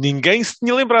e ninguém se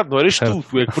tinha lembrado, não eras Certo.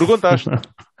 tu é que perguntaste.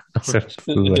 Certo,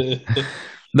 tudo bem.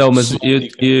 Não, mas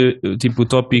Semântica. tipo, o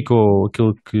tópico ou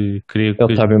aquilo que queria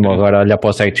Ele está mesmo agora a olhar para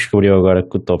o site e descobriu agora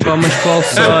que o tópico. Pá, mas qual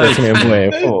Assim site? mesmo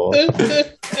é, pô.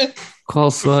 Qual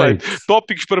site?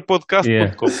 Tópicos para podcast.com.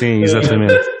 Yeah, sim,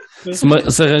 exatamente.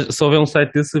 Se houver um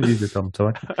site desse, avisa, então, está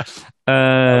bem?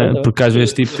 Porque às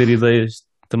vezes tipo, ter ideias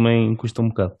também custa um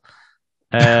bocado.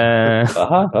 É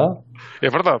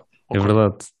verdade. É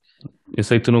verdade. Eu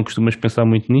sei que tu não costumas pensar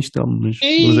muito nisto, mas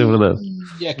é verdade.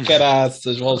 E a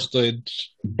caraças, maus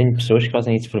doidos. Tenho pessoas que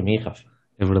fazem isso por mim, Rafa.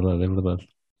 É verdade, é verdade.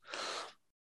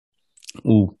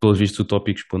 Pelos vistos, o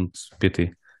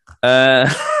tópicos.pt.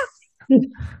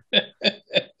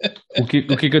 O que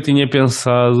é que eu tinha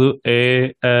pensado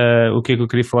é. O que é que eu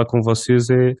queria falar com vocês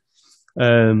é.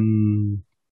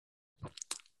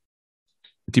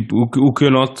 Tipo, o que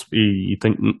eu noto, eu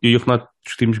e o Renato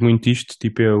discutimos muito isto,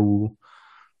 tipo, é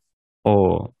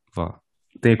vá,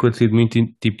 tem acontecido muito,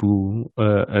 tipo,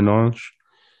 a nós,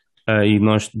 e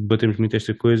nós debatemos muito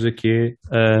esta coisa, que é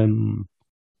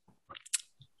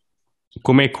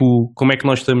como é que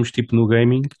nós estamos, tipo, no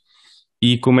gaming,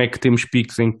 e como é que temos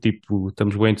picos em que, tipo,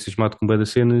 estamos bem entusiasmados com bué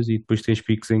das cenas, e depois tens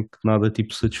picos em que nada,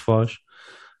 tipo, satisfaz.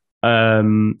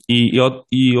 E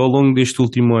ao longo deste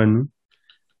último ano,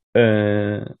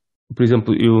 por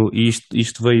exemplo,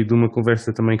 isto veio de uma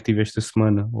conversa também que tive esta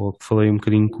semana, ou que falei um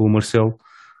bocadinho com o Marcelo,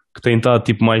 que tem estado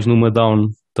tipo, mais numa down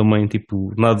também,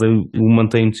 tipo, nada o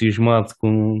mantém entusiasmado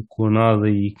com nada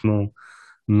e que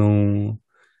não,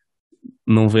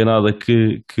 não vê nada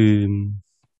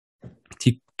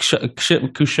tipo,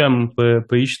 que o chame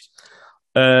para isto.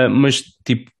 Mas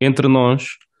tipo, entre nós,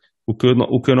 o que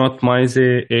eu noto mais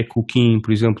é que o Kim,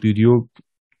 por exemplo, e o Diogo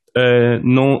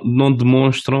não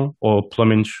demonstram, ou pelo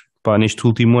menos pá, neste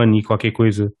último ano e qualquer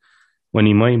coisa, um ano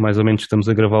e meio, mais ou menos, estamos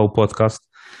a gravar o podcast,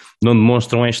 não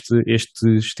demonstram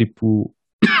estes tipo.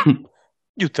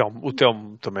 E o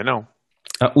Telmo também não.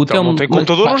 O O Telmo não tem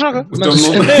computador, não joga. Então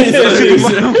não-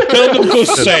 Ele não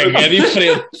consegue, é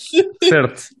diferente.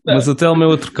 Certo, mas o Telmo é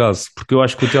outro caso, porque eu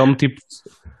acho que o Telmo tipo,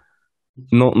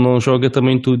 não joga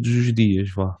também todos os dias,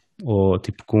 vá. Ou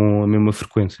tipo com a mesma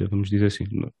frequência, vamos dizer assim.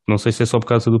 Não sei se é só por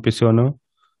causa do PC ou não,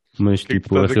 mas que é que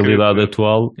tipo, a estás a querer realidade dizer?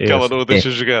 atual é Que ela essa. não o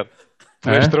deixa jogar. Tu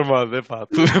és Hã? tramado, é pá.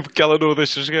 Porque ela não o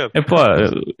deixa jogar. Epá,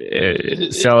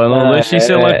 se ela não deixa,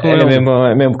 isso é lá com era ele.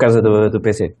 mesmo por causa do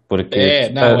PC. Porque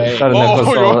estar na Oh,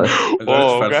 consola. Agora Oh, o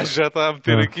disfarça. gajo já está a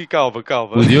meter aqui. Calma.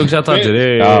 O Diogo já está a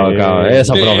dizer, Calma, é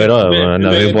só para ouvir. Anda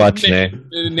a ver boatos, né?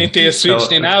 Nem tem a Switch,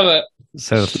 nem nada.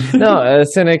 certo. Não, a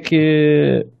cena é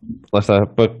que. Lá está.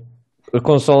 A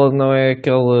consola não é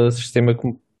aquele sistema que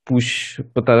me puxa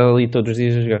para estar ali todos os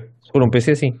dias a jogar. Se for um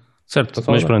PC, sim. Certo,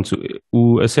 Consola mas não.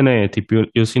 pronto, a cena é tipo,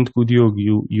 eu sinto que o Diogo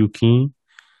e o Kim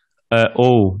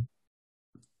ou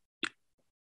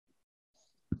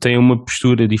têm uma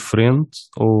postura diferente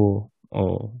ou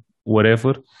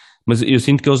whatever, mas eu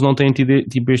sinto que eles não têm tido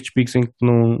tipo, estes picos em que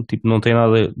não tem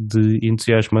nada de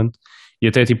entusiasmante. E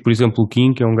até tipo, por exemplo, o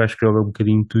Kim, que é um gajo que joga um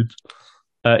bocadinho de tudo,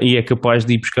 e é capaz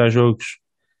de ir buscar jogos,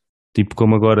 tipo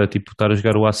como agora, tipo, estar a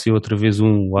jogar o AC outra vez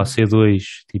o AC2,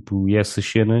 tipo, e essas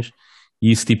cenas,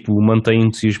 e isso tipo mantém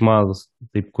entusiasmado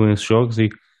tipo, com esses jogos e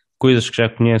coisas que já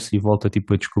conhece e volta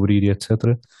tipo a descobrir e etc.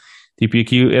 Tipo, e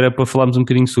aqui era para falarmos um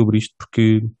bocadinho sobre isto,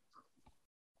 porque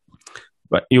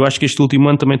bem, eu acho que este último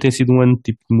ano também tem sido um ano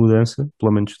tipo de mudança,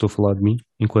 pelo menos estou a falar de mim,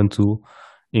 enquanto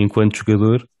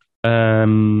jogador,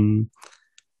 ahm,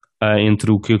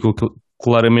 entre o que eu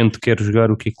claramente quero jogar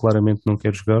e o que claramente não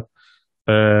quero jogar.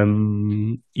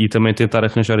 E também tentar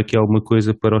arranjar aqui alguma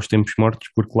coisa para os tempos mortos,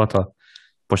 porque lá está,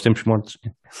 para os tempos mortos,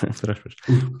 entre aspas.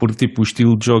 Porque tipo, o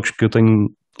estilo de jogos que eu tenho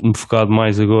me focado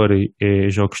mais agora é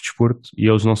jogos de desporto e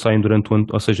eles não saem durante o ano,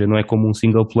 ou seja, não é como um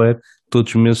single player,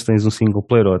 todos os meses tens um single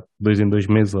player, ou 2 em 2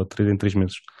 meses, ou 3 em 3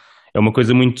 meses. É uma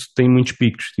coisa tem muitos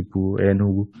picos, tipo, é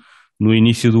no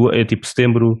início é tipo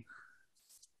setembro,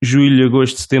 julho,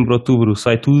 agosto, setembro, outubro,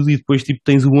 sai tudo e depois tipo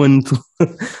tens o ano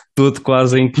todo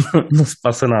quase em que não se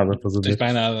passa nada, estás a Não tens ver?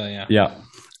 mais nada, yeah. Yeah.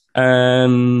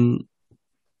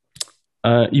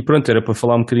 E pronto, era para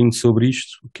falar um bocadinho sobre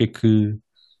isto, o que é que,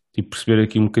 tipo, perceber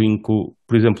aqui um bocadinho,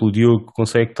 por exemplo, o Diogo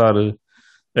consegue estar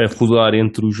a rodar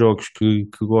entre os jogos que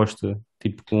gosta,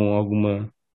 tipo, com alguma...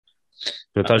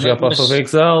 Está a jogar Path of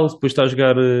Exile, depois está a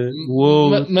jogar o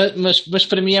WoW. Mas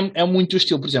para mim é muito o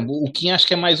estilo. Por exemplo, o Kim acho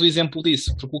que é mais o exemplo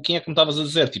disso, porque o Kim é como estavas a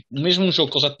dizer, tipo, mesmo um jogo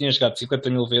que ele já tinha jogado 50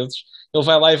 mil vezes, ele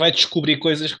vai lá e vai descobrir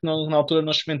coisas que na altura não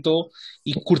experimentou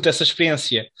e curta essa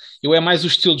experiência. É mais o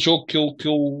estilo de jogo que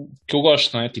eu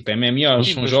gosto, não é? Tipo, MMOs,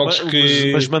 Sim, são jogos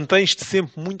que... mas mantens-te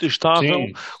sempre muito estável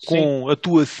Sim, com a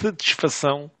tua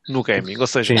satisfação no gaming. Ou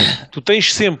seja, Sim. tu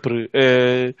tens sempre,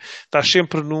 estás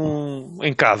sempre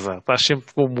em casa, estás sempre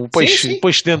como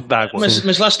peixe dentro d'água.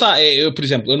 Mas lá está, eu, por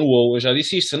exemplo, eu no WoW, eu já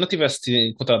disse isto, se eu não tivesse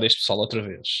encontrado este pessoal outra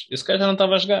vez, esse cara já não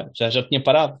estava a jogar, já tinha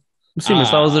parado. Sim, mas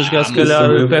estavas a jogar se calhar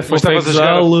mas Path mas of estavas a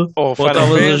jogar Exile, ou ou Final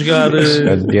estavas a Fantasy, jogar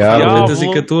Diablo. Final Fantasy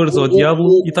XIV ou Diablo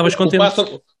e estavas contente.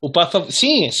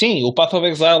 Sim, o Path of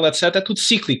Exile, etc, é tudo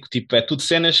cíclico, tipo, é tudo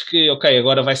cenas que, ok,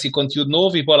 agora vai ser conteúdo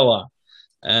novo e bora lá.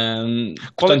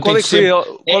 Qual é Portanto, que foi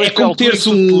a como altura em teres que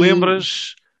tu te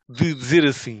lembras de dizer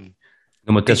assim?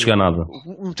 Não me apetece jogar nada.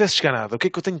 Não me apetece jogar nada. O que é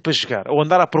que eu tenho para jogar? Ou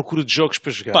andar à procura de jogos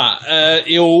para jogar? Pá,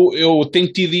 eu tenho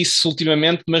tido isso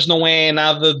ultimamente, mas não é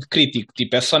nada de crítico.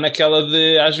 Tipo, é só naquela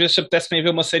de às vezes apetece-me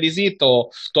ver uma sériezita ou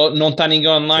não está ninguém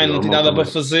online, É não tem normal nada para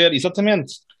também. fazer.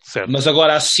 Exatamente. Certo. Mas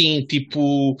agora assim,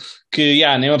 tipo, que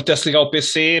nem me apetece ligar o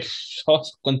PC.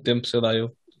 Quanto tempo se eu dar eu?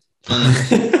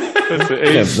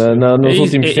 É isso. Nos É isso-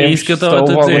 últimos é tempos, isso que eu estava só a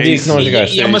houve dizer. algum dia que não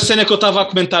jogaste. E é uma cena que eu estava a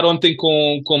comentar ontem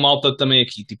com malta também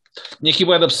aqui. Tipo, tinha aqui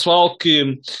bué da pessoal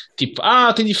que, tipo,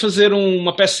 tenho de fazer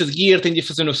uma peça de gear, tenho de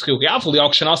fazer não sei o quê. Vou ligar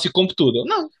ao canal e compro tudo. Eu,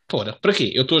 não, porra, para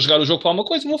quê? Eu estou a jogar o jogo para alguma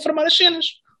coisa, vou farmar as cenas.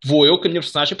 Vou eu com a minha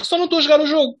personagem, porque só não estou a jogar o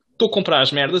jogo. Estou a comprar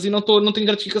as merdas e não tenho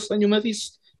gratificação nenhuma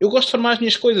disso. Eu gosto de farmar as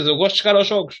minhas coisas, eu gosto de jogar aos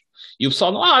jogos. E o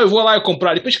pessoal, não, eu vou lá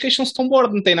comprar, e depois queixam-se tão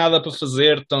bored, não tem nada para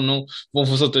fazer, então não vão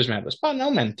fazer outras merdas. Pá,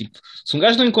 não, mano, tipo, se um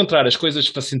gajo não encontrar as coisas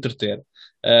para se entreter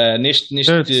Certo.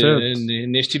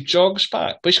 neste tipo de jogos,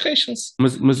 pá, depois queixam-se.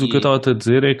 Mas o que eu estava a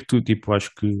dizer é que tu, tipo,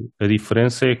 acho que a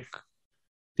diferença é que,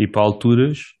 tipo, há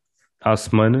alturas, há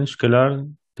semanas, se calhar,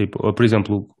 tipo, ou, por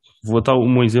exemplo, vou dar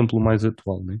um exemplo mais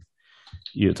atual, né?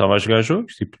 E eu estava a jogar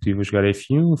jogos, tipo, estive a jogar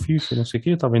F1, FIFA, não sei o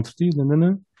quê, estava entretido,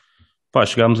 nananã. Pá,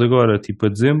 chegámos agora, tipo, a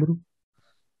dezembro,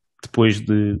 depois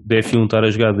de F1 estar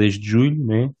a jogar desde julho,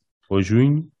 né? Ou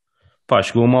junho, pá,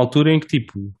 chegou uma altura em que,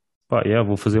 tipo, pá,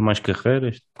 vou fazer mais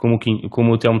carreiras, como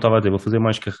o Telmo estava a dizer, vou fazer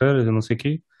mais carreiras, eu não sei o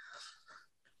quê.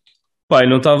 Pá, eu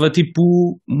não estava,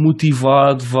 tipo,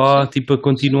 motivado, tipo, a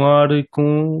continuar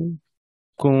com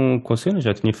a cena,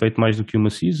 já tinha feito mais do que uma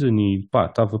season e, pá,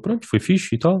 estava pronto, foi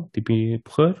fixe e tal, tipo, ia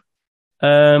porrer.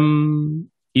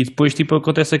 E depois, tipo,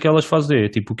 acontece aquelas fases,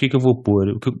 tipo, o que é que eu vou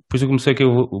pôr? Depois eu comecei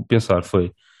a pensar,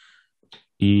 foi,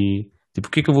 tipo,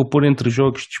 o que é que eu vou pôr entre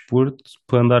jogos de desporto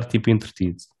para andar, tipo,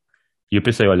 entretido? E eu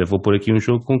pensei, olha, vou pôr aqui um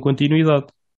jogo com continuidade,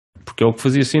 porque é o que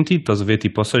fazia sentido, estás a ver,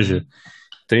 tipo, ou seja,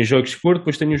 tem jogos de desporto,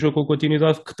 depois tem um jogo com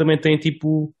continuidade que também tem,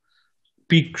 tipo,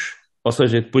 picos, ou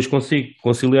seja, depois consigo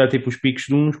conciliar, tipo, os picos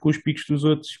de uns com os picos dos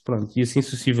outros, pronto, e assim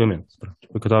sucessivamente, pronto,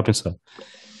 foi o que eu estava a pensar.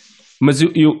 Mas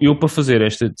eu para fazer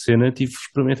esta cena, tipo,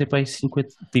 experimentei para aí 50,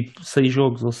 tipo, 6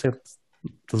 jogos ou 7,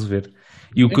 estás a ver?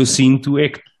 E o que eu sinto é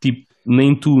que, tipo,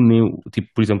 nem tu, nem eu, tipo,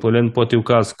 por exemplo, olhando para o teu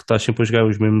caso, que estás sempre a jogar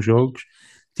os mesmos jogos,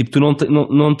 tipo, tu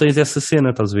não tens essa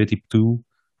cena, estás a ver? Tipo, tu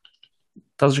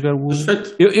estás a jogar o.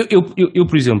 Perfeito. Eu,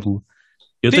 por exemplo,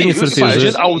 eu tenho a Pá,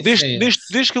 certeza.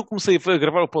 desde que eu comecei a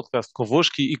gravar o podcast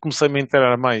convosco e comecei-me a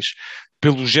inteirar mais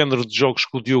pelo género de jogos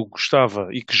que o Diogo gostava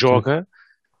e que joga,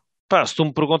 pá, se tu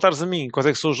me perguntares a mim quais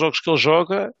é que são os jogos que ele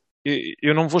joga,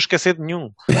 eu não me vou esquecer de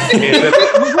nenhum.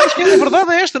 Não vou esquecer, a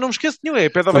verdade é esta, não me esqueço de nenhum. É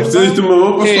Pedra Não precisas de uma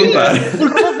mão para se contar.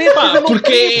 Pá, porque não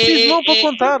preciso não para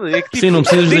contar. É que, tipo, Sim, não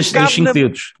precisas nem dos cabe 5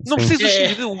 dedos. Não Sim. preciso dos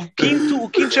 5 dedos. O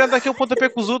quinto já anda aqui ao pontapé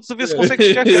com os outros a ver se consegue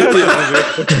chegar a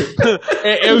casa.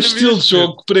 é o estilo de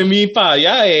jogo que para mim, pá,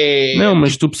 Não,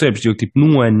 mas tu percebes, Diogo, tipo,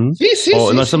 num ano, Sim,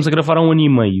 nós estamos a gravar há um ano e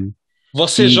meio.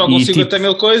 Vocês jogam 50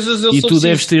 mil coisas, eu e sou tu preciso.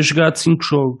 deves ter jogado 5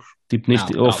 jogos. Tipo,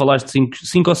 ou falaste de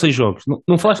 5 ou 6 jogos.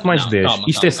 Não falaste mais de 10. Calma,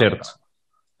 Isto é certo.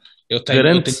 Eu tenho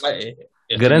Garanto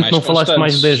mais não falaste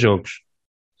mais de 10 constantes. jogos.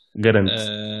 Garanto.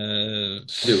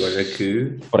 Eu, olha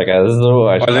que. Por acaso,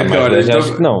 acho que Olha há que mais hora, 10, então-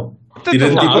 acho que não.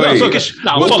 Tirando tipo Não, aí. só quis.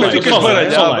 Não, Vou falei. explicar Ficas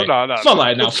baralhado. Então,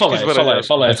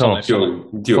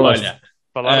 Olha.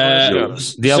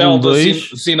 Diablo Zelda, 2.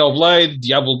 Xenoblade,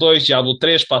 Diablo 2, Diablo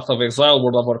 3, Path of Exile,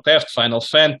 World of Warcraft, Final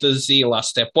Fantasy,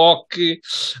 Last Epoch.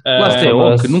 Last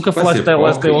Epoch. Nunca falaste da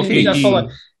Last Epoch Já aqui. falei.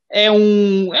 É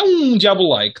um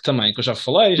Diablo-like também, que eu já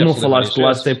falei. Não falaste de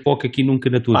Last Epoch aqui nunca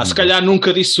na tua vida. Se calhar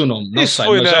nunca disse o nome. Não Isso sei,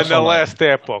 foi mas já na falei. Last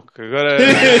Epoch. Agora.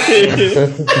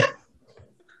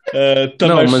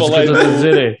 Também mas o que falei eu estou a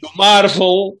dizer é do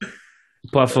Marvel,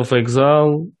 Path of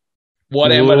Exile.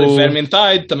 Warhammer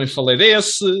Vermintide, também falei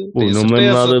desse. Não me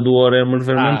lembro nada do Warhammer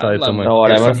Vermintide também. A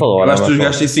Warhammer falou. Acho que tu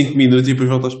jogaste em 5 minutos e depois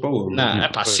voltas para o outro. Não, é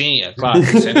pá, sim, é claro,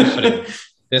 isso é diferente.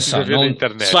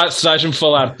 Atenção, se vais-me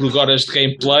falar por horas de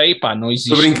gameplay, pá, não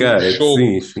existe brincar, um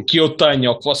jogo sim. que eu tenha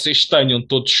ou que vocês tenham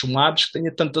todos chumados que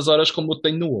tenha tantas horas como eu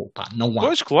tenho no WoW. Pá, não há.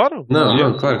 Pois, claro.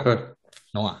 Não, claro.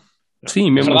 Não há.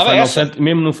 Sim, mesmo verdade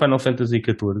mesmo no Final Fantasy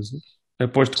XIV.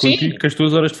 Aposto contigo que as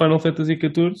tuas horas de Final Fantasy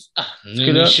XIV.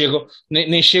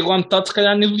 Nem chego à metade, se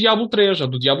calhar, nem do Diablo 3 ou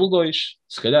do Diablo 2.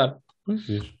 Se calhar.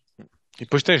 E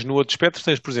depois tens no outro espectro,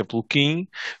 tens, por exemplo, o Kim,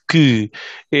 que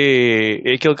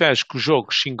é aquele gajo que joga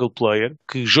single player,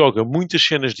 que joga muitas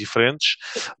cenas diferentes,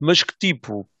 mas que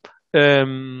tipo. É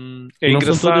não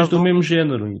engraçado. São todas do mesmo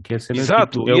género, que é cena,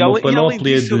 Exato, tipo, é uma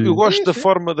panóplia disso, de... eu gosto da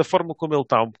forma como ele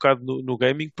está um bocado no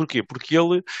gaming. Porquê? Porque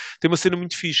ele tem uma cena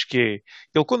muito fixe, que é,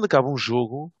 ele quando acaba um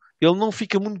jogo, ele não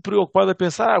fica muito preocupado a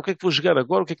pensar, o que é que vou jogar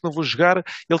agora, o que é que não vou jogar.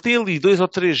 Ele tem ali 2 ou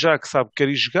 3 já que sabe que quer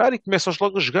ir jogar e começa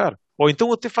logo a jogar. Ou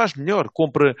então até faz melhor,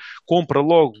 compra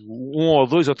logo 1 ou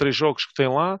 2 ou 3 jogos que tem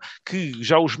lá, que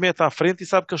já os mete à frente e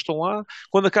sabe que eles estão lá.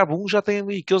 Quando acaba um já tem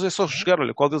ali, que eles é só jogar,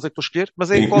 olha, qual deles é que vou escolher,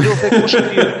 mas é qual deles é que vou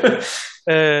escolher.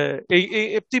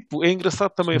 É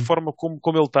engraçado também a forma como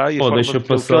ele está. Deixa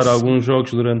passar alguns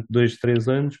jogos durante 2, 3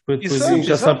 anos para depois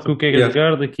já sabe que o que é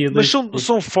jogar daqui a 2. Mas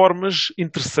são formas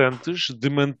interessantes de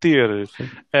manter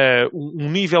um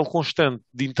nível constante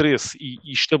de interesse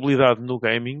e estabilidade no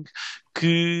gaming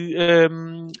que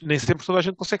nem sempre toda a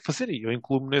gente consegue fazer. E eu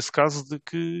incluo-me nesse caso de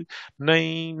que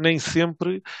nem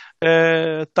sempre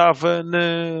estava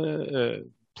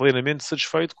plenamente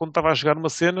satisfeito quando estava a jogar uma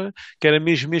cena que era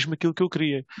mesmo aquilo que eu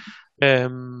queria.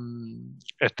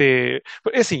 Até,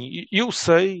 é assim, eu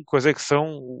sei quais é que são,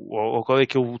 ou qual é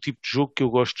que é o tipo de jogo que eu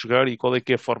gosto de jogar e qual é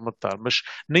que é a forma de estar, mas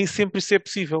nem sempre isso é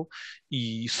possível.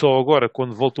 E só agora,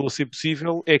 quando voltou a ser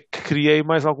possível, é que criei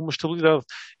mais alguma estabilidade.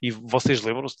 E vocês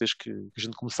lembram-se, desde que a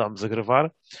gente começámos a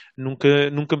gravar, nunca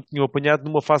me tinham apanhado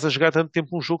numa fase a jogar tanto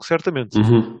tempo um jogo, certamente.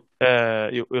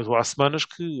 Eu estou há semanas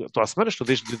estou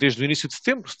desde o início de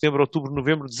setembro, outubro,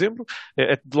 novembro, dezembro,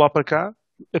 de lá para cá,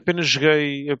 apenas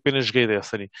joguei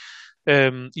Destiny.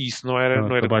 E isso não era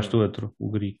abaixo do outro,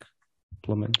 o Greek,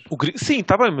 pelo menos. Sim,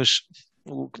 está bem, mas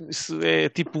isso é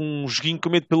tipo um joguinho que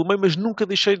eu meto pelo meio, mas nunca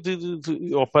deixei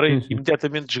ou parei Sim.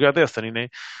 imediatamente de jogar Destiny, né?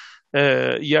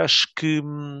 E acho que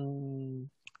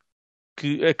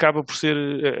acaba por ser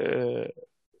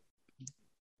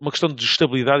uma questão de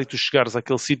estabilidade e tu chegares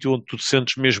àquele sítio onde tu te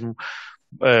sentes mesmo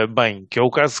bem, que é o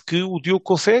caso que o Diogo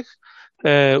consegue.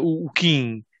 O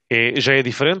Kim já é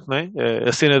diferente, não é?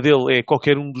 A cena dele é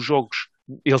qualquer um dos jogos,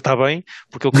 ele está bem,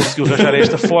 porque ele conseguiu arranjar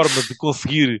esta forma de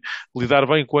conseguir lidar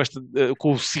bem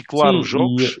com o ciclar os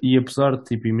jogos. E apesar de,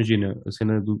 tipo, imagina, a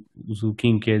cena do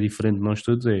King que é diferente de nós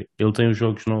todos, ele tem os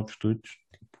jogos novos todos,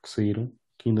 tipo, que saíram,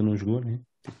 que ainda não jogou, né?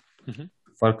 Uhum.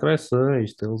 Far Cry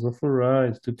 6, Tales of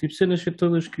Arise, tipo cenas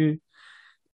todas que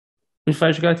nos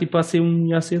vai jogar tipo AC1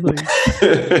 e AC2.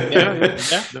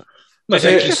 Mas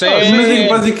é que isso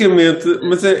basicamente,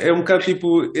 é um bocado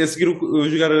tipo, é seguir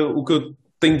jogar o que eu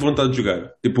tenho vontade de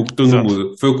jogar, tipo o que estou no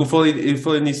mundo. Foi o que eu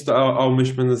falei nisso há umas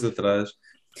semanas atrás,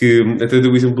 que até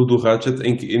dei o exemplo do Ratchet,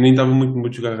 em que eu nem estava muito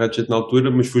a jogar Ratchet na altura,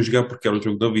 mas fui jogar porque era um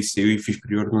jogo novo e saiu e fiz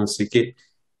prior, não sei o quê.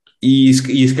 E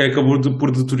isso que acabou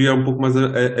por deteriorar um pouco mais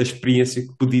a experiência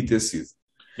que podia ter sido.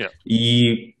 Yeah.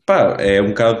 E pá, é um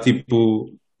bocado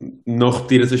tipo não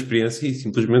repetir essa experiência e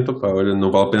simplesmente, opá, olha,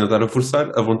 não vale a pena estar a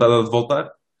forçar, a vontade de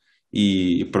voltar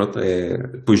e pronto,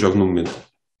 depois jogo no momento.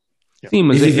 Sim,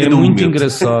 mas é muito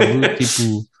engraçado,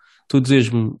 tipo, tu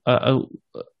dizes-me,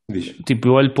 tipo,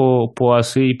 eu olho para o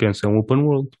AC e penso, é um open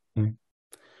world.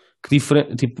 Que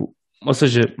diferente, tipo, ou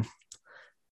seja,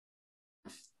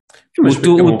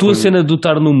 a tua cena do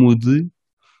estar no mood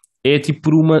é tipo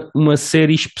por uma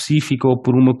série específica ou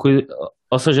por uma coisa,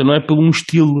 ou seja, não é por um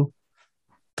estilo.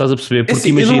 Estás a perceber? Porque assim,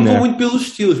 imagina... eu não vou muito pelos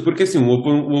estilos, porque assim, o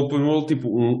open world, tipo,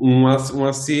 um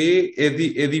AC é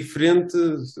diferente,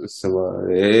 sei lá,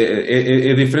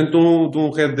 é diferente de um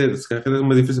Red Dead, se calhar é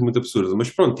uma diferença muito absurda, mas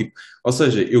pronto, tipo, ou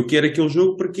seja, eu quero aquele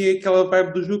jogo porque é aquela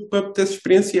vibe do jogo para poder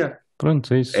experienciar.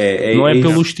 Pronto, é isso. Não é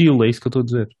pelo estilo, é isso que eu estou a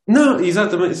dizer. Não,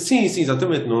 exatamente, sim,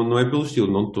 exatamente, não é pelo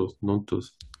estilo, não de todo.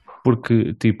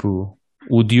 Porque, tipo,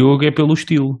 o Diogo é pelo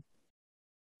estilo.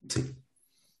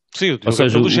 Sim, o Diogo é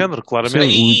pelo género,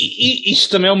 claramente. E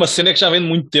isto também é uma cena que já vem de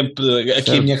muito tempo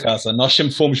aqui em minha casa. Nós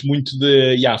sempre fomos muito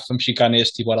de, vamos ficar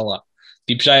neste e bora lá.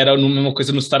 Tipo, já era a mesma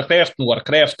coisa no StarCraft, no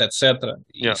Warcraft, etc.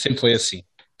 E sempre foi assim.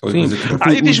 Sim.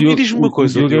 E diz-me uma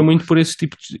coisa. O Diogo é muito por esse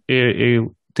tipo de...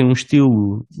 tem um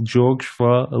estilo de jogos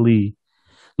ali.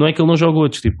 Não é que ele não joga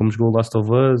outros, tipo, como jogou Last of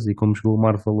Us e como jogou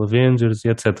Marvel Avengers e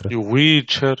etc. E o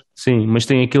Witcher. Sim, mas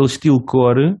tem aquele estilo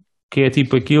core, que é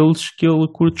tipo aqueles que ele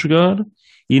curte jogar,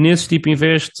 e nesse tipo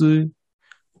investe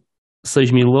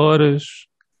 6.000 horas,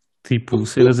 tipo,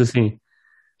 cenas assim.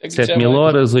 7.000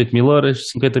 horas, 8.000 horas,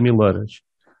 50.000 horas.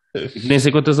 Nem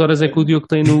sei quantas horas é que o Diogo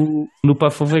tem no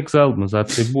Path of Exile, mas há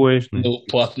de ser boas, né?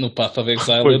 No Path of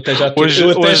Exile eu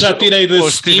até já tirei da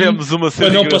Steam para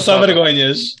não passar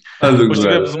vergonhas. Hoje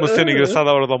tivemos uma cena engraçada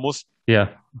à hora do almoço.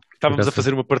 Estávamos a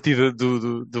fazer uma partida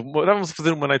estávamos a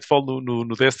fazer uma Nightfall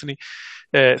no Destiny.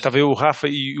 Estava eu, o Rafa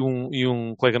e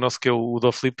um colega nosso que é o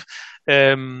Doflip,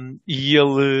 e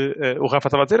o Rafa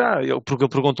estava a dizer, porque ele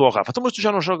perguntou ao Rafa, então, mas tu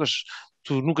já não jogas,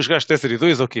 tu nunca jogaste Destiny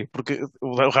 2 ou quê? Porque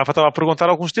o Rafa estava a perguntar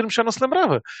alguns termos que já não se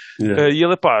lembrava. E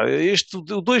ele,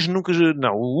 o 2 nunca,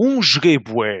 não, o 1 joguei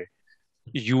bué.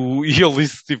 E ele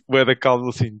disse, tipo, bué da calma,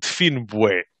 assim, define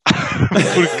bué.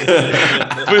 Porque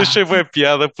depois achei bem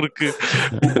piada porque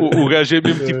o gajo é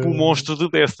mesmo tipo um monstro do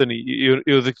Destiny.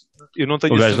 Eu não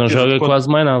tenho o gajo não joga quase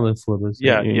mais nada, foda-se.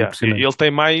 Ele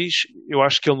tem mais, eu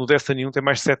acho que ele no Destiny 1 tem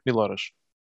mais de 7.000 horas.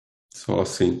 Só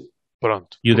assim.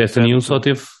 Pronto. E o Destiny 1 só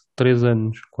teve 3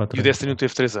 anos, 4 anos. E o Destiny 1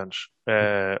 teve 3 anos.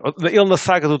 Ele na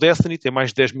saga do Destiny tem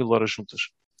mais de 10.000 horas juntas.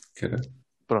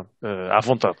 Pronto, à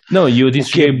vontade. Não, e eu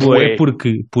disse que é bué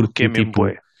porque é mesmo tipo,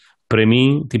 bué. Para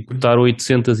mim, tipo, estar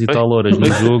 800 e tal horas no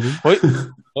jogo...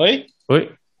 Oi?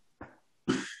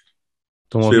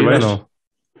 Estão a ouvir ou não?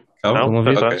 Não,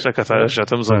 já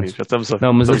estamos a ouvir.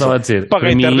 Não, mas eu estava a dizer... Paga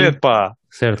a internet, pá!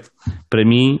 Certo. Para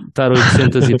mim, estar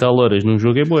 800 e tal horas num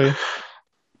jogo é bué.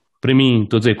 para mim,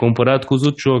 estou a dizer, comparado com os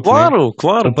outros jogos, né? Claro,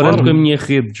 claro, Comparado claro. com a minha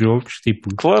rede de jogos, tipo,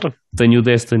 Claro. tenho o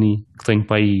Destiny, que tenho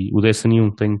para aí, o Destiny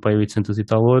 1 tenho para aí 800 e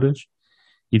tal horas,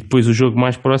 e depois o jogo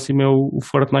mais próximo é o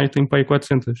Fortnite, tenho para aí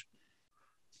 400.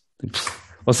 Tipo,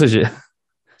 ou seja,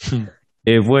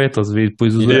 é bué, estás a ver?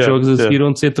 Depois os outros jogos a seguir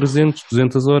vão de ser 300,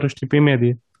 200 horas, tipo em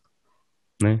média,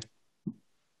 né?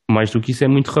 Mais do que isso é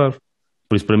muito raro.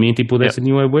 Por isso, para mim, tipo, o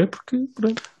Destiny 1 é bué, porque,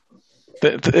 pronto.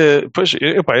 Pois,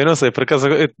 eu não sei, por acaso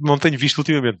eu não tenho visto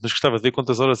ultimamente, mas gostava de ver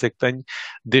quantas horas é que tenho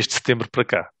desde setembro para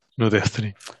cá no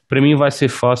Destiny. Para mim vai ser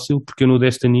fácil, porque eu no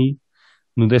Destiny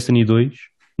 2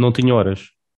 não tinha horas.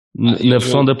 Na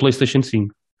versão da PlayStation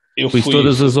 5. Por isso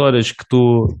todas as horas que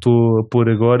estou a pôr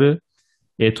agora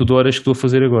é tudo horas que estou a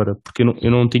fazer agora. Porque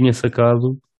eu não tinha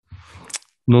sacado,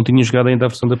 não tinha jogado ainda a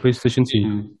versão da PlayStation 5.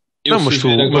 Não, mas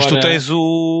tu tens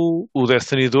o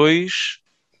Destiny 2,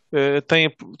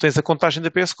 tens a contagem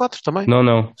da PS4 também.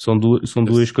 Não, são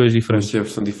duas coisas diferentes. Mas é a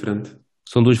versão diferente.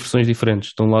 São duas versões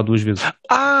diferentes, estão lá duas vezes.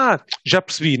 Já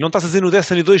percebi. Não estás a dizer no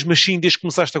Destiny 2, mas sim desde que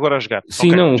começaste agora a jogar. Sim,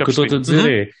 okay, não, o que eu estou a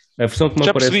dizer é a versão que me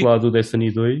já aparece percebi. lá do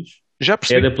Destiny 2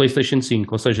 é da PlayStation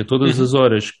 5, ou seja, todas as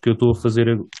horas que eu estou a fazer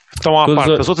estão à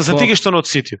parte, as outras antigas estão noutro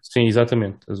sítio. Sim,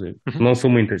 exatamente. Não são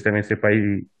muitas, devem ser para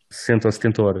aí 60 ou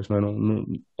 70 horas. Não,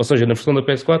 ou seja, na versão da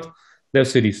PS4 deve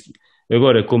ser isso.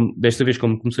 Agora, desta vez,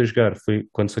 como comecei a jogar, foi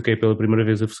quando saquei pela primeira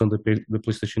vez a versão da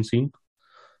PlayStation 5.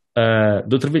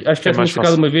 De outra vez, acho que já tinha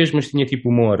sacado uma vez, mas tinha tipo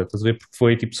uma hora, estás a ver? Porque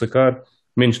foi tipo sacar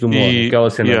menos de uma hora, aquela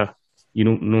cena. E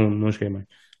não joguei mais.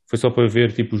 Foi só para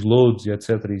ver tipo os loads e etc.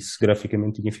 E se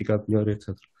graficamente tinha ficado melhor,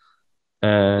 etc.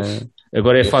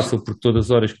 Agora é fácil porque todas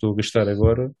as horas que estou a gastar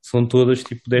agora são todas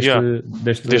tipo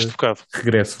deste bocado.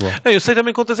 Regresso lá. Eu sei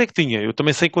também quantas é que tinha. Eu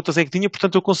também sei quantas é que tinha,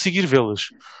 portanto eu consigo ir vê-las.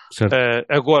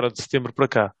 Agora, de setembro para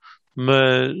cá.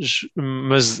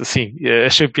 Mas assim,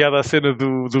 achei piada a cena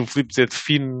do Filipe dizer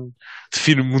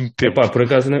define muito tempo. Epá, por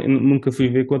acaso nunca fui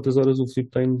ver quantas horas o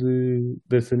Filipe tem de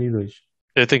Destiny 2.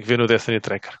 Eu tenho que ver no Destiny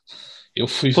Tracker.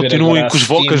 Continuem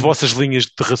com as vossas linhas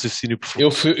de raciocínio, por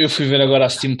favor. Eu fui ver agora a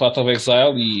Steam Path of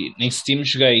Exile e em Steam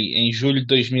joguei em julho de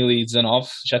 2019,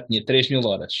 já tinha 3.000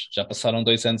 horas. Já passaram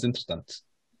 2 anos entretanto.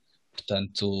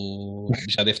 Portanto,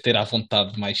 já deve ter à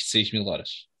vontade mais de 6.000 horas.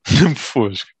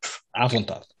 Fosco. À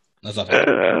vontade. Mas à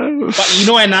vontade. E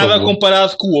não é nada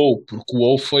comparado com o WoW, porque o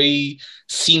WoW foi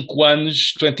 5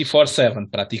 anos 24/7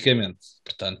 praticamente.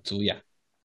 Portanto,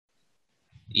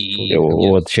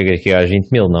 Eu cheguei aqui às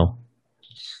 20.000, não?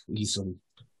 Isso.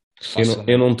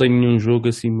 Eu não tenho nenhum jogo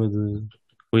acima de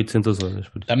 800 horas.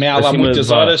 Também há lá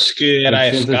muitas horas que era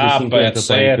AFK,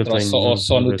 etc. Ou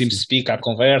só no TeamSpeak à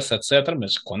conversa, etc.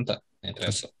 Mas conta, não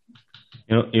interessa.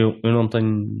 Eu não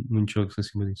tenho muitos jogos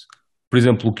acima disso. Por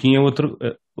exemplo, o Kim é outro.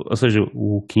 Ou seja,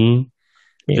 o Kim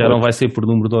já não vai ser por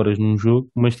número de horas num jogo,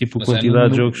 mas tipo a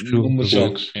quantidade de jogos que jogo. Número de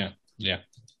jogos,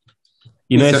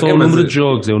 E não é só o número de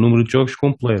jogos, é o número de jogos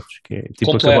completos, que é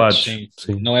tipo acabados.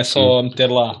 Sim. Não é só meter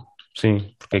lá.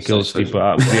 Sim, porque aqueles tipo.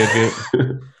 Podia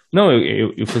ver. Não,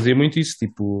 eu fazia muito isso,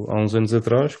 tipo, há uns anos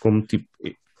atrás, como tipo.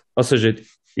 Ou seja,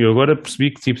 eu agora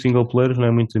percebi que tipo single players não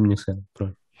é muito a minha cena.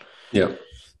 Pronto.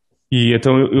 E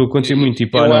então eu acontecia muito,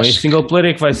 tipo, este single player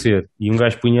é que vai ser. E um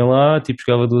gajo punha lá, tipo,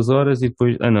 jogava 2 horas e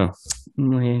depois,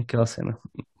 não é aquela cena.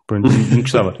 Pronto, não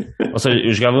gostava. Ou seja,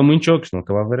 eu jogava muitos jogos, não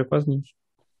acabava, era quase nenhum.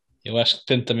 Eu acho que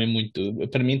depende também muito,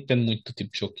 para mim depende muito do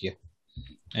tipo de jogo que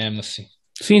é. Mas assim.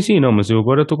 Sim, não, mas eu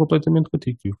agora estou completamente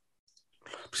contigo, tio.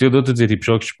 Por isso eu dou-te a dizer, tipo,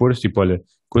 jogos de esportes, tipo, olha,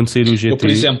 quando sair o GT, por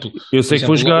exemplo, sei que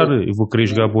vou jogar, eu vou querer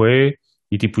jogar bué,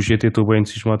 e tipo, o GT estou bem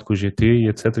entusiasmado com o GT, e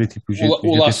etc, e tipo,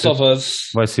 o Last of Us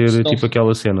vai ser tipo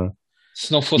aquela cena.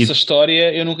 Se não fosse a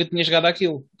história, eu nunca tinha jogado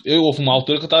aquilo. Houve uma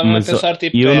altura que eu estava a pensar,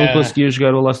 tipo... E eu não conseguia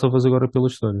jogar o Last of Us agora pela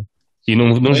história. E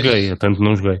não joguei, tanto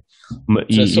não joguei.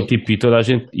 E toda a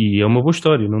gente... E é uma boa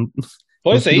história, não...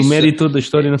 Pois é isso. O mérito toda da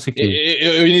história, não sei o quê.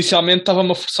 Eu inicialmente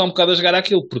estava-me a forçar um bocado a jogar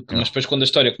aquilo, mas depois quando a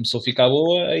história começou a ficar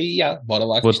boa, aí bora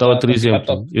lá. Vou dar outro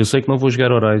exemplo. Eu sei que não vou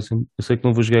jogar Horizon, eu sei que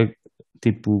não vou jogar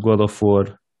tipo God of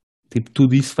War, tipo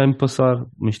tudo isso vai-me passar,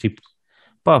 mas tipo,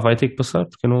 vai ter que passar,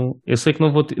 porque eu sei que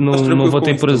não vou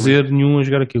ter prazer nenhum a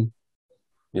jogar aquilo.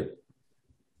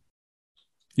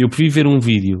 Eu prefiro ver um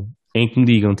vídeo em que me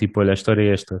digam, tipo, olha, a história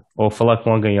é esta, ou falar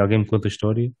com alguém me conta a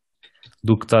história,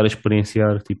 do que estar a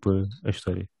experienciar tipo a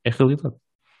história. É a realidade.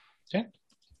 Sim.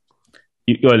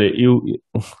 E olha,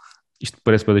 isto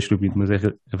parece para dar estúpido, mas é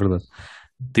verdade.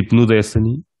 Tipo, no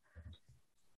Destiny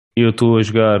eu estou a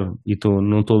jogar e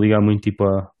não estou a ligar muito tipo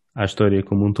à história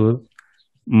como um todo,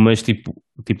 mas tipo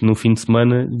no fim de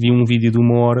semana vi um vídeo de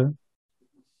 1 hora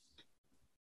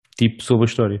tipo sobre a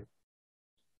história,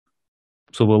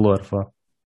 sobre a lore, vá.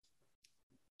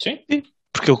 Sim.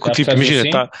 Porque ele, Já tipo, faz imagina, assim?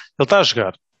 ele está a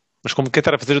jogar, mas como quer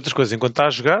estar a fazer outras coisas enquanto está a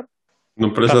jogar, Não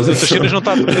está a presta fazer outras atenção. cenas, não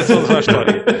está a ter atenção à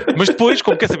história. Mas depois,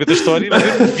 como quer saber da história, vai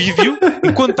ver um vídeo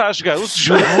enquanto está a jogar outro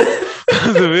jogo.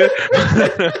 Estás a ver?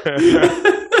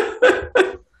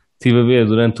 Estive a ver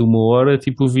durante 1 hora,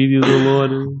 tipo, o vídeo da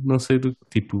lore, não sei do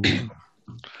tipo.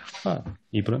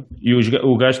 E pronto. E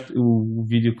o gajo, o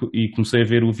vídeo, e comecei a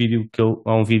ver o vídeo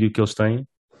há um vídeo que eles têm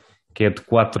que é de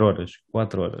 4 horas.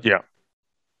 4 horas. Yeah.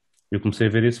 Eu comecei a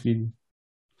ver esse vídeo.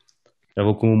 Já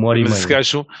vou com 1 hora Mas e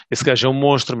meia. esse gajo é um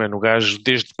monstro, mano. O gajo,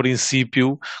 desde o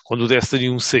princípio, quando o Destiny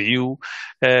 1 saiu,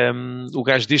 o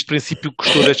gajo, desde o princípio,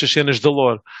 gostou destas cenas da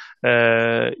lore.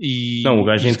 Não, o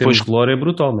gajo em depois... termos de lore é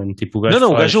brutal, mano. Tipo, o gajo Não,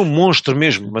 o faz... gajo é um monstro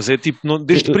mesmo, mas é tipo,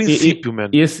 desde o princípio, mano.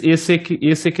 Esse é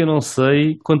que eu não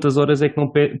sei quantas horas é que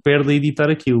não perde a editar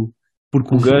aquilo.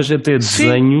 Porque o gajo até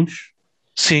desenhos,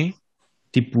 Sim,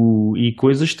 tipo, e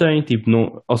coisas tem, tipo,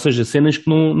 não, ou seja, cenas que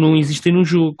não existem no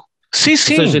jogo. sim, Ou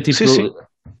seja, tipo, sim.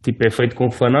 tipo, é feito com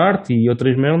fanart e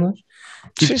outras merdas.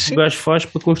 Tipo, Sim. o gajo faz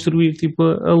para construir, tipo,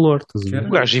 a lore. Estás a ver?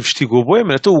 O gajo investigou bué,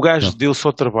 mano. Então o gajo Não. deu-se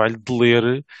ao trabalho de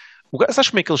ler. Sabes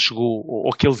como é que ele chegou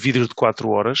àquele vídeo de 4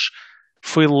 horas?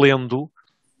 Foi lendo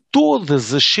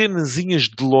todas as cenazinhas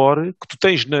de lore que tu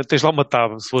tens, tens lá uma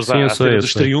tab, se fores Sim, à eu cena sei,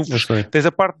 dos triunfos, eu sei. tens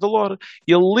a parte da lore.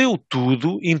 Ele leu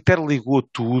tudo, interligou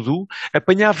tudo,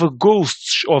 apanhava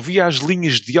ghosts, ouvia as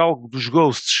linhas de diálogo dos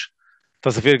ghosts.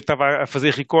 Estás a ver que estava a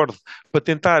fazer record para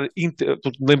tentar.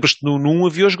 Tu lembras-te no 1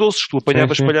 havia os ghosts, tu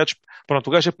apanhavas Sim. espalhados. Pronto,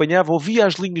 o gajo apanhava, ouvia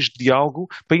as linhas de diálogo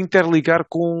para interligar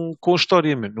com a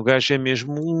história, mano. O gajo é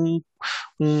mesmo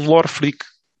um lore freak.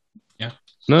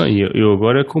 Não, e eu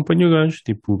agora acompanho o gajo.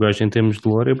 Tipo, o gajo em termos de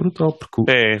lore é brutal.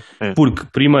 Porque, É. porque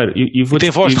primeiro, e vou E tem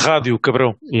voz de rádio,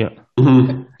 cabrão. Yeah.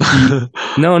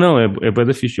 Não, é bué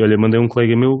da fixe. Olha, mandei um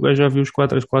colega meu, o gajo já viu as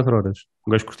 4 horas.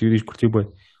 O gajo curtiu e diz que curtiu bem.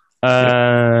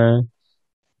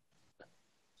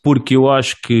 Porque eu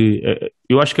acho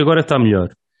que agora está melhor.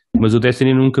 Mas o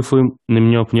Destiny nunca foi, na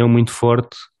minha opinião, muito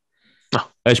forte Não.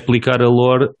 a explicar a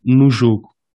lore no jogo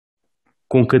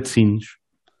com cutscenes.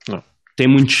 Não. Tem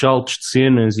muitos saltos de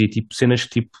cenas e tipo cenas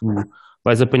que tipo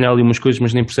vais apanhar ali umas coisas,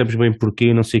 mas nem percebes bem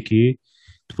porquê, não sei quê.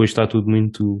 Depois está tudo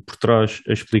muito por trás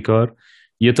a explicar.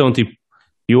 E então, tipo,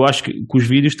 eu acho que os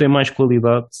vídeos têm mais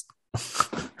qualidade.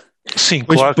 Sim,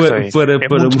 Pois claro que tem. para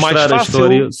muito mais mostrar a fácil.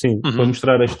 história, sim, Uhum. para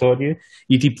mostrar a história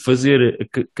e tipo fazer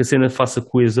que a cena faça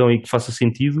coesão e que faça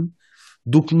sentido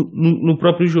do que no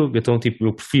próprio jogo. Então, tipo,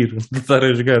 eu prefiro estar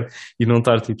a jogar e não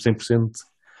estar tipo 100%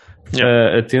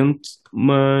 atento,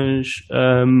 mas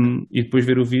e depois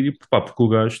ver o vídeo, pá, porque o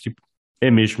gajo tipo é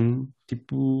mesmo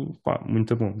tipo, pá,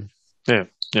 muito bom. É.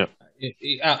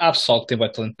 Há pessoal que tem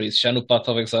bem talento para isso. Já no Path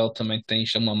of Exile também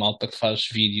tens uma malta que faz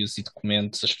vídeos e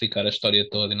documentos a explicar a história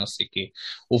toda e não sei o quê.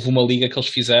 Houve uma liga que eles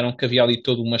fizeram que havia ali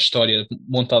toda uma história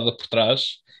montada por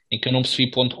trás em que eu não percebi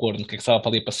ponto de corno, o que é que estava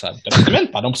para ali a passar. Honestamente,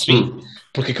 pá, não percebi.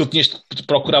 Porque aquilo tinhas de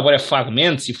procurar bué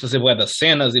fragmentos e fazer bué das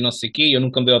cenas e não sei o quê, e eu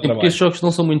nunca me dei ao Porque trabalho. esses jogos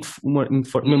não são muito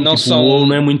fortes, mesmo Não tipo, são- o WoW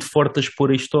não é muito forte a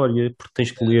expor a história, porque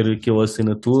tens que ler aquela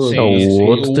cena toda. Sim, O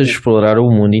outro tens de explorar o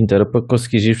mundo inteiro para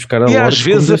conseguires ir buscar a E lore. às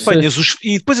vezes como deve ser. apanhas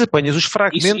e depois apanhas os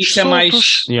fragmentos Isso é mais-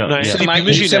 soltos. Yeah, não é? yeah. Isso é mais-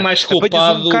 Imagina, isso é mais apanhas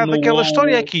culpado um bocado no daquela WoW,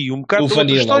 história aqui, um bocado O da outra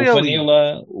Vanilla, história ali.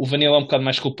 o Vanilla é um bocado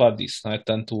mais culpado disso, não é?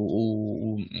 Tanto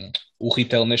o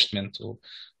retail neste momento.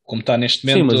 Como está neste Sim,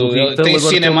 momento, mas o ele retail tem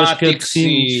agora tem umas cinematics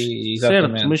cutscenes, e... certo,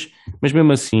 Exatamente. mas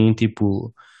mesmo assim,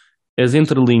 tipo, as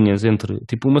entrelinhas entre,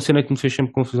 tipo, uma cena que me fez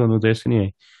sempre confusão no Destiny é,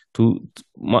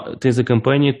 tens a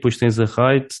campanha, depois tens a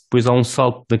raid, depois há um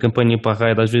salto da campanha para a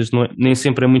raid, às vezes nem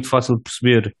sempre é muito fácil de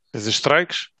perceber Tens as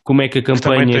strikes. como é que a Mas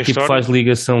também campanha tem tipo, história. faz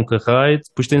ligação com a raid,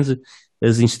 depois tens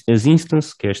as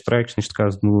instances, que é as strikes, neste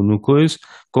caso no coisa,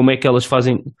 como é que elas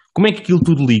fazem, como é que aquilo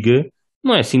tudo liga,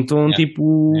 não é assim tão Yeah.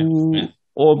 tipo Yeah.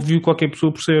 óbvio que qualquer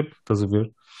pessoa percebe, estás a ver?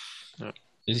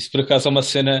 Mas isso por acaso é uma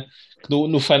cena que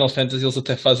no Final Fantasy eles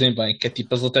até fazem bem, que é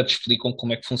tipo, eles até te explicam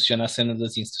como é que funciona a cena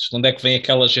das instas, de onde é que vem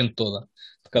aquela gente toda.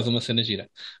 Por acaso é uma cena gira.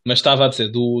 Mas estava a dizer,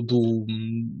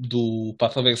 do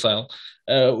Path of Exile,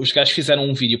 os gajos fizeram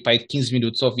um vídeo para aí de 15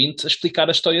 minutos ou 20 a explicar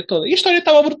a história toda. E a história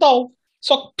estava brutal.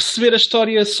 Só que perceber a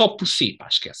história só por si, pá,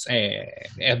 esquece.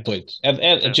 É doido.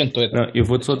 É gente doida. Não, eu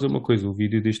vou-te só dizer uma coisa, o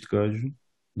vídeo deste gajo,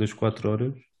 das 4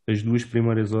 horas, as 2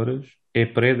 primeiras horas, é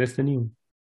pré-Destiny 1.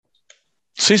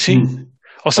 Sim.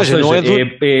 Ou seja, não é do.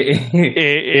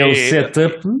 é o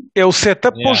setup. É o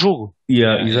setup para o Yeah. jogo.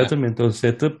 Yeah. Exatamente, é o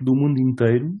setup do mundo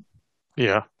inteiro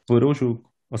Yeah. para o jogo.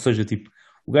 Ou seja, tipo,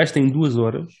 o gajo tem 2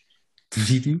 horas de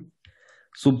vídeo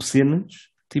sobre cenas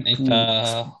tipo,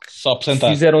 Está só a apresentar.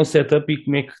 fizeram um setup e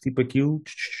como é que tipo aquilo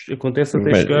acontece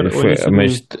até chegar ao início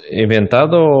Mas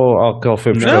inventado ou que ele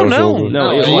foi buscar o jogo?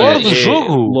 Não, é lore do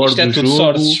jogo. lore Isto é do tudo jogo,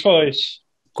 sources, pois.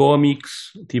 cómics,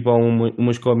 tipo há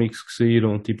umas cómics que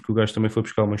saíram, tipo que o gajo também foi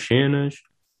buscar umas cenas,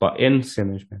 pá, N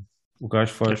cenas, man. O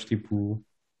gajo faz tipo,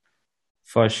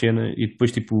 faz cena e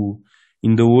depois tipo,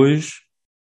 ainda hoje,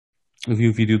 eu vi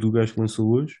o vídeo do gajo que lançou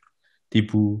hoje,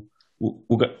 tipo,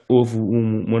 houve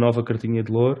uma nova cartinha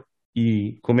de lore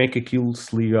e como é que aquilo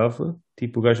se ligava,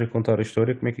 tipo o gajo a contar a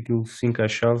história, como é que aquilo se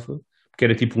encaixava, porque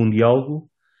era tipo um diálogo.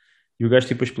 E o gajo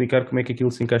tipo a explicar como é que aquilo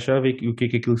se encaixava e o que é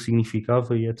que aquilo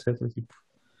significava e etc. Tipo,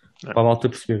 para a malta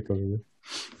perceber, estás a ver?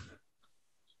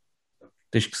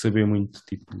 Tens que saber muito,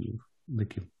 tipo,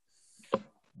 daquilo.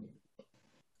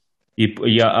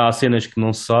 E há cenas que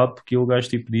não se sabe, porque o gajo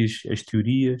tipo diz as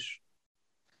teorias,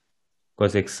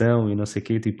 quais é que são e não sei o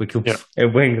quê, tipo, aquilo Yeah. é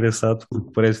bem engraçado,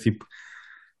 porque parece tipo,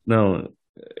 não,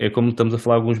 é como estamos a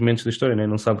falar alguns momentos da história, né?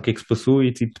 Não sabe o que é que se passou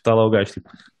e tipo, está lá o gajo, tipo,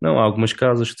 não, há algumas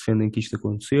casas que defendem que isto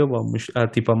aconteceu, há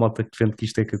tipo a malta que defende que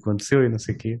isto é que aconteceu e não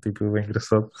sei o quê, tipo, é bem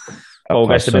engraçado. Pá, o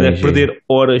gajo também deve perder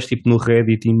horas tipo no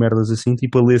Reddit e merdas assim,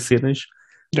 tipo, a ler cenas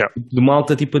Yeah. de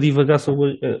malta tipo a divagar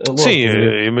sobre a lore. Sim, estás a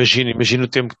ver? imagino o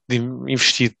tempo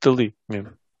investido ali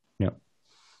mesmo.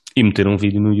 E meter um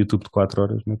vídeo no YouTube de 4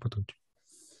 horas, não é para todos.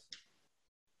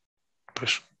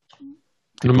 Pois.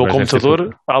 Tipo, No meu o gajo deve ter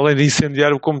computador, além de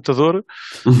incendiar o computador,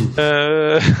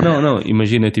 Não,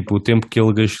 imagina tipo o tempo que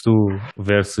ele gastou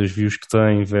versus as views que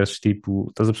tem, versus tipo,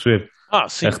 estás a perceber?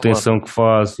 sim, A retenção claro. que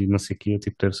faz e não sei o quê,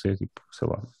 tipo, deve ser tipo, sei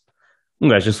lá. Um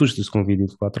gajo assusta-se com um vídeo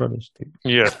de 4 horas. Tipo.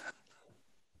 Yeah.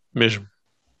 Mesmo.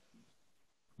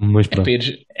 Mas É pronto.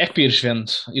 para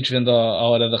ires vendo à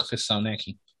hora da refeição, não é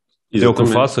aqui? É o que eu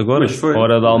Exatamente. faço agora, Mas foi. a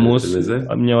hora de almoço, Mas é.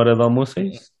 a minha hora de almoço é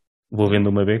isso. Vou vendo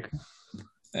uma beca.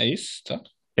 É isso? Tá.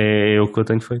 É o que eu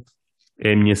tenho feito.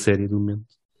 É a minha série do momento.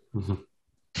 Uhum.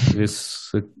 Ver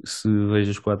se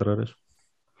vejo as 4 horas.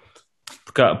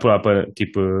 Porque,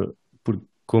 tipo,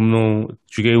 como não.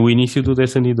 Joguei o início do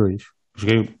Destiny 2.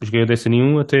 Joguei o Destiny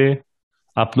 1 até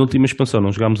à penúltima expansão,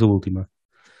 não jogámos a última.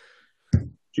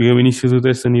 Joguei o início do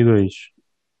Destiny 2.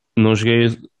 Não joguei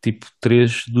tipo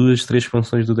 2, 3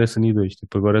 expansões do Destiny 2.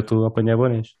 Tipo, agora estou a apanhar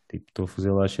bonés. Tipo, estou a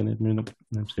fazer lá as cenas, mas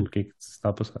não sei porque é que se está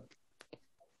a passar.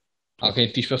 Alguém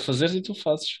te diz para fazer e tu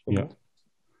fazes. Yeah.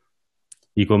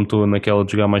 E como estou naquela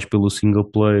de jogar mais pelo single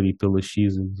player e pelas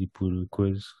seasons e por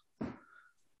coisa,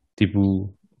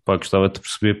 tipo, pá, gostava de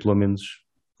perceber pelo menos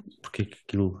porque é que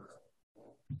aquilo,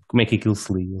 como é que aquilo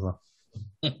se liga lá.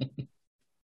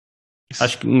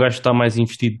 Acho que um gajo está mais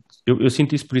investido. Eu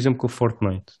sinto isso, por exemplo, com o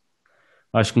Fortnite.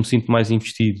 Acho que me sinto mais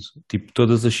investido. Tipo,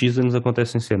 todas as seasons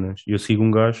acontecem cenas. E eu sigo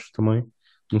um gajo também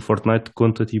no Fortnite que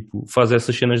conta, tipo, faz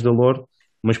essas cenas da lore,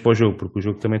 mas para o jogo, porque o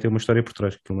jogo também tem uma história por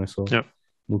trás, que não é só Yeah.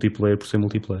 multiplayer por ser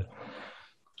multiplayer.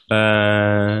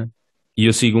 Ah, e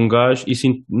eu sigo um gajo e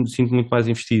sinto muito mais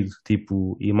investido,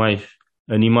 tipo, e mais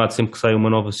animado sempre que sai uma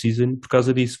nova season por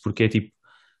causa disso, porque é tipo,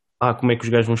 como é que os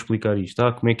gajos vão explicar isto?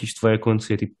 Como é que isto vai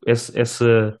acontecer? Tipo,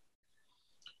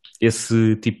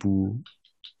 esse tipo,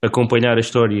 acompanhar a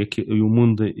história e o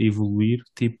mundo a evoluir,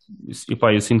 tipo, e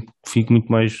pá, eu sinto que fico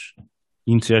muito mais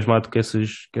entusiasmado com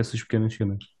essas pequenas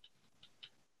cenas.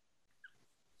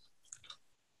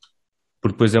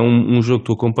 Porque depois é um jogo que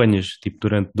tu acompanhas tipo,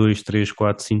 durante 2, 3,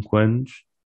 4, 5 anos.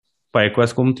 Pá, é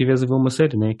quase como estiveres a ver uma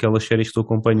série, né? Aquelas séries que tu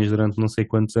acompanhas durante não sei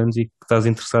quantos anos e que estás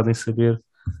interessado em saber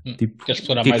tipo, Queres o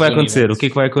explorar que é que mais vai o acontecer, universo. o que é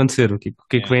que vai acontecer, o que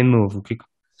é que vem de novo, o que é que...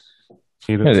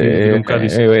 Mas Vira um bocado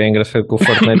isso. é engraçado que o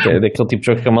Fortnite é daquele tipo de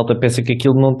jogo que a malta pensa que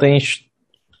aquilo não tem.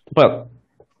 Pá,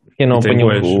 quem não E tem apanha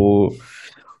bués.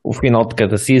 o final de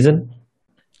cada season,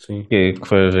 Sim. que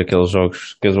faz aqueles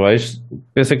jogos casuais,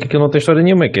 pensa que aquilo não tem história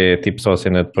nenhuma, que é tipo só a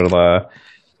cena de pôr lá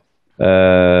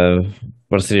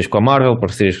parcerias com a Marvel,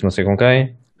 parcerias com não sei com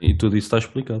quem, E tudo isso está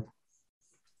explicado.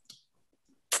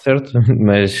 certo?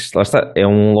 Mas lá está, é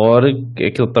um lore que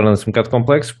aquilo torna-se um bocado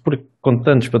complexo porque com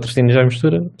tantos patrocínios à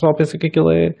mistura, o pessoal pensa que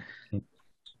aquilo é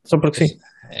só porque sim.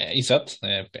 Exato,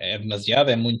 é demasiado,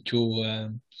 é muito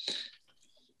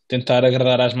tentar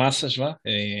agradar às massas, vá.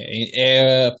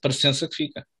 É a parecença que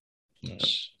fica.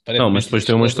 Não, mas depois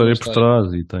tem uma história por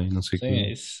trás e tem não sei o Sim, quê.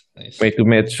 é isso. Como é que tu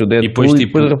metes o Deadpool depois, e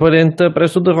tipo- depois aparenta,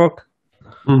 parece o The Rock.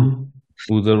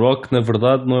 O The Rock, na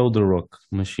verdade, não é o The Rock,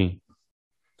 mas sim.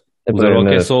 É O The para- Rock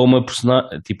na- é só uma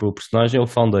personagem, tipo, o personagem é o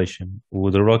Foundation. O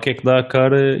The Rock é que dá a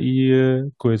cara e a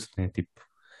coisa, né? Tipo,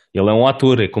 ele é um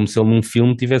ator, é como se ele num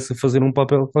filme tivesse a fazer um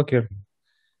papel qualquer.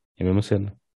 É a mesma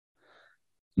cena.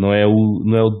 Não é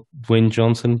o Dwayne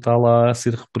Johnson que está lá a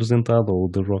ser representado, ou o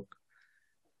The Rock.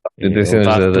 Tem Ele cenas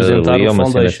está a da representar Lee, o uma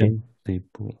cena Foundation. assim.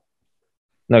 Tipo,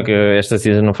 Não, que esta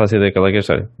season não faço ideia qual é que é a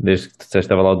história. Desde que tu disseste que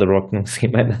estava lá o The Rock, não segui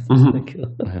mais nada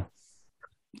daquilo.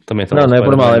 Também está Não, lá não é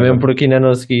por mal, é Spider-Man, mesmo porque ainda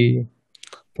não segui.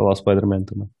 Está lá o Spider-Man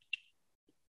também.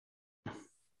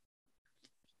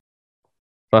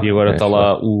 Ah, E agora é, está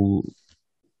lá o.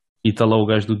 E está lá o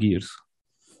gajo do Gears.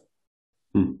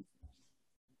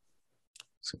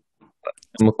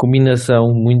 É uma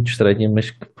combinação muito estranha,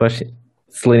 mas que faz,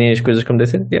 se lerem as coisas como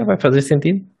deve ser, vai fazer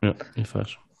sentido. E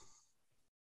faz.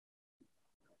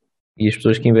 E as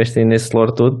pessoas que investem nesse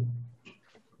lore todo,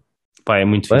 Pá, é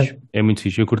muito Bem. fixe. É muito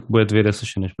fixe. Eu curto bué de ver essas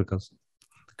cenas por acaso.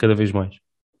 Cada vez mais.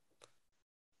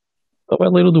 só vai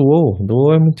ler o do WoW. O do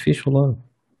WoW é muito fixe o lore.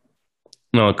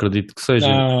 Não acredito que seja.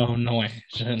 Não é.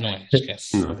 Não é.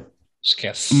 Esquece. Não.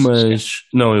 Esquece. Mas,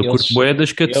 não, eu curto Eles- bué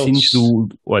das cutscenes eles- do.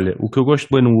 Olha, o que eu gosto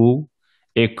bué no WoW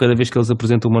é que cada vez que eles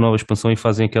apresentam uma nova expansão e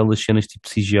fazem aquelas cenas tipo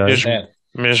CGI. Mesmo. É,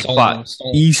 Mesmo. são, Pá,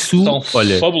 são, Isso, são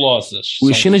olha, fabulosas. as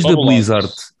São cenas da fabulosas.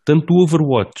 Blizzard, tanto do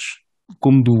Overwatch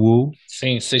como do WoW,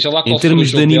 Sim, seja lá qual em for o termos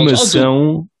de jogo deles,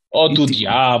 animação. ou do e tipo-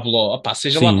 Diablo, opá,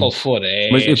 seja Sim. lá qual for, é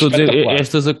Mas eu estou a dizer, espetacular.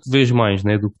 estas a que vejo mais,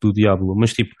 né, do que do Diablo.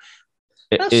 Mas tipo,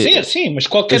 Sim, mas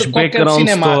qualquer as background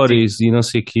cinemático. stories e não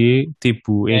sei o quê,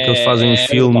 tipo, em que eles fazem os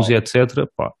filmes e brutal. etc.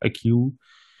 Pá, aquilo,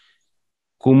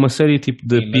 com uma série tipo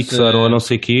da Sim, mas, Pixar ou não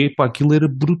sei o quê, pá, aquilo era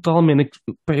brutal, man.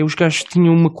 Pá, os gajos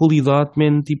tinham uma qualidade,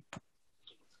 man, tipo,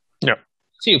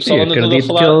 Sim, o pessoal Sim, anda todo a acredito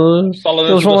falar. que o pessoal anda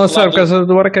eles vão todo a lançar falar por causa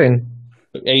do Arcane.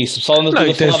 É isso, o pessoal anda Não, todo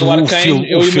e a falar tens do o Arcane.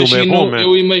 filme- Eu o filme é imagino, bom, man.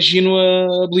 eu imagino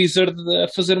a Blizzard a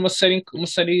fazer uma série de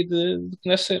que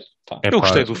deve ser. Pá. é Eu pá,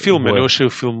 gostei do filme, bué. mano. Eu achei o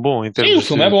filme bom em termos Sim, o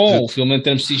filme é de- bom. de- O filme em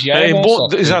termos de CGI É, é bom. bom, Só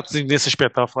que, exato, nesse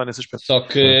aspecto, estava a falar nesse aspecto. só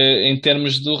que em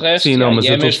termos do resto, Sim, não, mas é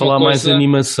eu a estou a mesma falar mais coisa.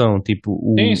 animação. Tipo,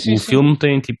 Sim. o filme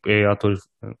tem, tipo, é atores,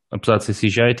 apesar de ser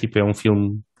CGI, tipo, é um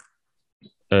filme,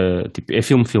 tipo, é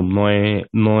filme,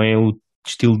 não é o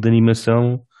estilo de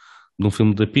animação de um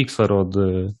filme da Pixar ou de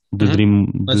Uhum. Dream.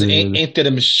 Mas de- em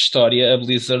termos de história, a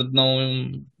Blizzard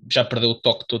não já perdeu o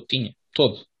toque todo que tinha.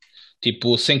 Todo.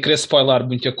 Tipo, sem querer spoiler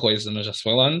muita coisa, mas já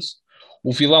spoilando,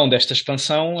 o vilão desta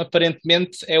expansão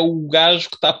aparentemente é o gajo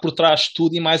que está por trás de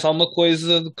tudo e mais alguma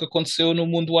coisa do que aconteceu no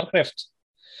mundo do Warcraft.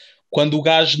 Quando o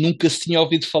gajo nunca se tinha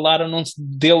ouvido falar ou não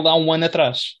dele há um ano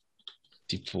atrás.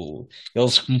 Tipo,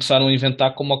 eles começaram a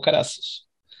inventar como ao caraças.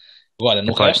 Agora,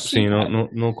 no Epá, resto, sim, pá,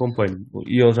 não acompanho.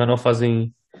 E eles já não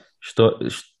fazem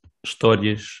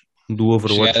histórias do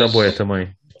Overwatch já gajos- bué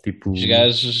também. Tipo, os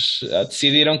gajos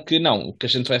decidiram que não, o que a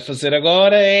gente vai fazer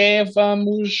agora é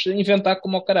vamos inventar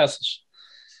como ao caraças.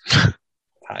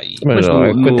 Pá, e- Mas mas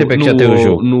ó, quanto tempo é que já tem o WoW-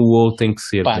 jogo? no WoW tem que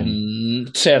ser. Pá, man.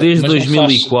 certo, Desde mas não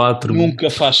 2004. nunca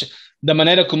faz. Da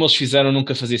maneira como eles fizeram,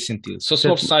 nunca fazia sentido. Se fosse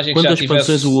uma personagem que já Quantas expansões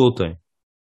tivesse. o WoW tem?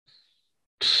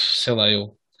 Sei lá,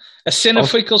 eu. A cena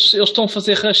foi que eles estão a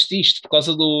fazer rush disto por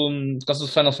causa do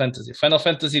Final Fantasy. Final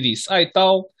Fantasy disse: e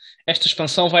tal, esta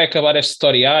expansão vai acabar este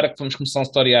story arc, vamos começar um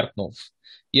story arc novo.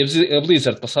 E a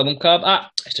Blizzard, passado um bocado,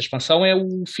 esta expansão é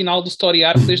o final do story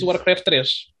arc desde o Warcraft 3.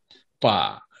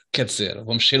 Pá, quer dizer,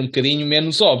 vamos ser um bocadinho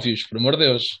menos óbvios, por amor de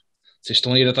Deus. Vocês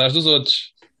estão a ir atrás dos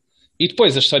outros. E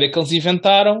depois a história que eles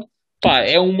inventaram, pá,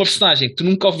 é uma personagem que tu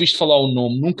nunca ouviste falar o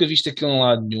nome, nunca viste aquilo em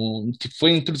lado nenhum, tipo,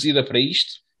 foi introduzida para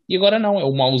isto, e agora não, é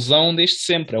o mauzão desde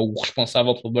sempre, é o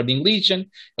responsável pelo Burning Legion,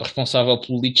 é o responsável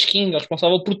pelo Lich King, é o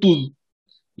responsável por tudo.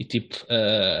 E tipo,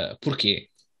 porquê?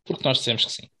 Porque nós dissemos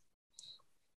que sim.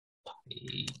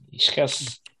 E esquece.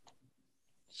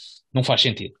 Não faz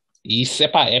sentido. E isso,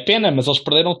 pá, é pena, mas eles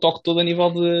perderam o toque todo a nível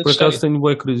de Por história. acaso tenho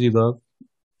boa curiosidade,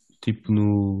 tipo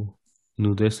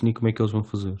no Destiny, como é que eles vão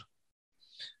fazer?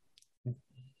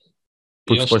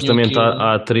 Porque Eles supostamente tinham que-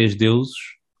 há 3 deuses,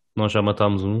 nós já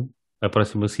matámos um, a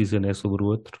próxima season é sobre o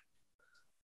outro.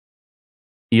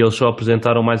 E eles só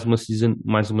apresentaram mais uma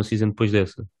season depois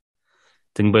dessa.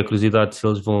 Tenho bem curiosidade se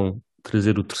eles vão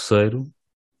trazer o terceiro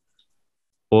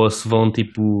ou se vão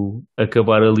tipo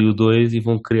acabar ali o 2 e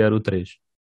vão criar o 3.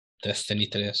 Destiny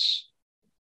 3.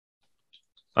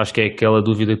 Acho que é aquela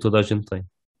dúvida que toda a gente tem.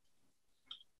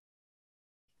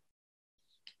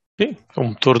 Sim, o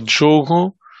motor de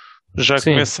jogo já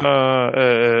Sim. começa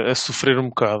a sofrer um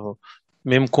bocado.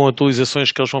 Mesmo com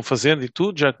atualizações que eles vão fazendo e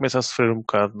tudo, já começa a sofrer um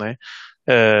bocado, né?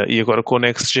 E agora com o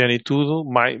Next Gen e tudo,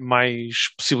 mais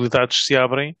possibilidades se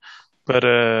abrem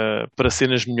para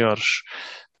cenas melhores.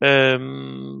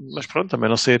 Mas pronto, também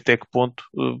não sei até que ponto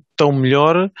tão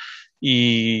melhor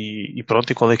e pronto,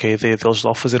 e qual é que é a ideia deles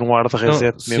lá fazer um hard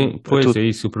reset Não, mesmo? sim, pois tudo. é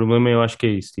isso. O problema eu acho que é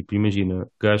isso. Tipo, imagina,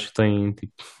 gajo que tem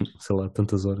tipo, sei lá,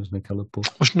 tantas horas naquela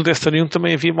porra. Mas no Destiny 1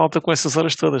 também havia malta com essas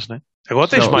horas todas, né? Agora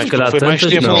tens Não, mais, se calhar porque foi mais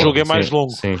tantas tempo, não. o jogo é mais Sim,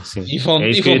 longo. Sim, sim. E vão, É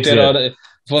isso e que eu vão ia ter, dizer.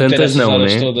 vão ter Tantas essas não,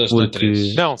 horas né? todas no Porque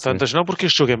 3. Não, tantas não, porque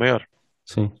este jogo é maior.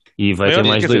 Sim. E vai Maior, ter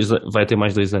mais quer dizer- vai ter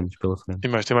mais 2 anos pela frente. Tem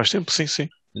mais tempo, sim, sim.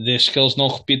 Desde que eles não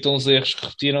repitam os erros que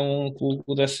repetiram com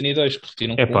o Destiny 2, que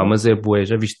repetiram É com pá, o mas é bué,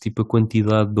 já viste tipo a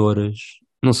quantidade de horas?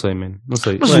 Não sei, mano, não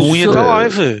sei. Mas Mas, o 1 ainda está eh,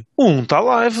 live. O 1 está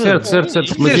live. Certo, certo,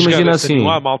 certo. E Mas a jogar imagina Destiny assim, 1,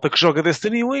 há malta que joga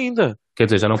Destiny 1 ainda. quer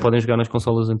dizer, já não podem jogar nas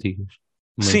consolas antigas.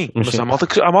 Sim, mas há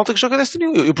malta que joga Destiny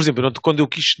 1. Eu, por exemplo, quando eu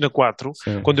quis na 4,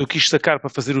 Sim. quando eu quis sacar para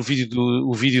fazer o vídeo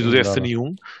do Não Destiny dava.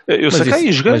 1, eu Mas saquei e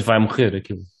isso- joguei. mas vai morrer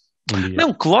aquilo um dia.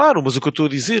 Não, claro, mas o que eu estou a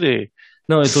dizer é,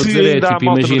 Não, eu estou a se dizer ainda há tipo,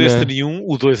 malta no imagina. Destiny 1,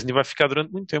 o 2 ainda vai ficar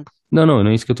durante muito tempo. Não, não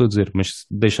é isso que eu estou a dizer. Mas se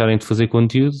deixarem de fazer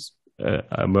conteúdo,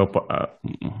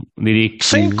 diria que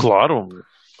Sim, claro.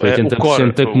 80% O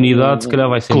core, da comunidade se calhar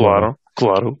vai ser embora.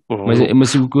 Claro.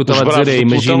 Mas o que eu Os estava a dizer bravos é, do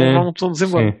pelotão imagina, vão todos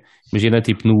embora. sim, imagina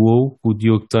tipo no WoW, o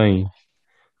Diogo tem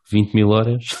 20 mil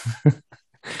horas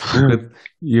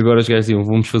e agora os gajos diziam,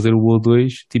 vamos fazer o WoW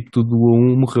 2, tipo tudo do WoW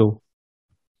 1 morreu.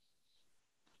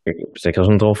 Por isso é que eles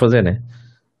não estão a fazer, né?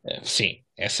 Sim,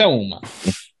 essa é uma.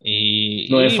 E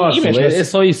é, mesmo assim,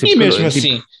 só isso. e porque, mesmo tipo,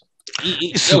 assim.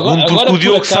 E segundo, porque o por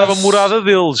Diogo acaso- sabe a morada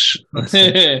deles.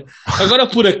 Agora,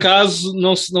 por acaso,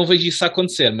 não vejo isso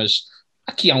acontecer, mas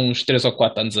aqui há uns 3 ou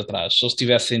 4 anos atrás, se eles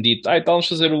tivessem dito, então vamos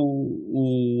fazer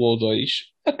o O2,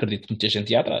 acredito que muita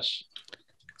gente ia atrás.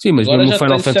 Sim, mas Agora mesmo o já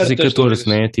Final tenho Fantasy certas XIV, dúvidas.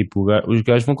 né? Tipo, os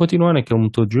gajos vão continuar naquele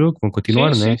motor de jogo, vão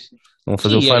continuar, Sim, né? sim, sim. Vão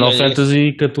fazer o Sim, Final é-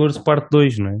 Fantasy XIV parte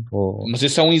 2, né? Ou... Mas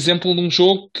esse é um exemplo de um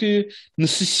jogo que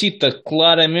necessita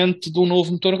claramente de um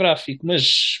novo motor gráfico, mas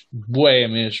bué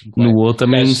mesmo. Bué. No WoW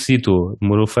também Gajos- necessitou.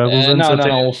 Demorou foi alguns anos não, não, até.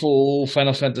 não. O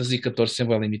Final Fantasy XIV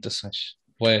sempre há limitações.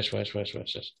 Bués.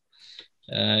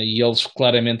 E eles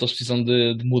claramente eles precisam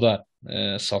de mudar.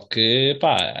 Só que,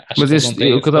 pá, acho Mas que eles não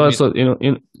têm o que eu esse estava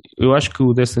commitment. só. Eu acho que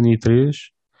o Destiny 3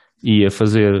 ia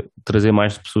trazer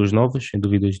mais pessoas novas, sem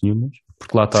dúvidas nenhumas.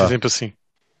 Porque lá Sim, está. sempre assim.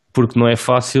 Porque não é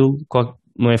fácil.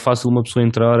 Não é fácil uma pessoa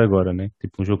entrar agora, né?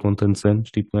 Tipo, um jogo com tantos anos,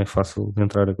 tipo, não é fácil de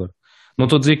entrar agora. Não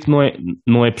estou a dizer que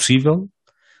não é possível.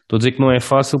 Estou a dizer que não é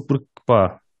fácil porque,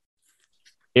 pá,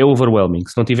 é overwhelming.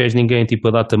 Se não tiveres ninguém, tipo,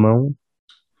 a dar-te a mão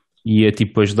e a,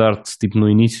 tipo, ajudar-te, tipo, no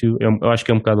início, eu acho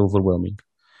que é um bocado overwhelming.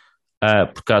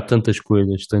 Porque há tantas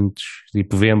coisas, tantos,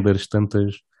 tipo, vendors,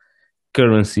 tantas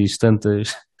currencies,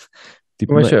 tantas...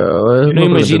 Tipo, Mas não uma pergunta,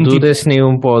 imagino, do tipo... Destiny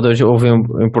 1 para o 2 houve,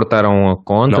 importaram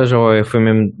contas ou foi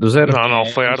mesmo do zero? Não,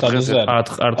 foi arte Começar do reset. zero.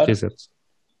 Art reset.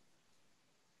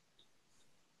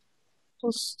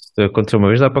 Se aconteceu uma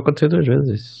vez, dá para acontecer duas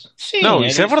vezes. Sim, Não, era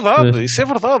isso é isso. verdade, isso é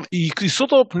verdade. E sou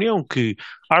da opinião que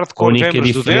A hardcore única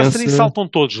gamers do diferença- Destiny saltam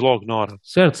todos logo na hora.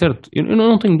 Certo. Eu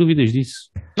não tenho dúvidas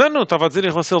disso. Não, estava a dizer em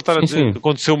relação a ele estar a Sim, dizer sim. que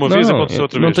aconteceu uma Não, vez, não, aconteceu eu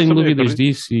outra não vez. tenho Também dúvidas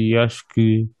acredito. disso e acho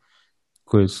que...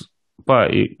 Coisa... Pá,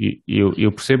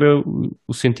 eu percebo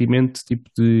o sentimento, tipo,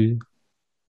 de...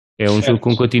 É um jogo Certo.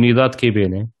 com continuidade QB,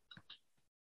 né?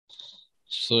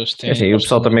 As pessoas É têm. assim, e o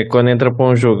pessoal também quando entra para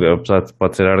um jogo, apesar de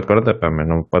pode ser hardcore, pá, mas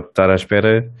não pode estar à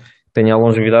espera que tenha a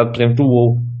longevidade, por exemplo, do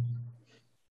WoW.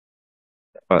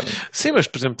 Pá, Sim, mas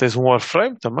por exemplo tens um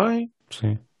Warframe também.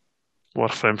 Sim. O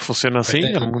Warframe funciona assim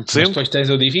há muito Mas tempo. depois tens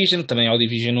o Division, também há o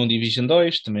Division 1, Division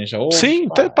 2, também já houve. Sim,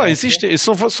 É existe.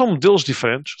 São modelos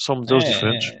diferentes. São modelos assim.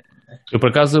 diferentes. Eu, por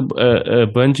acaso, a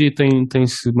Bungie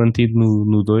tem-se mantido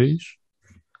no 2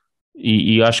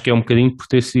 e acho que é um bocadinho por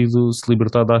ter sido se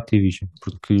libertado da Activision.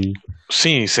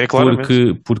 Sim, isso é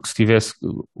claramente. Porque se tivesse.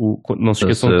 Não se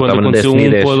esqueçam Se que quando estava no aconteceu Destiny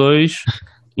 1 10. para o 2,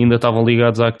 ainda estavam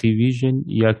ligados à Activision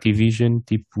e a Activision,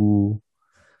 tipo,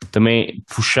 também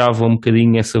puxava um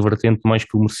bocadinho essa vertente mais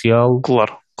comercial.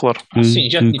 Claro. Sim,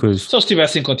 coisa. se eles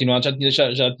tivessem continuado,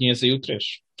 já tinhas aí o 3,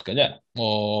 se calhar.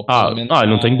 Ou, pelo menos,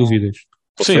 não tenho dúvidas.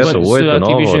 Sim, Sim, Se ou 8, a ou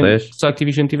 9, ou Activision, 10. se a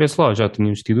Activision estivesse lá, já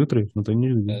tínhamos tido o 3, não tenho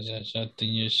dúvidas. já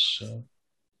tinhas.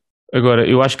 Agora,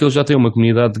 eu acho que eles já têm uma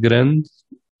comunidade grande,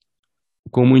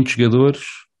 com muitos jogadores,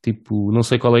 tipo, não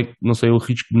sei o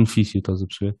risco-benefício, estás a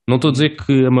perceber? Não estou a dizer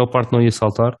que a maior parte não ia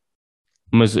saltar,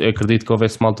 mas acredito que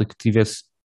houvesse malta que tivesse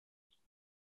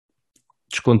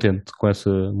descontente com essa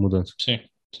mudança. Sim.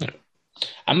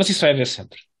 Mas isso vai haver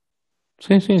sempre.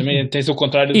 Sim. Também tens o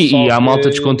contrário de E há que- malta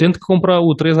descontente que compra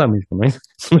o 3 à mesma, não é?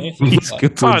 Sim, Isso que eu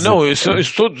estou a dizer. Não,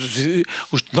 isso todos.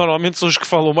 Normalmente são os que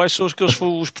falam mais, são os que os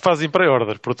fazem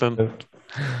pré-order, portanto.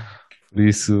 Por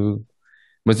isso.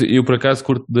 Mas eu por acaso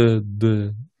curto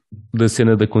da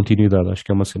cena da continuidade, acho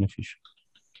que é uma cena fixe.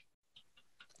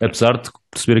 Apesar de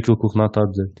perceber aquilo que o Renato está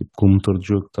a dizer, tipo, que o motor de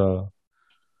jogo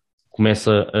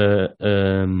começa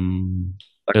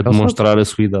a demonstrar a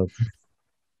sua idade.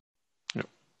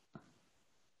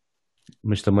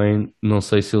 Mas também não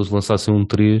sei se eles lançassem um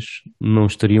 3, não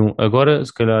estariam. Agora,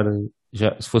 se calhar,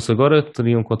 se fosse agora,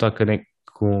 teriam que contar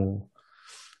com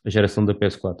a geração da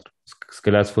PS4. Se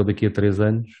calhar, se for daqui a 3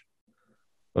 anos,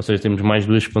 Ou seja, temos mais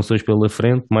 2 expansões pela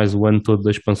frente, mais o ano todo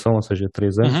da expansão, ou seja,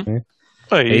 3 anos, Uhum. né?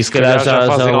 Aí, Aí se calhar já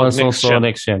fazem algo lançam next só gen.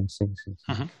 Next Gen. Sim.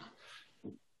 Uhum.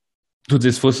 Tu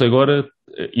dizer, se fosse agora,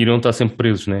 iriam estar sempre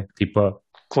presos, né? Tipo,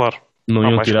 Claro. não Há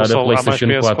iam mais tirar a console- há mais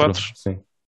PlayStation 4. PS4s. Sim.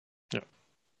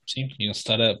 Sim, iam-se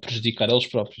estar a prejudicar eles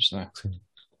próprios, não é?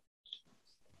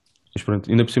 Mas pronto,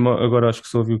 ainda por cima, agora acho que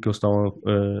só ouviu que eles estão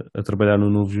a trabalhar no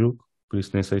novo jogo, por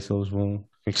isso nem sei se eles vão. O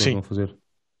que é que Sim. eles vão fazer?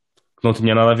 Que não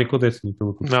tinha nada a ver com o Destiny,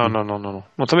 pelo que eu Não, percebi. não.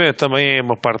 Não, também é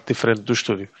uma parte diferente do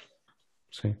estúdio.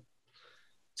 Sim.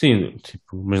 Sim,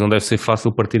 tipo, mas não deve ser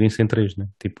fácil partirem-se em 3, né?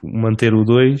 Tipo, manter o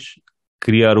 2,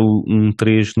 criar um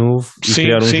 3 novo e Sim,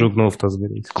 criar um sim. jogo novo, estás a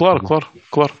ver? É isso. Claro.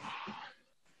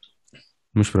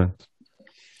 Mas pronto.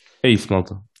 É isso,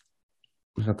 malta.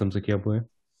 Já estamos aqui à boia.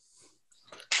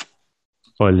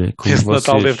 Olha, como Esse vocês...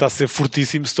 Natal deve estar a ser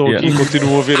fortíssimo. Se estão aqui e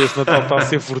continuam a ver, esse Natal está a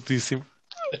ser fortíssimo.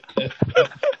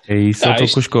 É isso, eu estou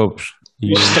isto- com os copos.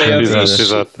 E isto estreia de-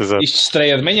 Exato. Isto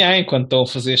estreia de manhã, enquanto estão a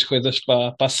fazer as coisas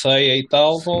para a ceia e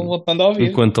tal, vão voltando a ouvir.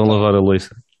 enquanto estão a lavar a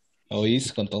louça. Ou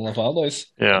isso, quando estão a lavar a louça.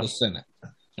 Yeah. A cena.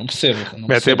 Não percebo. Não Metem a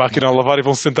percebo, máquina a lavar e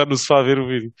vão sentar no sofá a ver o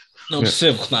vídeo. não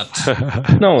percebo, Renato.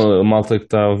 Não, a malta que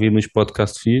está a ouvir nos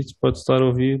podcast feeds pode estar a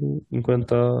ouvir enquanto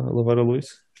está a lavar a louça.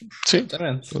 Sim.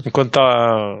 Exatamente. Enquanto está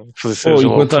a fazer Ou seja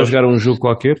lá o enquanto que está a for. jogar um jogo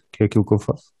qualquer, que é aquilo que eu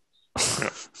faço.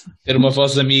 Ter uma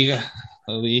voz amiga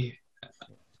ali.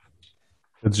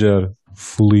 A desejar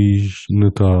Feliz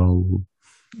Natal.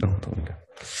 Não, estou a brincar.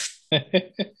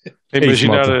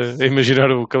 A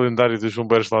imaginar o calendário dos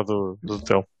bombeiros lá do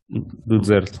hotel. Do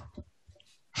deserto.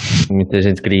 Muita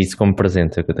gente queria isso como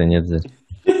presente, é o que eu tenho a dizer.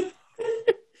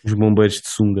 Os bombeiros de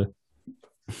sunga.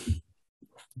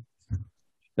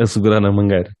 A segurar na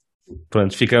mangueira.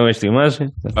 Pronto, ficaram esta imagem.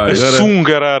 Ah, A agora.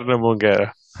 sungarar na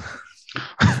mangueira.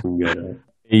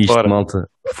 É isto, Bora. malta.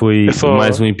 Foi É só-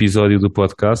 mais um episódio do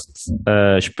podcast.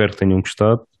 Espero que tenham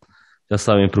gostado. Já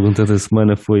sabem, a pergunta da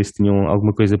semana foi se tinham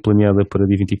alguma coisa planeada para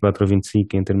dia 24 ou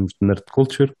 25 em termos de nerd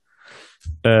culture.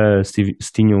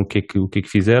 Se tinham, o que é que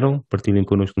fizeram? Partilhem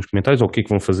connosco nos comentários. Ou o que é que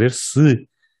vão fazer se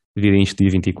virem isto dia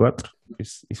 24.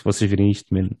 E se vocês virem isto,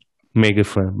 man, mega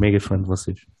fã de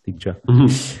vocês. Digo já.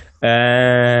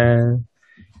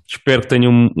 Espero que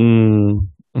tenham um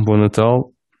bom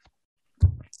Natal.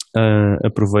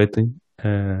 Aproveitem,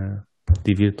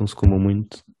 divirtam-se, comam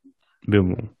muito,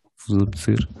 bebam, vos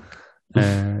apetecer.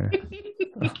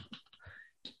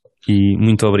 E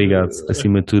muito obrigado,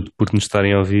 acima de tudo, por nos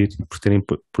estarem a ouvir,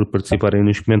 por participarem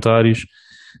nos comentários,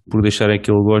 por deixarem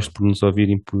aquele gosto, por nos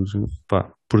ouvirem,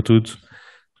 por tudo.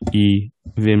 E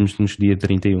vemos-nos dia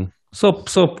 31. Só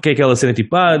porque é aquela cena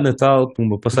tipo, Natal,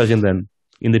 pumba, passagem de ano.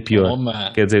 Ainda pior.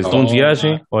 Toma. Quer dizer, estão de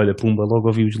viagem, olha, pumba, logo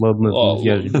ouvi-os lá de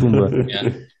viagem, pumba.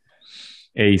 Yeah.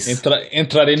 É isso.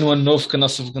 Entrarem no ano novo com a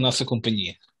nossa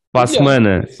companhia. Para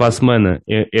a semana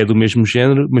é do mesmo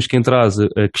género, mas quem traz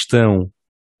a questão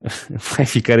vai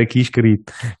ficar aqui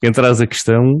escrito. Quem traz a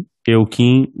questão é o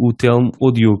Kim, o Telmo ou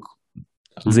o Diogo.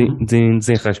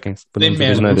 Desenrasquem-se para não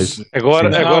dizer neiras. Agora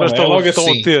Não, estão, é logo estão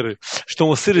assim.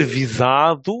 estão a ser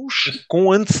avisados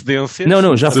com antecedência.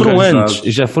 Não, já foram Organizados.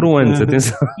 antes,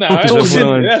 atenção. Não,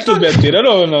 Já é tudo mentira.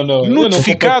 Não.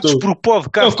 Notificados por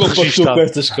podcast Não compactuo registado. com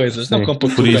estas coisas. Não Sim, compactuo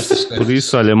por com isso, estas coisas. por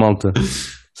isso, olha, malta,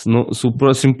 se o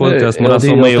próximo podcast Ele demorar só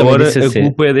também meia hora, disse a assim.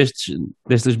 culpa é destas Se tu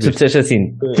bestas. disseste assim,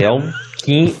 Telmo,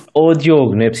 Kim ou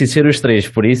Diogo, não é preciso ser os três,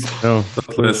 por isso Não,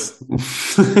 Parece.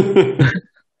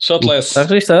 Shotless. está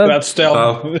registado. Graças,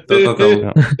 Telmo. Tá.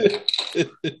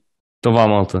 então vá,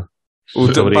 malta. Para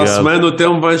a obrigado. semana o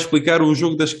Telmo vai explicar o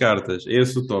jogo das cartas. É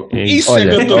esse o toque. É isso. Isso é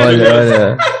que eu estou curioso.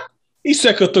 Olha. Isso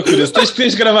é que eu estou curioso. Tens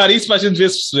de gravar isso para a gente ver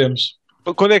se percebemos.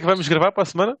 Quando é que vamos gravar para a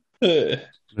semana? Na para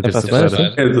a terça-feira.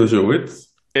 semana, É 2 a 8?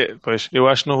 Pois, eu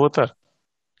acho que não vou estar.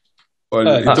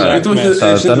 Olha, então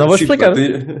não vou explicar.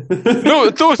 Não,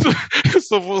 então, eu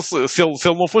só vou, se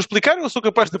ele não for explicar, eu sou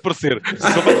capaz de aparecer. Se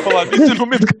ele vai falar disso, eu não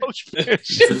meto cá os pés.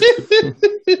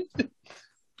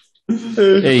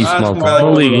 É isso, malta.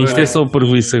 Não liguem, isto é só por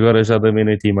isso agora já da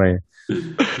meia-noite e meia.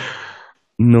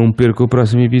 Não perca o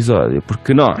próximo episódio,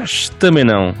 porque nós também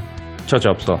não.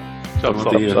 Tchau, pessoal. Tchau,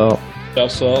 pessoal. Tchau. Tchau,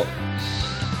 pessoal.